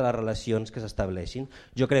sortin més de les relacions que s'estableixin.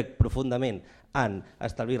 Jo crec profundament en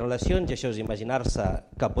establir relacions i això és imaginar-se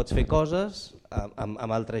que pots fer coses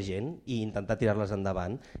amb altra gent i intentar tirar-les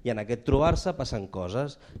endavant, i en aquest trobar-se passen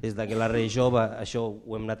coses. Des que la Jove això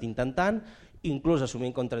ho hem anat intentant inclús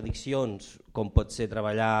assumint contradiccions com pot ser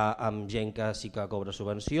treballar amb gent que sí que cobra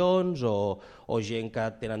subvencions o gent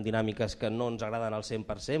que tenen dinàmiques que no ens agraden al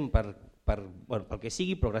 100% pel que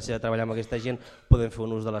sigui, però gràcies a treballar amb aquesta gent podem fer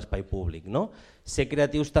un ús de l'espai públic. No? Ser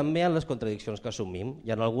creatius també en les contradiccions que assumim.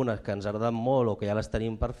 Hi ha algunes que ens agraden molt o que ja les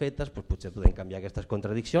tenim perfetes, doncs potser podem canviar aquestes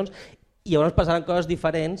contradiccions i llavors passaran coses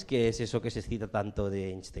diferents, que és això que se cita tanto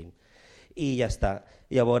d'Einstein. I ja està.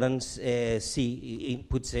 Llavors, sí, i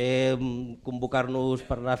potser convocar-nos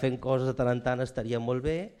per anar fent coses de tant en tant estaria molt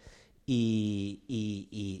bé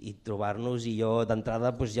i trobar-nos, i jo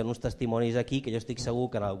d'entrada hi ha uns testimonis aquí que jo estic segur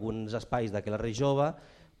que en alguns espais d'aquella res jove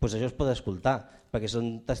això es pot escoltar, perquè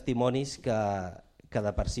són testimonis que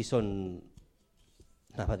de per si són,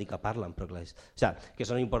 anava a dir que parlen, però clar, que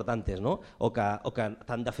són importants, no? o que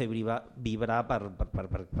t'han de fer vibrar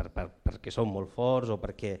perquè són molt forts o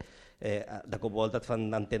perquè de cop volta et fan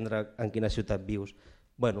entendre en quina ciutat vius.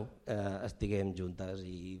 Bueno, estiguem juntes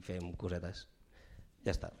i fem cosetes.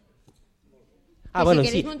 Ja està. Bueno,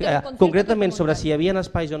 sí, concretament sobre si hi havia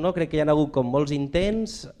espais o no, crec que hi ha hagut com molts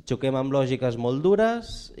intents, xoquem amb lògiques molt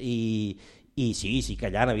dures i sí que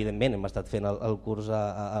hi ha, evidentment, hem estat fent el curs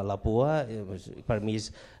a la PUA, per mi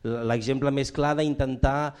és l'exemple més clar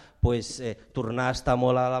d'intentar tornar a estar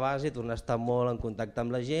molt a la base, tornar a estar molt en contacte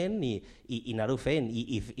amb la gent i anar-ho fent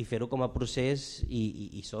i fer-ho com a procés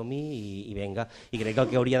i som-hi i venga. I crec que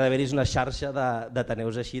el que hauria d'haver és una xarxa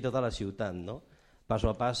d'ateneus així a tota la ciutat, no? Passo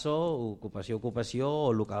a passo, ocupació a ocupació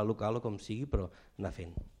o local a local o com sigui, però anar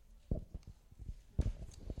fent.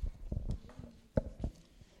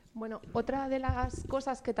 Bueno, otra de las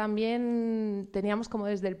cosas que también teníamos como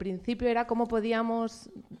desde el principio era cómo podíamos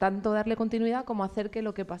tanto darle continuidad como hacer que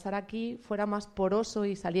lo que pasara aquí fuera más poroso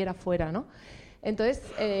y saliera fuera, ¿no? Entonces,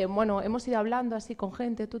 bueno, hemos ido hablando así con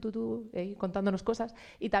gente, contándonos cosas,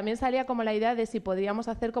 y también salía como la idea de si podríamos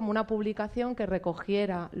hacer como una publicación que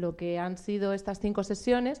recogiera lo que han sido estas 5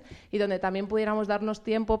 sesiones y donde también pudiéramos darnos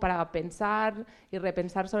tiempo para pensar y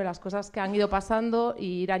repensar sobre las cosas que han ido pasando e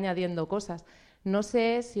ir añadiendo cosas. No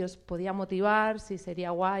sé si os podía motivar, si sería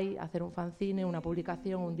guay hacer un fanzine, una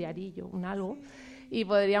publicación, un diarillo, un algo, y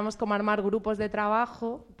podríamos como armar grupos de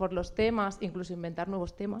trabajo por los temas, incluso inventar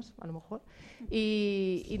nuevos temas, a lo mejor,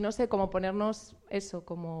 y no sé, como ponernos eso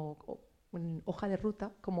como hoja de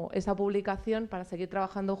ruta, como esa publicación para seguir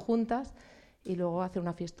trabajando juntas y luego hacer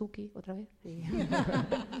una fiestuki otra vez y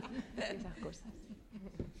esas cosas.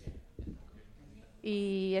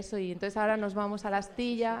 Y eso, y entonces ahora nos vamos a la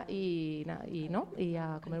Astilla y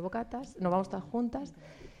a comer bocatas, nos vamos todas juntas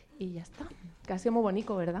y ya está. Que ha sido muy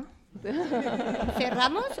bonito, ¿verdad?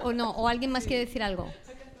 ¿Cerramos o no? ¿O alguien más quiere decir algo?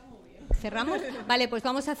 ¿Cerramos? Vale, pues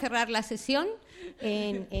vamos a cerrar la sesión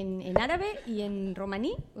en árabe y en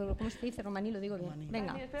romaní. ¿Cómo se dice romaní? Lo digo bien.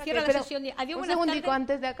 Venga, cierra la sesión. Adiós, un segundico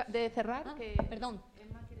antes de cerrar. Perdón.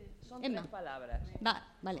 Son 3 palabras.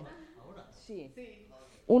 Vale. Sí.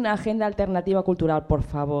 Una agenda alternativa cultural, por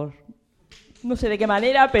favor. No sé de qué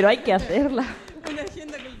manera, pero hay que hacerla. Una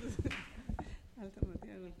agenda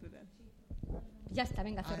alternativa cultural. Ya está,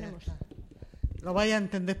 venga, cerremos. Lo vais a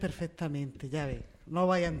entender perfectamente, ya ves. No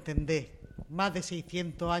vais a entender. Más de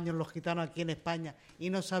 600 años los gitanos aquí en España y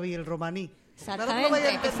no sabéis el romaní.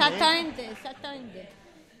 Exactamente.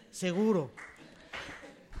 Seguro.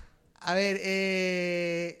 A ver,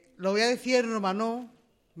 lo voy a decir en romano,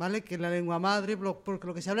 ¿vale? Que es la lengua madre, porque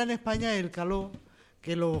lo que se habla en España es el caló,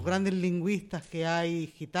 que los grandes lingüistas que hay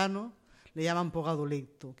gitanos le llaman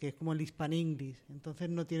pogadolecto, que es como el hispan-inglés. Entonces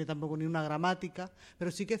no tiene tampoco ni una gramática, pero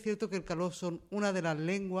sí que es cierto que el caló son una de las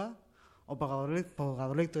lenguas, o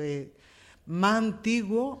pogadolecto es más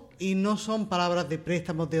antiguo y no son palabras de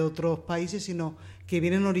préstamos de otros países, sino que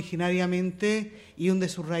vienen originariamente y hunde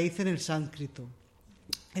sus raíces en el sánscrito,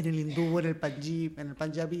 en el hindú, en el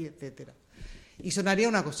panjabi, etcétera. Y sonaría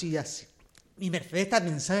una cosilla así. Y Mercedes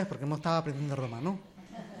también sabe, porque hemos estado aprendiendo romano.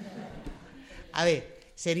 A ver,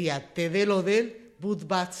 sería te de lo del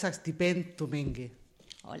budbat saxtipen tumengue.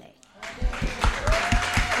 Ole.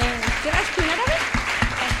 ¿Quieres que en árabe?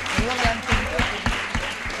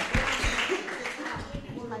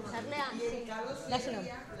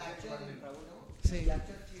 Sí,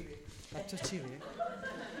 la chochive.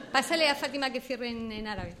 Pásale a Fátima que cierre en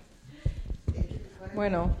árabe.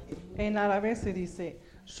 Bueno, en árabe se dice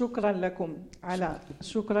شكرا لكم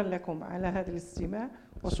على هذا الاستماع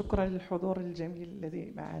وشكرا للحضور الجميل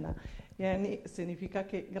الذي معنا. يعني significa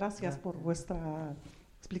que gracias por vuestra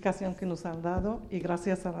explicación que nos han dado y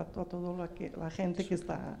gracias a toda la gente que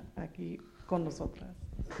está aquí con nosotras.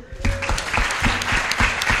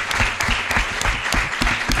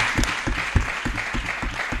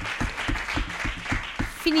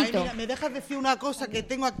 infinito. Ay, mira, me dejas decir una cosa, que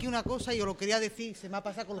tengo aquí una cosa y os lo quería decir, se me ha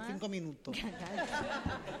pasado con los 5 minutos.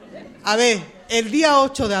 A ver, el día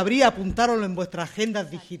 8 de abril, apuntároslo en vuestras agendas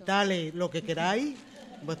digitales, lo que queráis,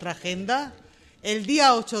 vuestra agenda. El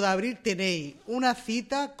día 8 de abril tenéis una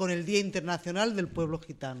cita con el Día Internacional del Pueblo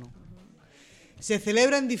Gitano. Se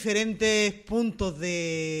celebra en diferentes puntos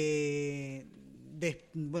en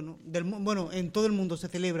todo el mundo se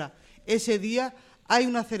celebra ese día. Hay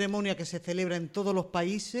una ceremonia que se celebra en todos los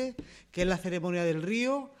países, que es la ceremonia del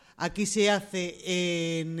río. Aquí se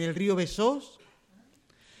hace en el río Besós.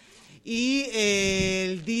 Y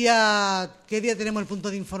 ¿qué día tenemos el punto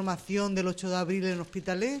de información del 8 de abril en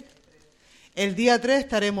Hospitalet? El día 3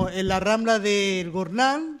 estaremos en la Rambla del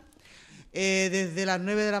Gornal, desde las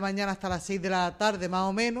 9 de la mañana hasta las 6 de la tarde, más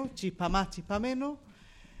o menos, chispa más, chispa menos,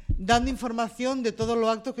 dando información de todos los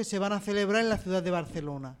actos que se van a celebrar en la ciudad de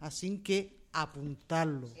Barcelona. Así que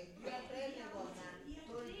apuntarlo.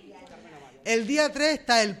 El día 3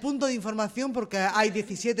 está el punto de información, porque hay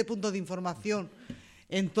 17 puntos de información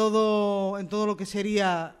en todo lo que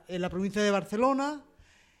sería en la provincia de Barcelona,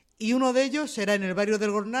 y uno de ellos será en el barrio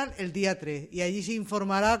del Gornal el día 3, y allí se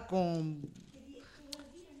informará con...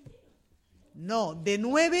 No, de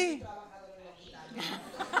 9...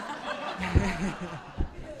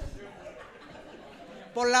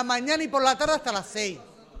 por la mañana y por la tarde hasta las 6.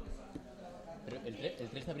 ¿Pero el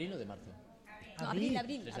 3 de abril o de marzo? No, abril.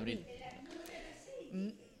 3 de abril.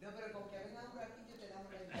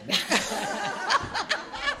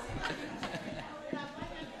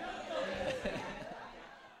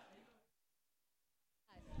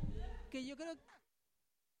 Que yo creo que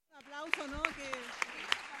un aplauso, ¿no? Que